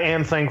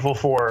am thankful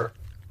for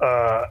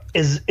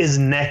is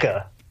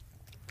NECA.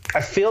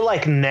 I feel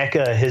like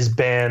NECA has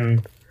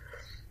been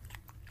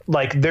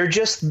like, they're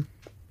just,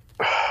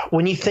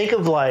 when you think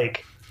of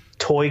like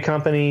toy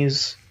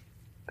companies,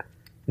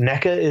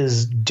 NECA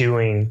is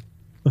doing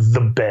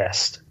the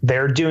best.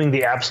 They're doing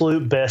the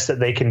absolute best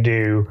that they can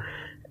do.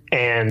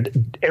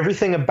 And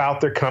everything about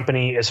their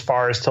company, as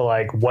far as to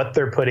like what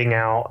they're putting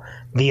out,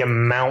 the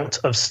amount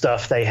of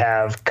stuff they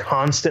have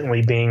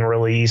constantly being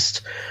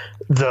released,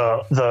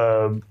 the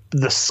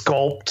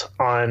sculpt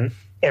on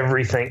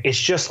everything, it's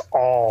just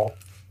all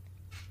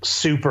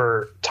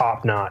super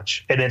top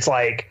notch. And it's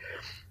like,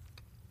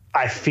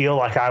 I feel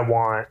like I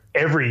want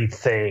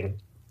everything.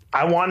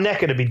 I want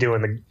NECA to be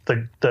doing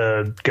the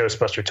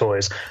Ghostbuster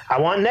toys.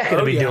 I want NECA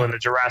to be doing the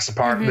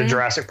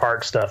Jurassic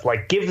Park stuff.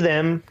 Like, give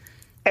them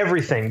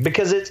everything,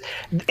 because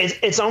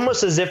it's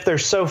almost as if they're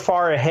so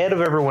far ahead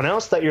of everyone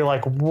else that you're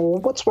like, well,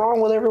 what's wrong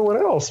with everyone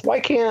else? Why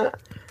can't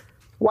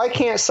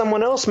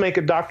someone else make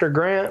a Dr.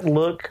 Grant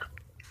look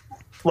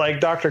like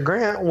Dr.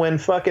 Grant when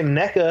fucking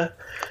NECA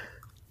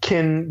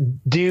can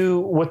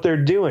do what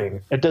they're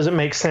doing? It doesn't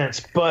make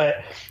sense.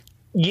 But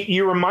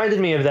you reminded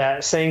me of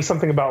that, saying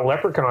something about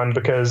Leprechaun,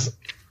 because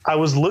I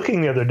was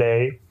looking the other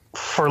day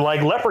for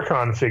like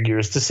Leprechaun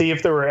figures to see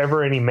if there were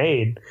ever any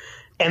made.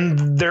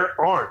 And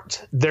there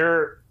aren't.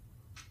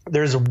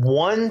 There's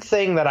one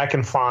thing that I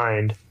can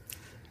find.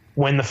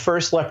 When the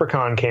first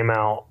Leprechaun came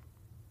out,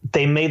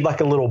 they made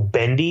like a little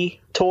bendy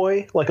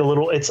toy, like a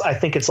little. I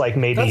think it's like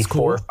maybe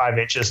 4 or 5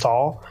 inches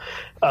tall.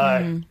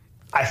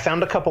 I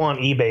found a couple on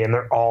eBay, and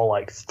they're all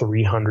like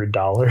 $300.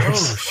 Oh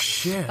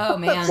shit! Oh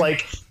man! It's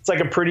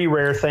like a pretty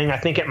rare thing. I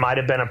think it might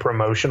have been a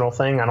promotional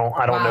thing. I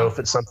don't know if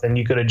it's something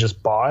you could have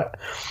just bought.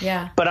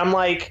 Yeah. But I'm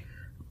like.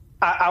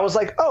 I was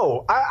like,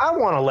 oh, I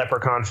want a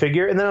Leprechaun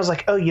figure. And then I was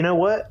like, oh, you know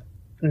what?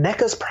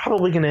 NECA's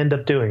probably going to end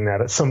up doing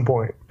that at some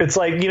point. It's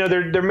like,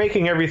 they're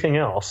making everything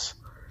else.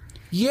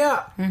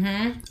 Yeah.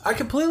 Mm-hmm. I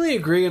completely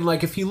agree. And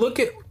like, if you look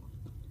at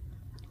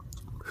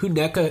who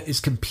NECA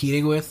is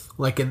competing with,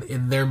 like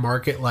in their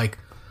market, like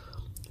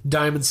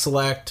Diamond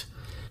Select,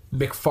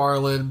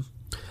 McFarlane,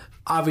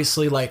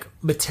 obviously like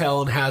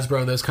Mattel and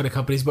Hasbro and those kind of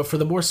companies. But for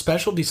the more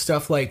specialty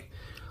stuff, like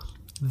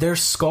their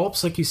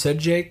sculpts, like you said,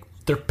 Jake,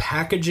 their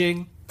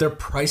packaging, their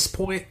price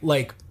point,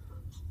 like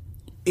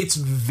it's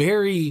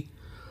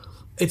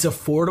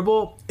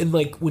affordable. And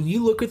like when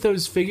you look at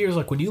those figures,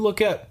 like when you look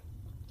at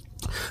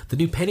the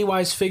new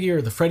Pennywise figure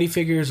or the Freddy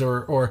figures,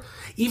 or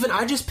even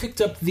I just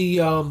picked up the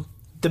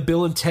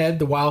Bill and Ted,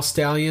 the Wild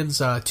Stallions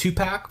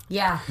 2-pack.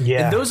 Yeah.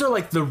 And those are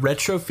like the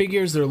retro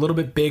figures. They're a little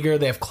bit bigger.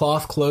 They have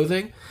cloth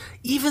clothing.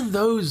 Even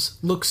those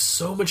look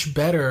so much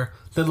better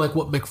than like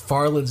what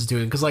McFarlane's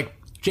doing. Because like,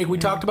 Jake, we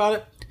talked about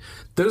it.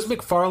 Those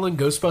McFarlane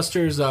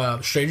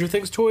Ghostbusters Stranger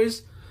Things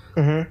toys,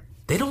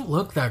 they don't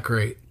look that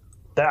great.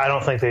 I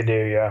don't think they do,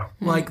 yeah.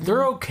 Like,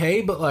 they're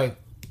okay, but, like,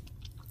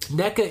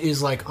 NECA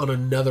is, like, on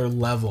another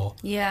level.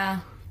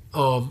 Yeah.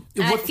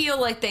 I feel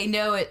like they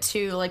know it,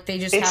 too. Like, they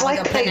just have, like,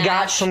 a panache. It's like they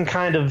got some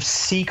kind of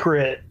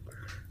secret...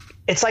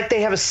 It's like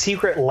they have a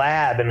secret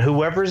lab, and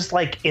whoever's,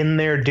 like, in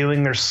there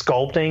doing their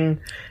sculpting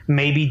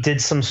maybe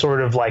did some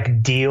sort of,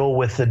 like, deal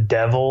with the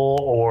devil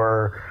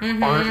or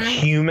aren't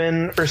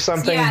human or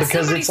something. Yeah,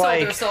 because it's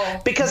like... their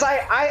soul. Because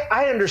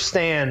I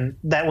understand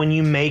that when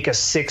you make a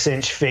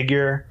 6-inch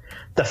figure,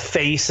 the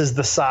face is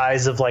the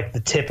size of, like, the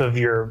tip of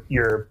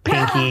your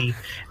pinky,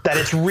 that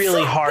it's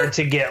really hard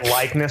to get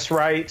likeness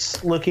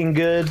rights looking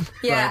good.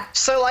 Yeah. Right?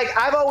 So, like,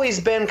 I've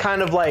always been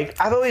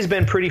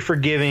pretty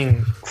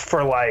forgiving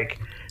for, like...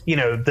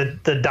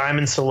 the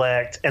Diamond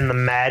Select and the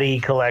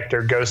Matty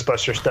Collector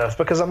Ghostbuster stuff,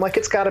 because I'm like,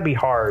 it's got to be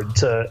hard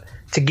to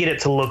get it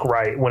to look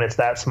right when it's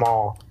that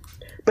small.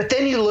 But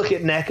then you look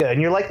at NECA and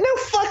you're like, no,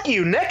 fuck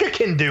you. NECA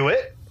can do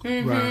it.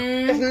 Mm-hmm.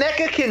 Right. If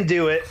NECA can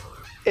do it,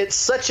 it's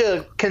such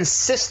a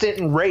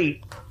consistent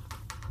rate.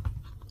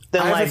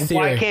 Then like,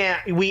 why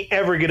can't we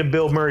ever get a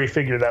Bill Murray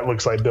figure that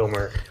looks like Bill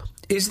Murray?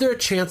 Is there a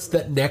chance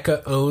that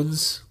NECA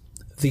owns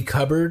the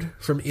cupboard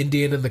from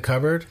Indian in the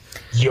Cupboard.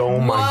 Yo,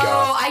 my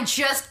God.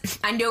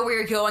 I know where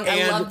you're going.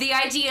 I love the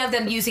idea of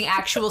them using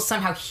actual,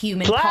 somehow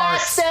human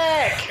Plastic!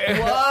 parts.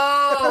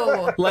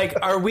 Whoa! Like,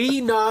 are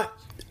we...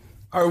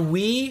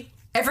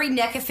 Every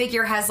NECA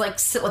figure has, like,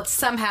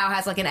 somehow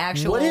has, like, an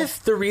actual... What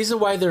if the reason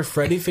why their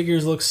Freddy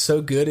figures look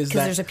so good is that...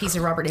 Because there's a piece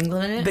of Robert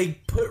Englund in it? They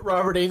put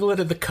Robert Englund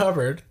in the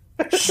cupboard,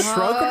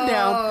 shrunk him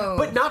down,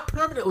 but not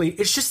permanently.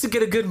 It's just to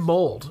get a good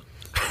mold.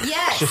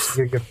 Yes! Just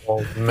a good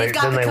mold. They've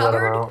got the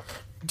cupboard?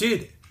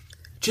 Dude,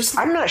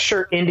 I'm not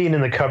sure Indian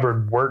in the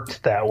Cupboard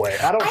worked that way.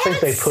 I don't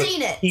think they put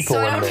people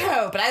in there. I don't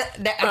know, but I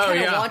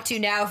kind of want to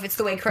now if it's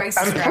the way Craig's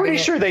I'm describing pretty it.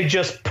 sure they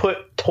just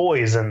put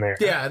toys in there.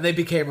 Yeah, and they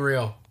became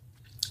real.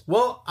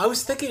 Well, I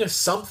was thinking of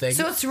something.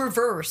 So it's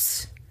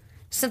reverse.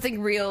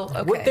 Something real.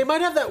 Okay. They might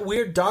have that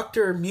weird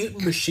Dr.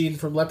 Mutant machine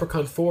from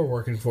Leprechaun 4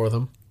 working for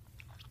them.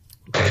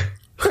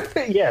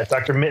 Yeah,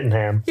 Dr.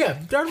 Mittenham. Yeah,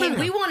 Dr. Hey, Mittenham.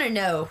 we want to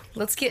know.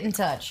 Let's get in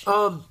touch.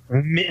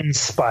 Mitten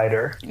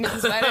Spider.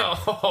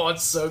 Oh,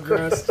 it's so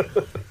gross.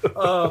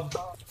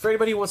 For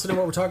anybody who wants to know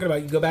what we're talking about,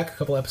 you can go back a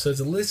couple episodes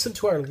and listen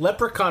to our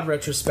Leprechaun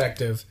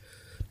retrospective.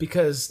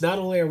 Because not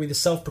only are we the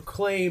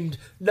self-proclaimed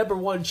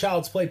 #1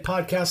 Child's Play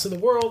podcast in the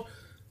world,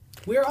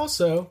 we are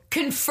also...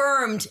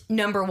 confirmed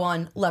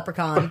 #1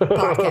 Leprechaun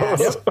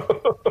podcast.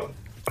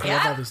 I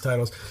love all these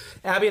titles.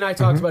 Abby and I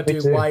talked about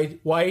doing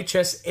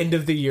YHS End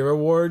of the Year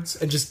awards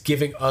and just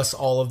giving us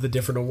all of the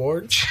different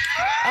awards.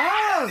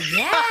 Oh,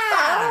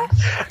 yeah.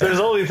 There's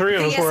only 3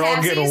 of us. We're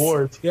all getting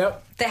awards.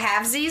 Yep. The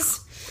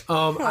halvesies?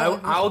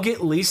 I'll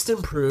get least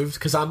improved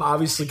because I'm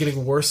obviously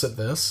getting worse at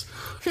this.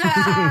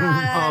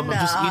 I'm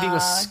just eating a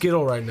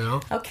Skittle right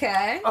now.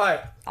 Okay. All right.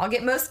 I'll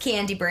get most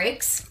candy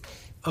breaks.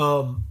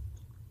 Think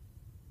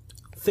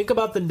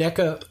about the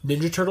NECA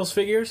Ninja Turtles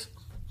figures.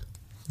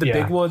 The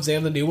big ones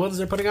and the new ones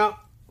they're putting out.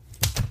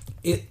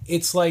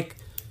 It's like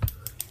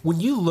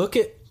when you look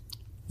at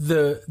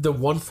the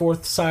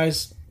 1/4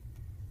 size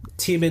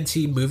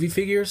TMNT movie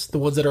figures, the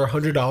ones that are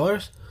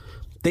 $100,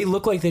 they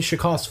look like they should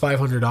cost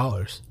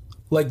 $500.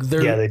 Like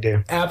they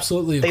do.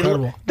 Absolutely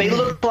incredible. They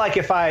look like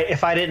if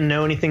I didn't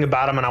know anything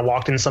about them and I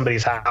walked in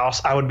somebody's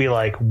house, I would be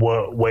like,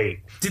 "Whoa,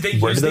 wait! Did they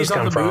use these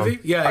on the movie?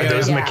 Yeah, are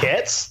those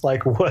maquettes?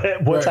 Like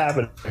what's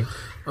happening?"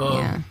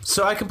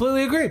 So I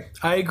completely agree.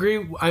 I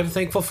agree. I'm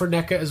thankful for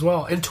NECA as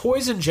well, and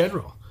toys in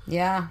general.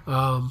 Yeah.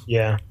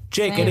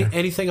 Jake,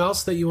 anything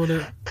else that you want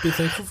to be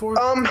thankful for?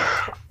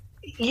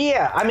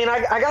 Yeah, I mean,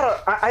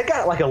 I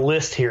got like a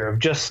list here of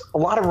just a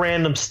lot of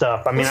random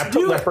stuff. I mean, I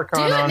put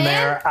Leprechaun on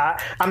there.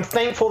 I'm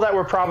thankful that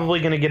we're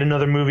probably going to get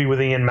another movie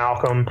with Ian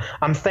Malcolm.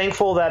 I'm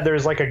thankful that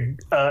there's like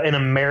an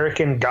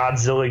American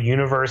Godzilla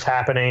universe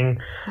happening.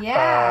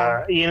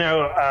 Yeah.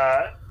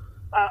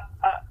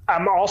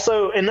 I'm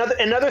also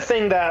another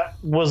thing that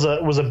was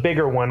a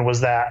bigger one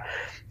was that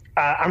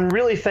I'm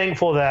really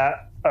thankful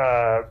that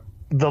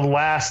the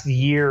last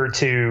year or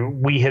two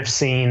we have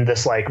seen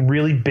this like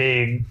really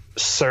big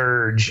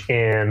surge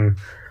in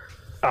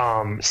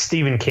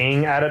Stephen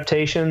King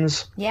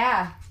adaptations.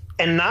 Yeah.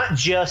 And not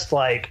just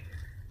like,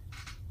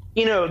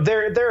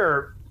 there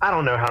are, I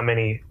don't know how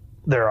many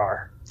there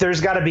are.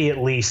 There's got to be at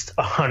least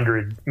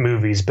 100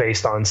 movies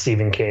based on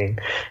Stephen King.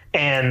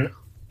 And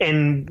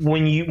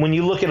when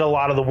you look at a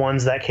lot of the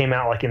ones that came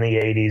out like in the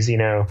 80s,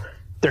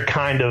 they're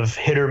kind of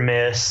hit or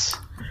miss.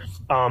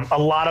 A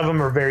lot of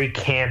them are very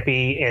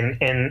campy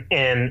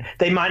and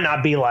they might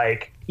not be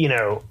like,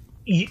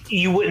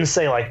 you wouldn't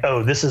say like,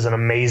 oh, this is an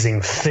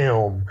amazing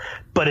film,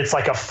 but it's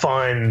like a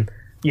fun,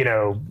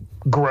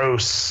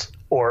 gross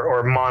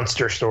or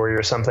monster story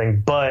or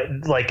something. But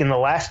like in the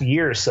last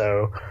year or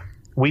so,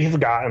 we have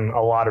gotten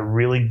a lot of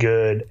really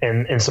good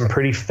and some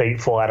pretty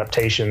faithful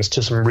adaptations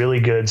to some really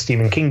good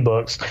Stephen King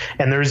books.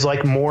 And there's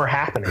like more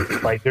happening.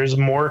 Like there's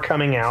more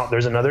coming out.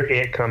 There's another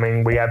It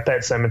coming. We have Pet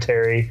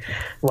Sematary.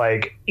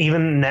 Like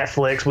even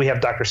Netflix, we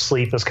have Dr.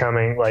 Sleep is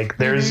coming. Like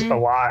there's a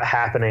lot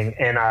happening.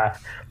 And I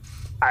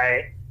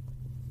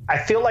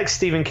feel like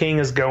Stephen King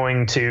is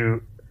going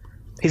to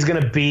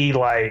be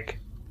like,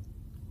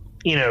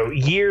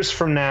 years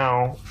from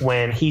now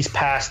when he's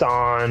passed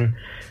on,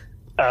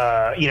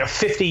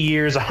 50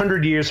 years,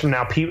 100 years from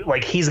now, people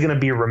like he's going to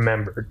be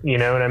remembered. You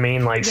know what I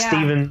mean? Like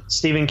Stephen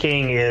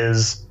King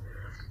is,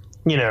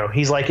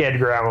 he's like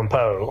Edgar Allan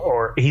Poe,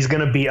 or he's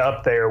going to be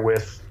up there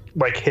with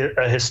like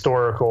a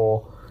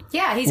historical.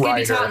 Yeah, he's going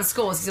to be taught in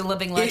schools. He's a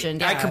living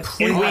legend. I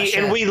completely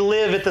and we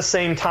live at the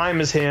same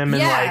time as him,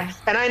 and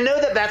and I know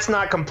that that's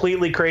not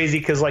completely crazy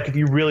because like if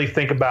you really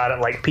think about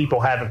it, like people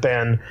haven't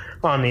been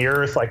on the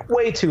earth like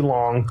way too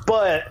long,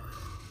 but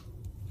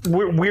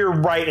we're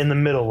right in the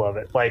middle of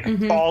it. Like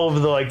all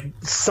of the like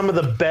some of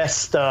the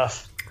best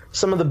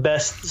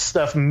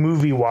stuff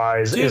movie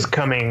wise is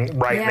coming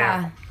right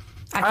now.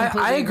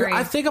 I agree.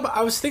 I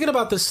was thinking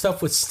about this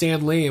stuff with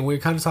Stan Lee, and we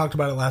kind of talked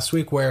about it last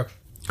week. Where,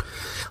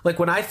 like,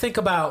 when I think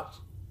about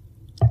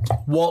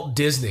Walt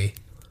Disney,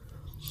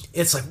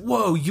 it's like,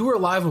 whoa, you were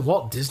alive when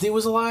Walt Disney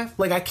was alive.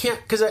 Like, I can't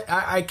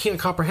can't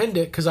comprehend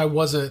it because I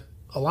wasn't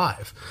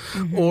alive.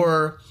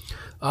 Or,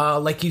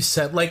 like you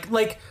said,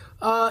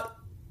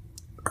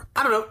 I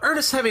I don't know,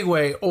 Ernest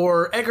Hemingway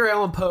or Edgar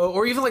Allan Poe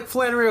or even like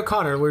Flannery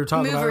O'Connor we were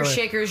talking about. Movers,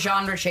 shakers,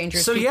 genre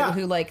changers, so, people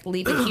who like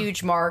leave a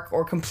huge mark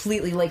or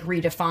completely like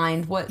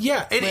redefined what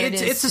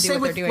it's the same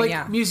with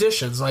like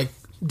musicians like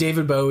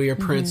David Bowie or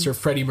Prince or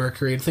Freddie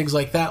Mercury and things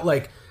like that.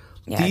 Like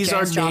these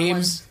Janis are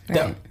names Joplin,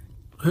 that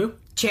who?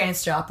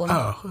 Janis Joplin.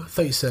 Oh, I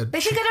thought you said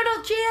they think I don't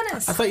know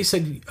Janis. I thought you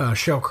said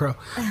Sheryl Crow.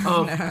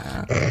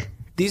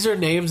 These are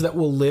names that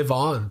will live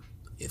on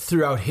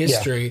throughout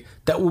history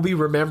that will be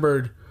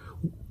remembered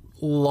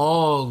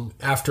long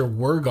after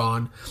we're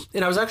gone.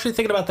 And I was actually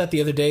thinking about that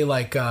the other day.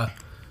 Like,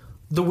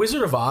 The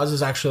Wizard of Oz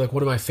is actually like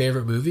one of my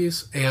favorite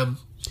movies, and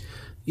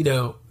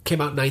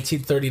came out in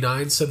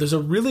 1939. So there's a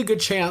really good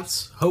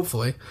chance,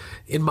 hopefully,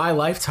 in my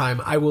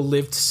lifetime, I will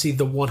live to see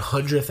the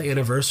 100th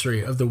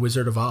anniversary of The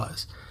Wizard of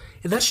Oz.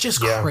 And that's just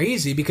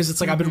crazy because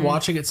it's like I've been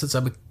watching it since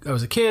I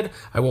was a kid.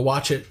 I will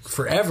watch it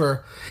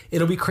forever.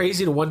 It'll be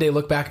crazy to one day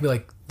look back and be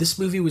like, this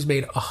movie was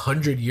made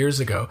 100 years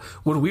ago.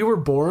 When we were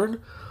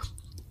born,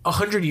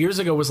 100 years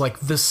ago was like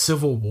the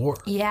Civil War.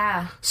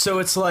 Yeah. So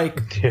it's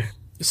like,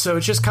 so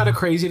it's just kind of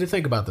crazy to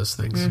think about those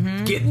things.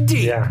 Getting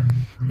deep. Yeah.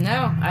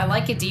 No, I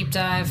like a deep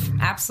dive.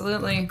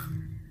 Absolutely.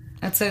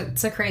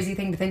 It's a crazy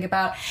thing to think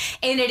about.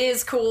 And it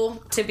is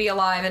cool to be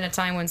alive in a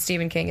time when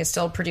Stephen King is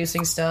still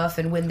producing stuff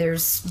and when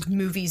there's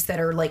movies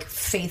that are like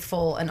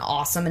faithful and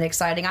awesome and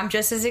exciting. I'm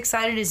just as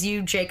excited as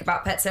you, Jake,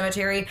 about Pet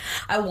Sematary.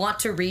 I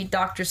want to read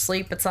Dr.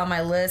 Sleep. It's on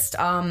my list.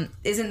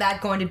 Isn't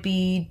that going to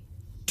be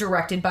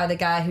directed by the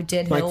guy who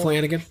did Mike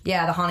Flanagan?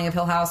 Yeah, The Haunting of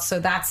Hill House. So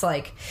that's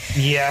like...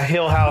 Yeah,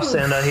 Hill House,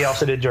 and he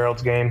also did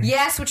Gerald's Game.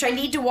 Yes, which I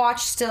need to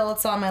watch still.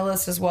 It's on my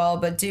list as well.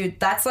 But dude,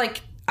 that's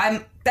like...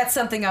 That's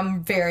something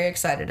I'm very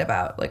excited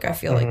about. Like, I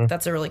feel like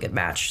that's a really good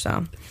match.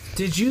 So,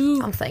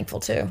 I'm thankful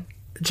too.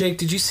 Jake,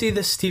 did you see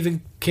this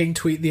Stephen King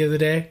tweet the other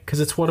day? Because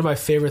it's one of my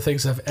favorite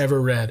things I've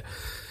ever read.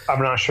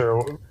 I'm not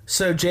sure.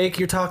 So, Jake,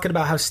 you're talking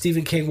about how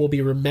Stephen King will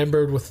be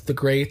remembered with the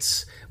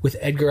greats, with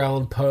Edgar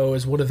Allan Poe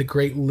as one of the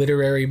great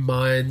literary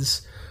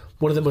minds,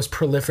 one of the most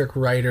prolific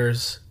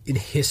writers in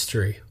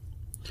history.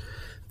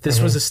 This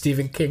was a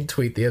Stephen King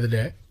tweet the other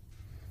day.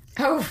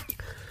 Oh,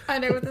 I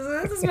know what this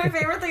is. This is my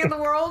favorite thing in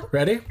the world.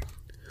 Ready?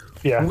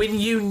 Yeah. When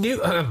you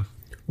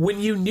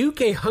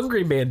nuke a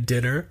Hungry Man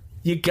dinner,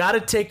 you gotta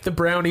take the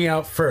brownie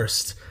out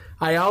first.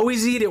 I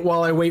always eat it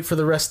while I wait for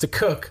the rest to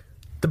cook.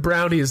 The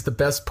brownie is the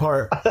best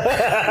part. Dude, the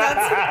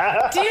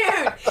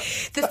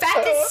fact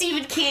that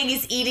Stephen King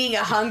is eating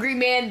a Hungry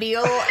Man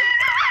meal...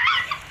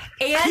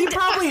 And he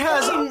probably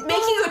has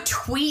making a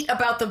tweet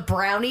about the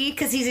brownie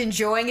because he's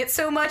enjoying it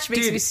so much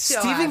makes me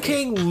so Stephen happy.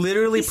 King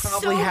literally He's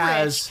probably so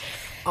has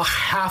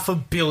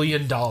 $500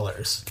 million. He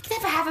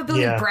could have $500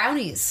 million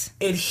brownies.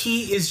 And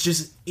he is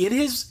just in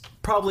his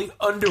probably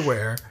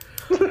underwear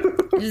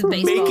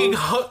making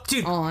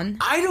dude,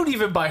 I don't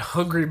even buy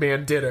Hungry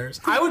Man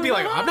dinners. I would be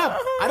like,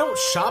 I don't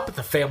shop at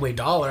the Family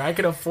Dollar. I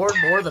can afford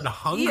more than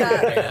Hungry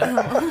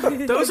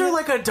Man. Those are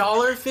like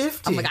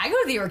 $1.50. I'm like, I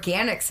go to the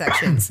organic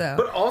section, so.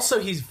 But also,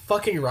 he's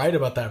fucking right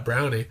about that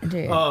brownie.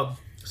 Dude.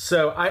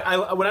 So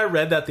I when I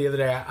read that the other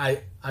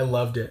day, I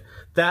loved it.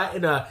 That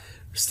and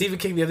Stephen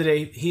King the other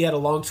day, he had a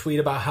long tweet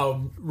about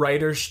how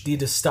writers need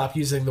to stop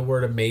using the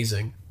word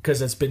amazing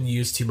because it's been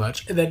used too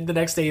much. And then the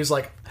next day he was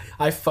like,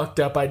 I fucked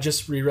up. I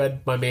just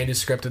reread my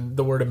manuscript and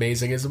the word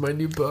amazing is in my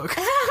new book.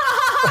 That's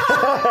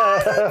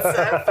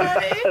so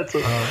funny.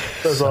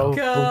 That's all.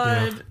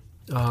 God.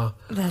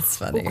 That's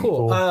funny. Well,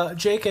 cool.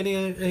 Jake,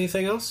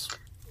 anything else?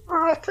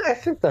 I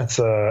think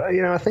that's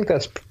I think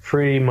that's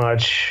pretty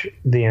much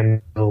the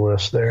end of the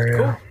list there. Yeah.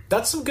 Cool.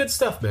 That's some good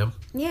stuff, man.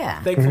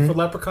 Yeah. Thankful for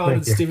Leprechaun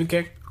and Stephen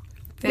King.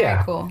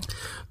 Very cool.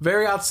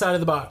 Very outside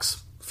of the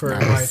box for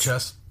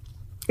YHS.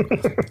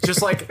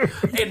 Just like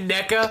in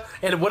NECA.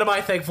 And what am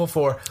I thankful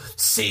for?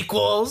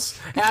 Sequels.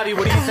 Abby,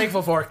 what are you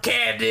thankful for?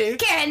 Candy.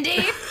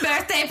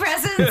 Birthday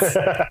presents.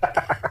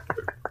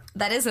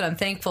 That is what I'm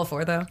thankful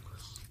for, though.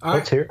 All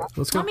right.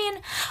 Let's go. I mean,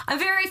 I'm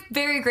very,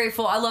 very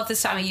grateful. I love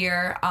this time of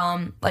year.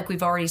 Like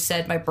we've already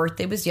said, my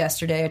birthday was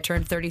yesterday. I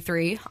turned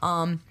 33.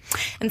 And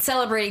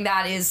celebrating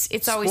that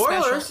it's always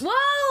Spoilers. special.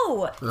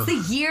 Whoa! It's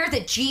the year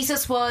that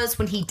Jesus was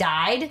when he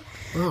died.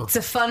 Oh. It's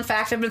a fun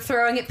fact I've been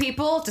throwing at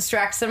people.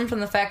 Distracts them from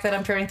the fact that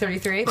I'm turning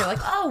 33. They're like,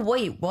 oh,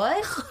 wait,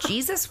 what?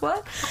 Jesus,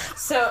 what?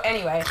 So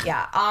anyway,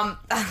 yeah.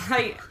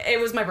 It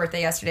was my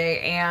birthday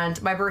yesterday,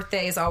 and my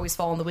birthdays always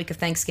fall in the week of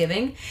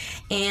Thanksgiving.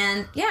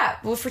 And yeah,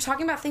 well, if we're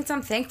talking about things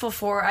I'm thankful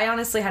for, I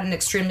honestly had an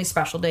extremely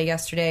special day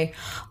yesterday.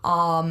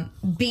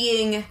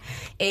 Being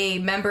a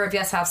member of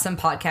Yes Have Some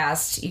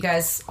podcast, you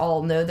guys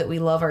all know that we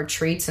love our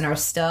treats and our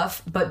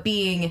stuff, but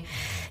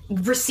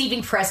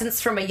receiving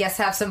presents from a Yes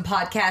Have Some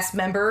podcast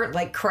member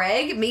like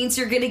Craig means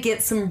you're going to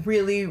get some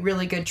really,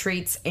 really good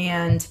treats.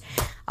 And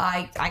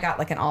I got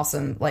like an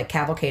awesome like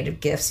cavalcade of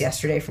gifts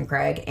yesterday from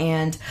Craig,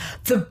 and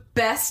the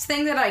best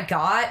thing that I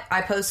got,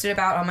 I posted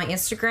about on my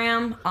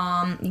Instagram.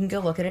 You can go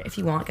look at it if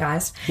you want,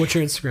 guys. What's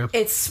your Instagram?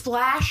 It's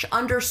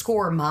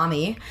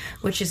 /_mommy,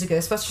 which is a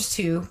Ghostbusters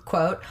 2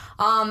 quote.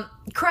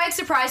 Craig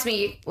surprised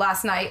me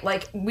last night.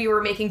 Like, we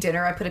were making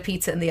dinner. I put a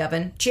pizza in the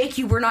oven. Jake,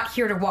 you were not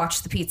here to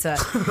watch the pizza.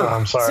 Oh,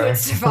 I'm sorry. So it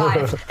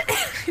survived.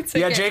 It's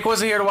Yeah, okay. Jake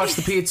wasn't here to watch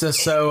the pizza,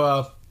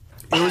 so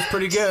it was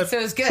pretty good. So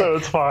it was good. So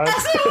it's fine.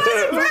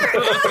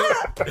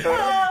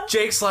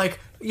 Jake's like,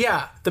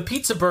 yeah, the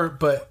pizza burnt,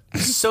 but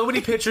so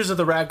many pictures of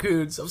the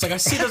raccoons. I was like, I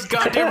see those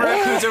goddamn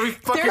raccoons every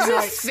fucking There's a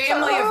night.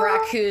 family of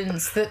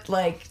raccoons that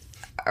like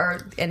are.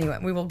 Anyway,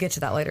 we will get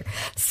to that later.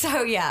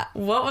 So yeah,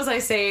 what was I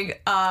saying?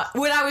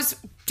 When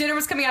dinner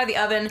was coming out of the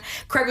oven,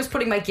 Craig was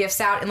putting my gifts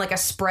out in like a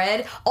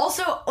spread.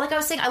 Also, like I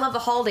was saying, I love the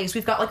holidays.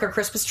 We've got like our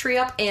Christmas tree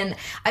up, and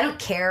I don't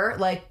care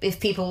like if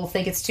people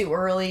think it's too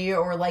early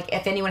or like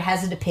if anyone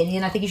has an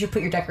opinion. I think you should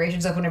put your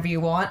decorations up whenever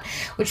you want,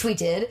 which we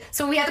did.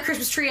 So we had the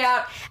Christmas tree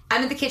out.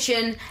 I'm in the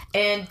kitchen,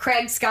 and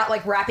Craig's got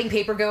like wrapping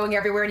paper going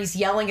everywhere, and he's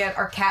yelling at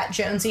our cat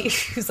Jonesy,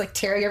 who's like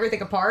tearing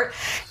everything apart.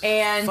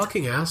 And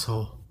fucking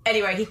asshole.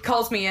 Anyway, he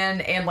calls me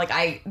in, and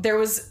like there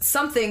was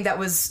something that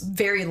was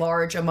very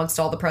large amongst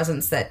all the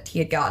presents that he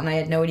had gotten. I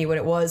had no idea what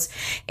it was,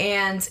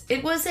 and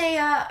it was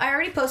I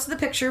already posted the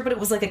picture, but it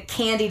was like a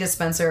candy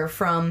dispenser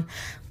from,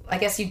 I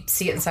guess you'd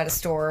see it inside a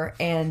store,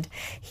 and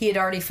he had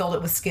already filled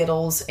it with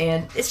Skittles,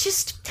 and it's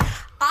just,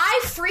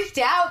 I freaked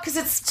out because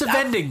it's a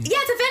vending. Yeah,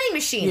 it's a vending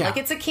machine. Yeah. Like,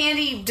 it's a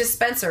candy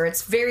dispenser.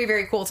 It's very,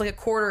 very cool. It's like a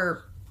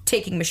quarter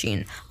taking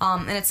machine,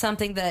 and it's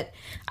something that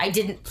I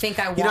didn't think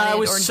I wanted I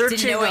was or searching,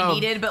 didn't know I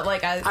needed, but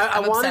like I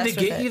wanted to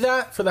get you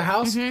that for the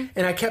house, and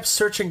I kept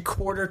searching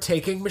quarter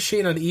taking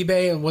machine on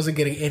eBay and wasn't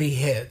getting any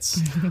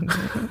hits.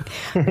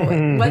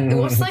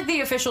 What's like the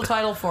official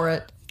title for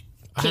it?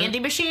 Candy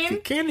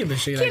machine? Candy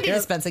machine. Candy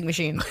dispensing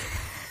machine.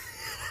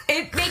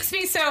 It makes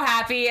me so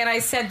happy, and I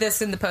said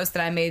this in the post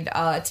that I made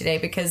today,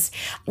 because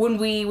when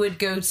we would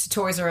go to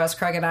Toys R Us,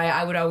 Craig and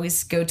I would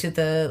always go to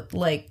the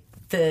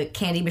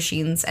candy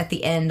machines at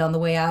the end on the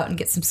way out and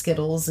get some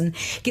Skittles and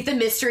get the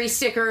mystery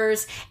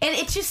stickers. And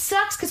it just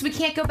sucks because we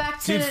can't go back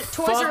to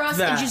Toys R Us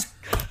and just...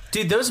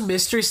 Dude, those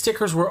mystery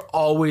stickers were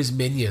always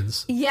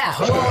Minions. Yeah,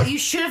 well, you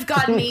should have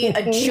gotten me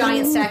a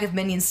giant stack of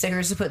Minion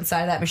stickers to put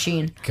inside of that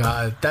machine.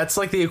 God, that's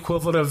like the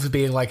equivalent of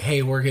being like,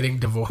 hey, we're getting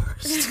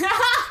divorced.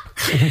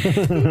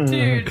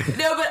 Dude.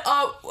 No, but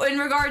in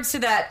regards to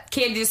that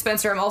candy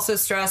dispenser, I'm also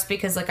stressed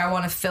because like I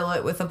want to fill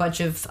it with a bunch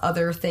of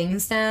other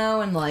things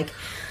now, and like...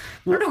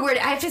 I don't know where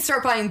I have to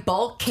start buying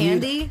bulk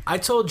candy. Dude, I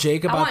told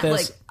Jake about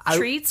this. Like,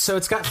 treats. So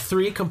it's got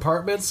 3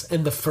 compartments,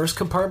 and the first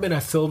compartment I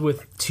filled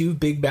with 2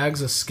 big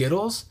bags of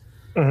Skittles,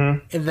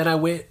 and then I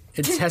went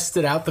and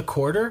tested out the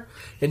quarter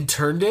and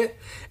turned it,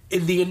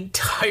 and the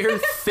entire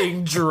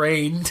thing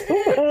drained. This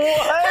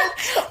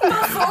was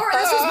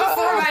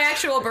before my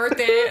actual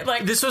birthday.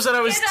 Like, this was when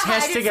I was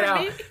testing it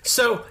out.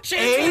 So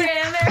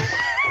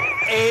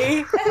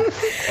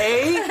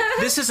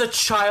this is a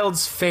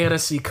child's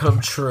fantasy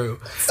come true.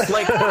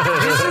 Like,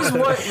 this is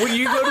what, when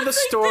you go to the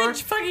store,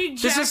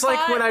 this is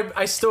like when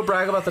I still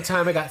brag about the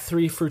time I got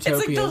 3 Fruitopias.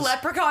 It's like the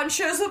leprechaun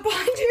shows up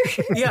behind you.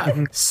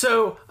 Yeah.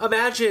 So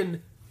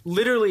imagine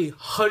literally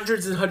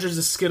hundreds and hundreds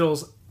of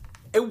Skittles.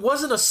 It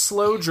wasn't a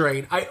slow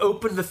drain. I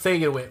opened the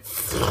thing and it went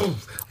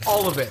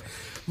all of it.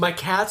 My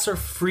cats are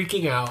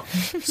freaking out.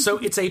 So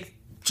it's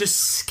just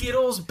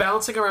Skittles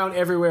bouncing around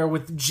everywhere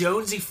with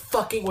Jonesy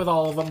fucking with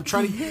all of them.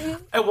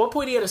 At one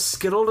point he had a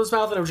Skittle in his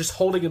mouth and I was just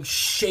holding him,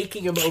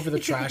 shaking him over the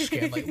trash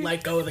can. Like,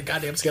 let go of the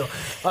goddamn Skittle.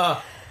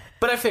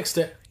 But I fixed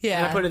it. Yeah.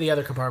 And I put it in the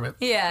other compartment.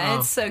 Yeah,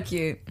 it's so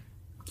cute.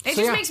 It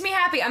just makes me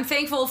happy. I'm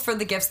thankful for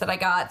the gifts that I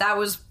got. That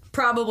was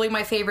probably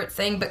my favorite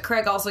thing, but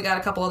Craig also got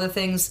a couple other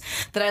things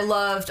that I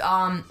loved.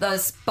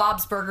 Those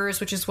Bob's Burgers,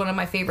 which is one of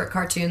my favorite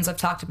cartoons. I've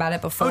talked about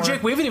it before. Oh,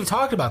 Jake, we haven't even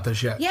talked about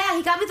this yet. Yeah,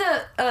 he got me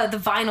the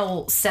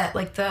vinyl set,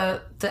 like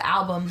the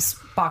albums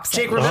box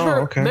set. Jake,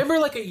 remember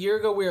like a year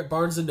ago we were at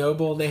Barnes &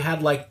 Noble and they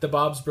had like the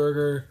Bob's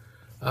Burgers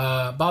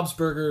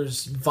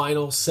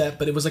vinyl set,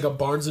 but it was like a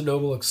Barnes &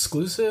 Noble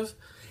exclusive.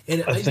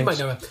 And you might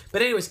know it.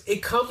 But anyways,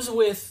 it comes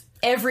with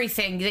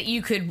everything that you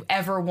could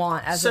ever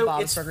want as a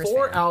Bob's Burgers fan.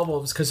 So it's 4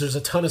 albums because there's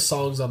a ton of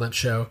songs on that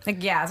show.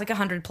 Like, yeah, it's like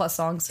 100+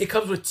 songs. It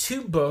comes with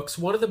 2 books.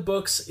 One of the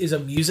books is a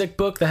music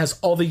book that has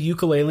all the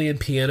ukulele and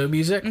piano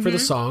music for the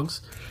songs.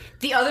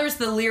 The other's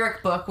the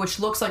lyric book, which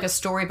looks like a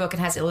storybook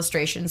and has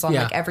illustrations on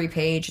like every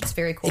page. It's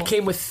very cool. It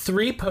came with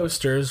 3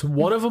 posters.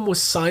 One of them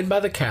was signed by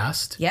the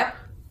cast. Yep.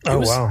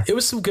 Wow. It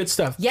was some good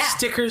stuff. Yeah.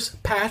 Stickers,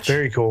 patch.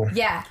 Very cool.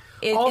 Yeah.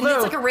 Although,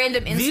 it's like a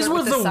random insert. These were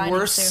with the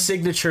worst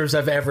signatures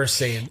I've ever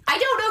seen. I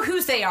don't know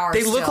whose they are.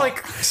 They look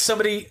like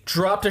somebody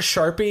dropped a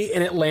Sharpie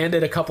and it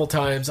landed a couple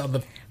times on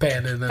the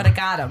pen. And then, but I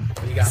got them.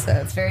 So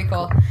them. It's very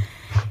cool.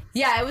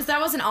 Yeah, that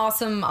was an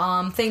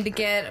awesome thing to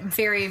get. I'm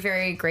very,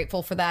 very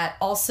grateful for that.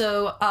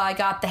 Also, I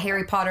got the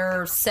Harry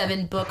Potter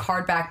 7-book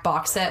hardback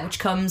box set, which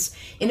comes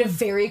in a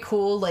very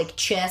cool like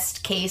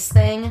chest case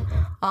thing.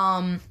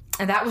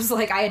 And that was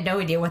like, I had no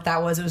idea what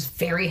that was. It was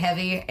very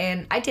heavy,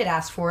 and I did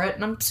ask for it,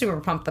 and I'm super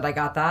pumped that I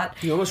got that.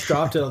 You almost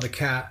dropped it on the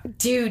cat.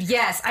 Dude,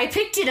 yes. I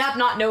picked it up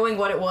not knowing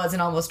what it was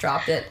and almost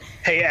dropped it.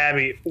 Hey,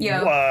 Abby,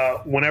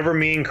 Yeah. Whenever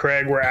me and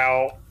Craig were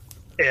out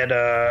at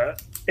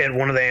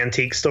one of the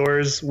antique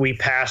stores, we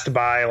passed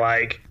by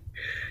like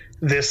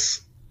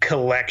this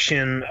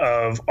collection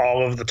of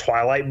all of the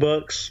Twilight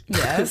books.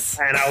 Yes.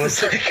 And I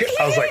was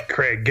like,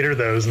 Craig, get her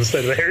those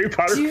instead of the Harry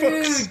Potter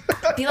books.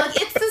 Be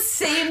like, it's the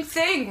same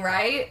thing,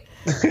 right?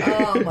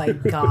 Oh my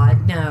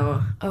god,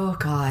 no. Oh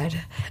god.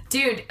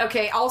 Dude,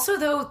 okay, also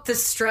though, the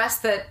stress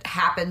that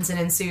happens and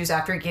ensues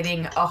after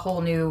getting a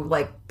whole new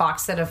like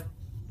box set of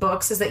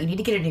books is that you need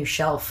to get a new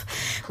shelf,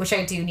 which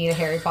I do need a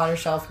Harry Potter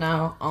shelf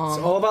now. It's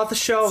all about the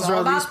shelves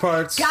around these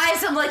parts.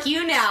 Guys, I'm like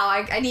you now.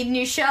 I need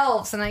new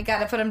shelves and I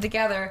gotta put them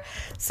together.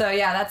 So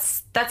yeah,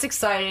 that's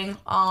exciting.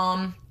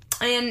 And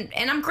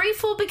I'm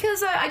grateful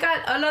because I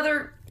got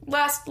another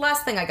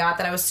last thing I got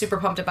that I was super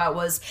pumped about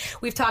was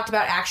we've talked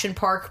about Action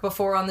Park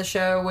before on the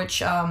show,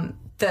 which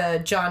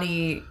the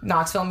Johnny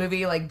Knoxville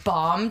movie like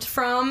bombed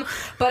from.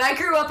 But I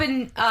grew up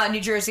in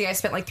New Jersey. I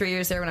spent like 3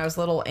 years there when I was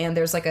little, and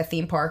there's like a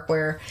theme park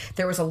where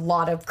there was a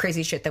lot of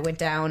crazy shit that went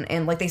down,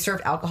 and like they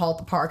served alcohol at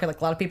the park, and like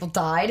a lot of people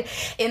died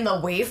in the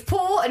wave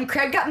pool. And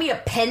Craig got me a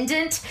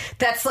pendant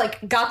that's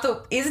like got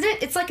the, isn't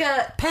it? It's like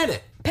a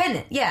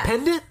pendant, yeah.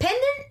 Pendant.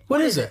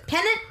 What is it?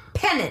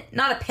 Pennant,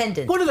 not a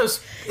pendant. One of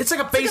those. It's like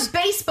a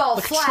baseball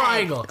like flag. A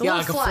triangle. A Yeah,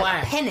 like a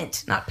flag.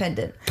 Pennant, not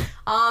pendant.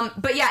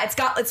 But yeah,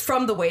 it's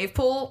from the wave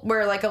pool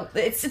where like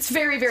it's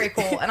very, very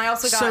cool. And I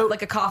also got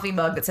like a coffee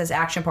mug that says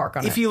Action Park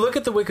on it. If you look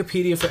at the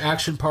Wikipedia for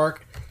Action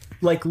Park,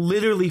 like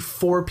literally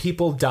 4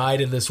 people died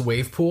in this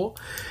wave pool.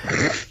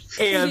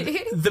 And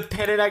the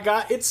pennant I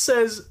got, it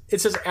says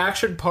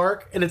Action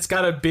Park, and it's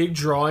got a big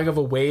drawing of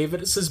a wave,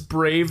 and it says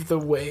 "Brave the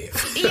Wave."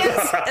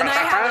 Yes, and I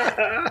have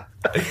it.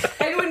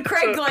 And when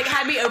Craig like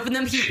had me open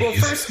them,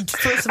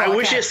 first of all, I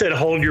wish it said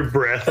 "Hold your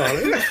breath" on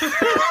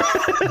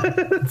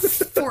it.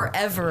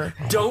 Forever.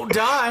 Don't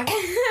die.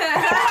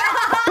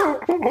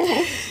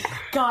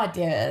 God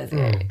damn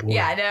it.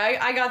 Yeah, no,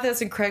 I got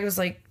this, and Craig was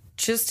like,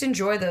 just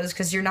enjoy those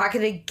because you're not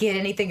going to get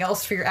anything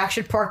else for your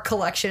Action Park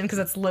collection because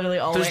that's literally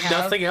all There's I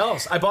have. nothing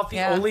else. I bought the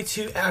only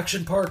 2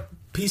 Action Park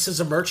pieces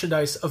of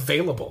merchandise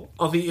available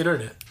on the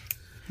internet.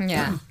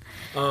 Yeah.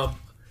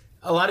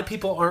 A lot of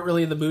people aren't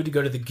really in the mood to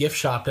go to the gift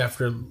shop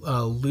after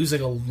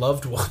losing a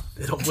loved one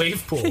in a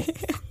wave pool.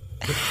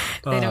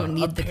 They don't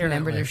need the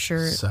commemorative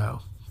shirt. So,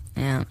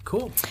 yeah.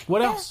 Cool.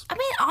 What else? I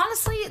mean,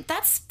 honestly,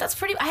 that's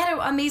pretty... I had an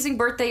amazing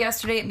birthday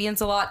yesterday. It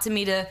means a lot to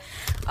me to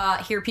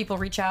hear people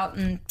reach out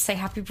and say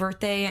happy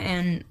birthday,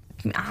 and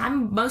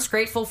I'm most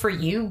grateful for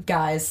you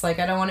guys. Like,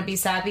 I don't want to be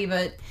sappy,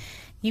 but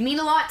you mean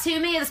a lot to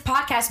me. This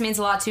podcast means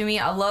a lot to me.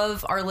 I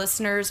love our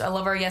listeners. I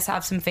love our Yes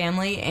Have Some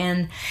family,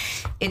 and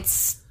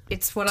it's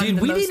what I'm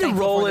the most thankful for this year. Dude, we need to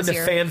roll into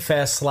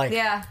FanFest like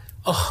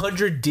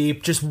 100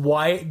 deep, just the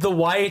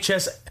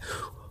YHS...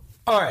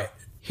 All right,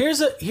 here's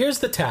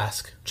the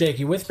task. Jake,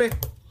 you with me?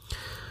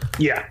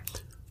 Yeah.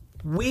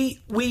 We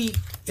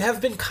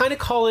have been kind of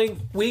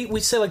calling... We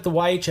say like the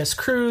YHS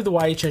crew, the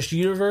YHS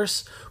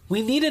universe.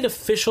 We need an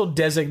official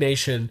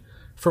designation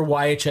for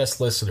YHS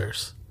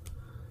listeners.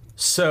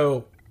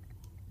 So,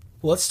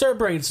 let's start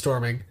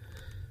brainstorming.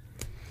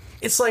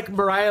 It's like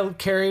Mariah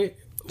Carey...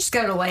 She's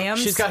got her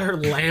lambs. She's got her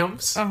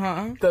lambs.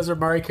 Those are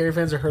Mariah Carey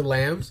fans, are her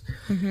lambs.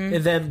 Mm-hmm.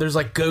 And then there's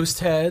like Ghost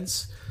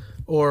Heads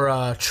or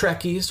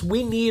Trekkies.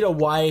 We need a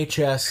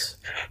YHS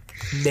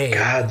name.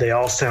 God, they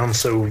all sound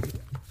so...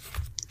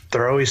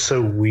 They're always so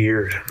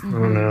weird. I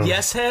don't know.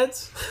 Yes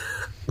Heads?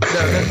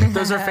 No,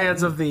 those are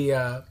fans of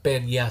the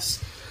band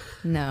Yes.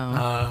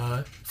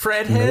 No.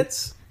 Fred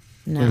Heads?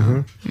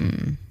 No.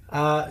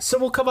 Mm-hmm. So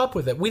we'll come up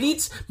with it. We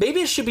need...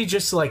 Maybe it should be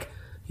just like,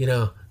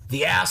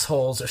 the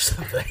assholes or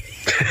something.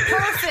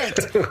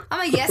 Perfect.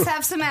 I'm a Yes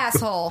Have Some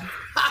asshole.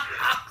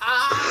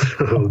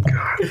 Oh,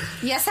 God.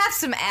 Yes Have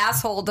Some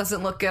asshole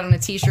doesn't look good on a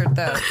t-shirt,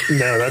 though.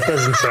 No, that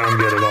doesn't sound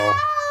good at all.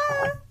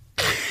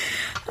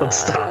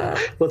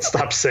 Let's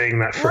stop saying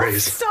that phrase.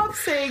 Let's stop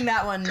saying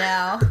that one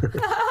now.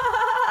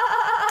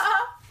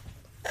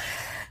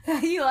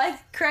 You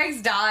like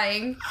Craig's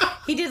dying.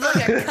 He did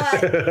like a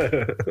cut.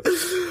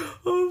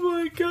 Oh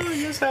my God,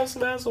 Yes Have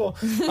Some asshole.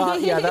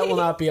 Yeah, that will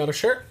not be on a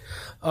shirt.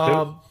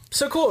 Nope.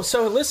 So cool.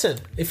 So listen,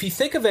 if you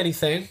think of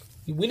anything,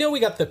 we know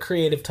we got the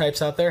creative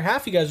types out there.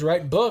 Half you guys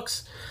write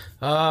books.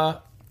 Get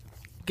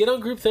on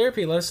Group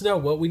Therapy. Let us know.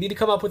 Well, we need to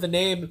come up with a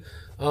name.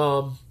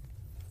 What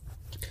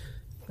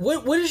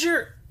is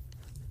your...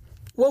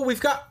 Well, we've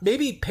got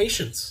maybe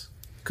patience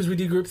because we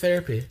do group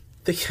therapy.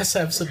 They just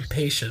have some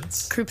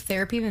patience. Group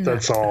therapy?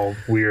 That's all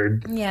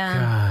weird.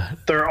 Yeah. God.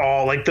 They're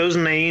all like those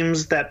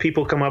names that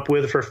people come up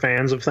with for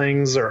fans of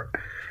things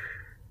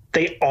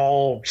they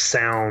all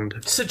sound...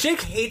 So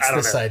Jake hates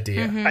this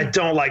idea. Mm-hmm. I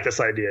don't like this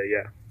idea,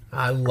 yeah.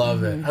 I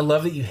love it. I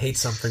love that you hate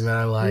something that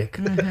I like.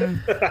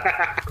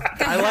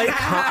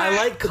 I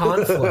like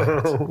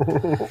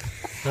conflict.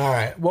 All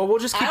right. Well, we'll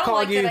just keep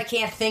calling you... I don't like that I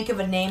can't think of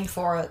a name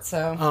for it,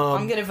 so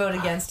I'm going to vote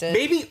against it.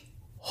 Maybe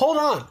hold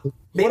on.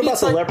 Maybe what about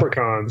it's the like,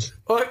 leprechauns?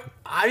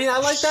 I mean, I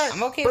like that.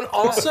 I'm okay but with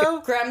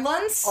also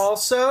Gremlins.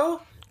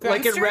 Also,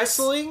 like in Gremsters?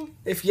 wrestling,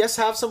 if Yes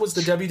Have Some was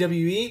the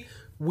WWE,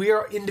 we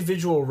are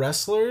individual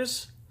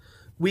wrestlers.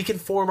 We can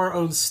form our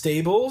own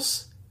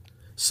stables.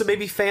 So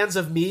maybe fans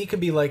of me can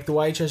be like the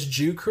YHS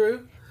Jew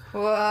crew.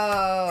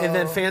 Whoa. And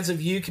then fans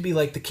of you can be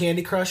like the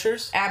Candy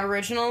Crushers.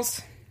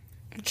 Aboriginals.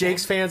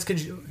 Jake's fans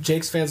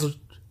will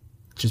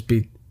just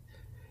be,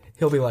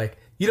 he'll be like,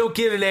 you don't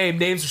get a name.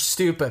 Names are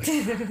stupid.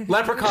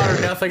 Leprechaun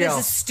or nothing else.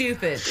 This is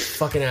stupid.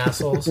 Fucking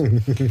assholes.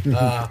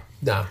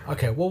 No.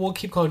 Okay. Well, we'll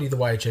keep calling you the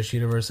YHS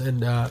Universe.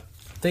 And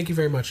thank you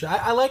very much.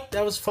 I like,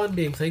 that was fun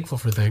being thankful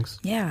for things.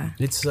 Yeah.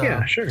 It's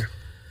yeah, sure.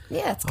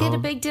 Yeah, let's get a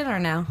big dinner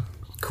now.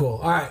 Cool.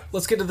 All right.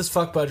 Let's get to this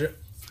fuck budget.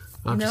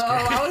 I'm just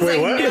kidding. I was like,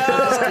 no.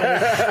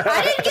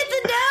 I didn't get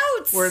the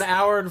notes. We're an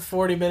hour and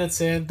 40 minutes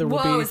in. There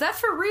will be is that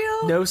for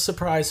real? no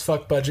surprise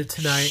fuck budget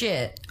tonight.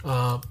 Shit.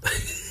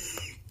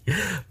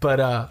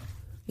 But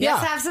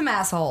Yes, have some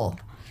asshole.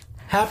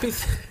 Happy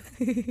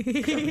do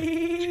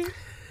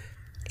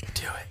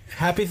it.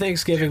 Happy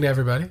Thanksgiving to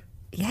everybody.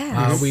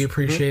 Yeah. We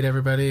appreciate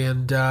everybody,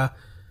 and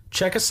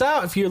check us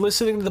out. If you're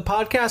listening to the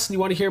podcast and you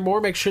want to hear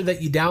more, make sure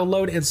that you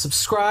download and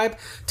subscribe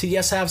to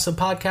Yes Have Some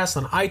Podcast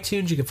on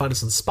iTunes. You can find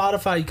us on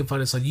Spotify. You can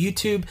find us on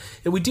YouTube.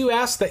 And we do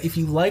ask that if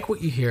you like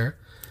what you hear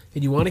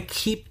and you want to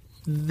keep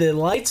the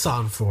lights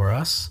on for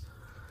us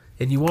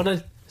and you want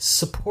to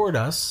support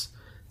us,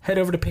 head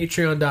over to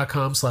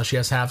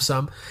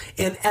patreon.com/yeshavesome.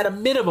 And at a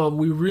minimum,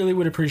 we really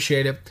would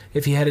appreciate it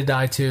if you headed to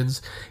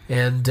iTunes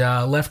and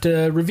left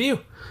a review.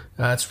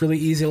 It's really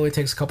easy. It only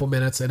takes a couple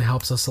minutes and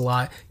helps us a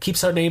lot.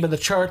 Keeps our name in the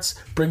charts,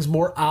 brings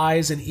more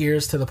eyes and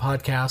ears to the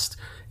podcast,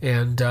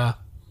 and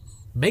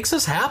makes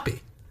us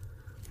happy.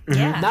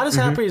 Yeah. Not as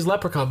happy as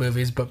Leprechaun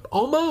movies, but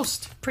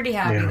almost. Pretty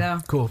happy, though.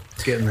 Cool.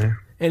 It's getting there.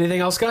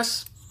 Anything else,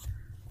 Gus?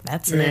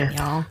 That's it,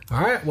 y'all.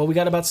 All right. Well, we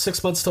got about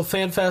 6 months till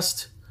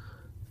FanFest.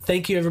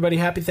 Thank you, everybody.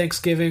 Happy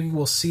Thanksgiving.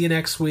 We'll see you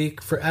next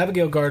week. For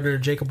Abigail Gardner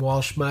and Jacob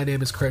Walsh, my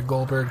name is Craig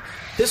Goldberg.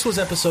 This was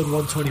episode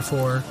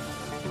 124.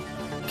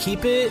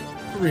 Keep it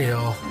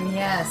real.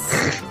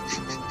 Yes.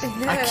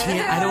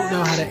 I don't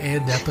know how to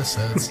end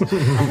episodes.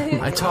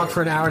 I talk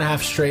for an hour and a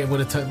half straight when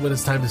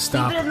it's time to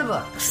stop. Keep it in the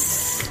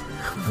books.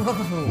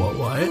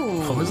 What?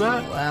 Ooh, what was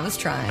that? I was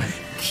trying.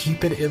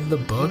 Keep it in the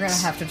books? We're going to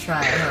have to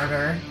try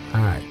harder.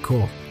 All right,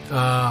 cool.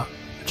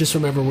 Just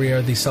remember, we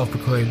are the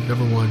self-proclaimed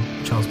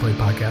 #1 Child's Play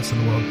podcast in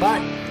the world. Bye.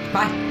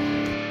 Bye.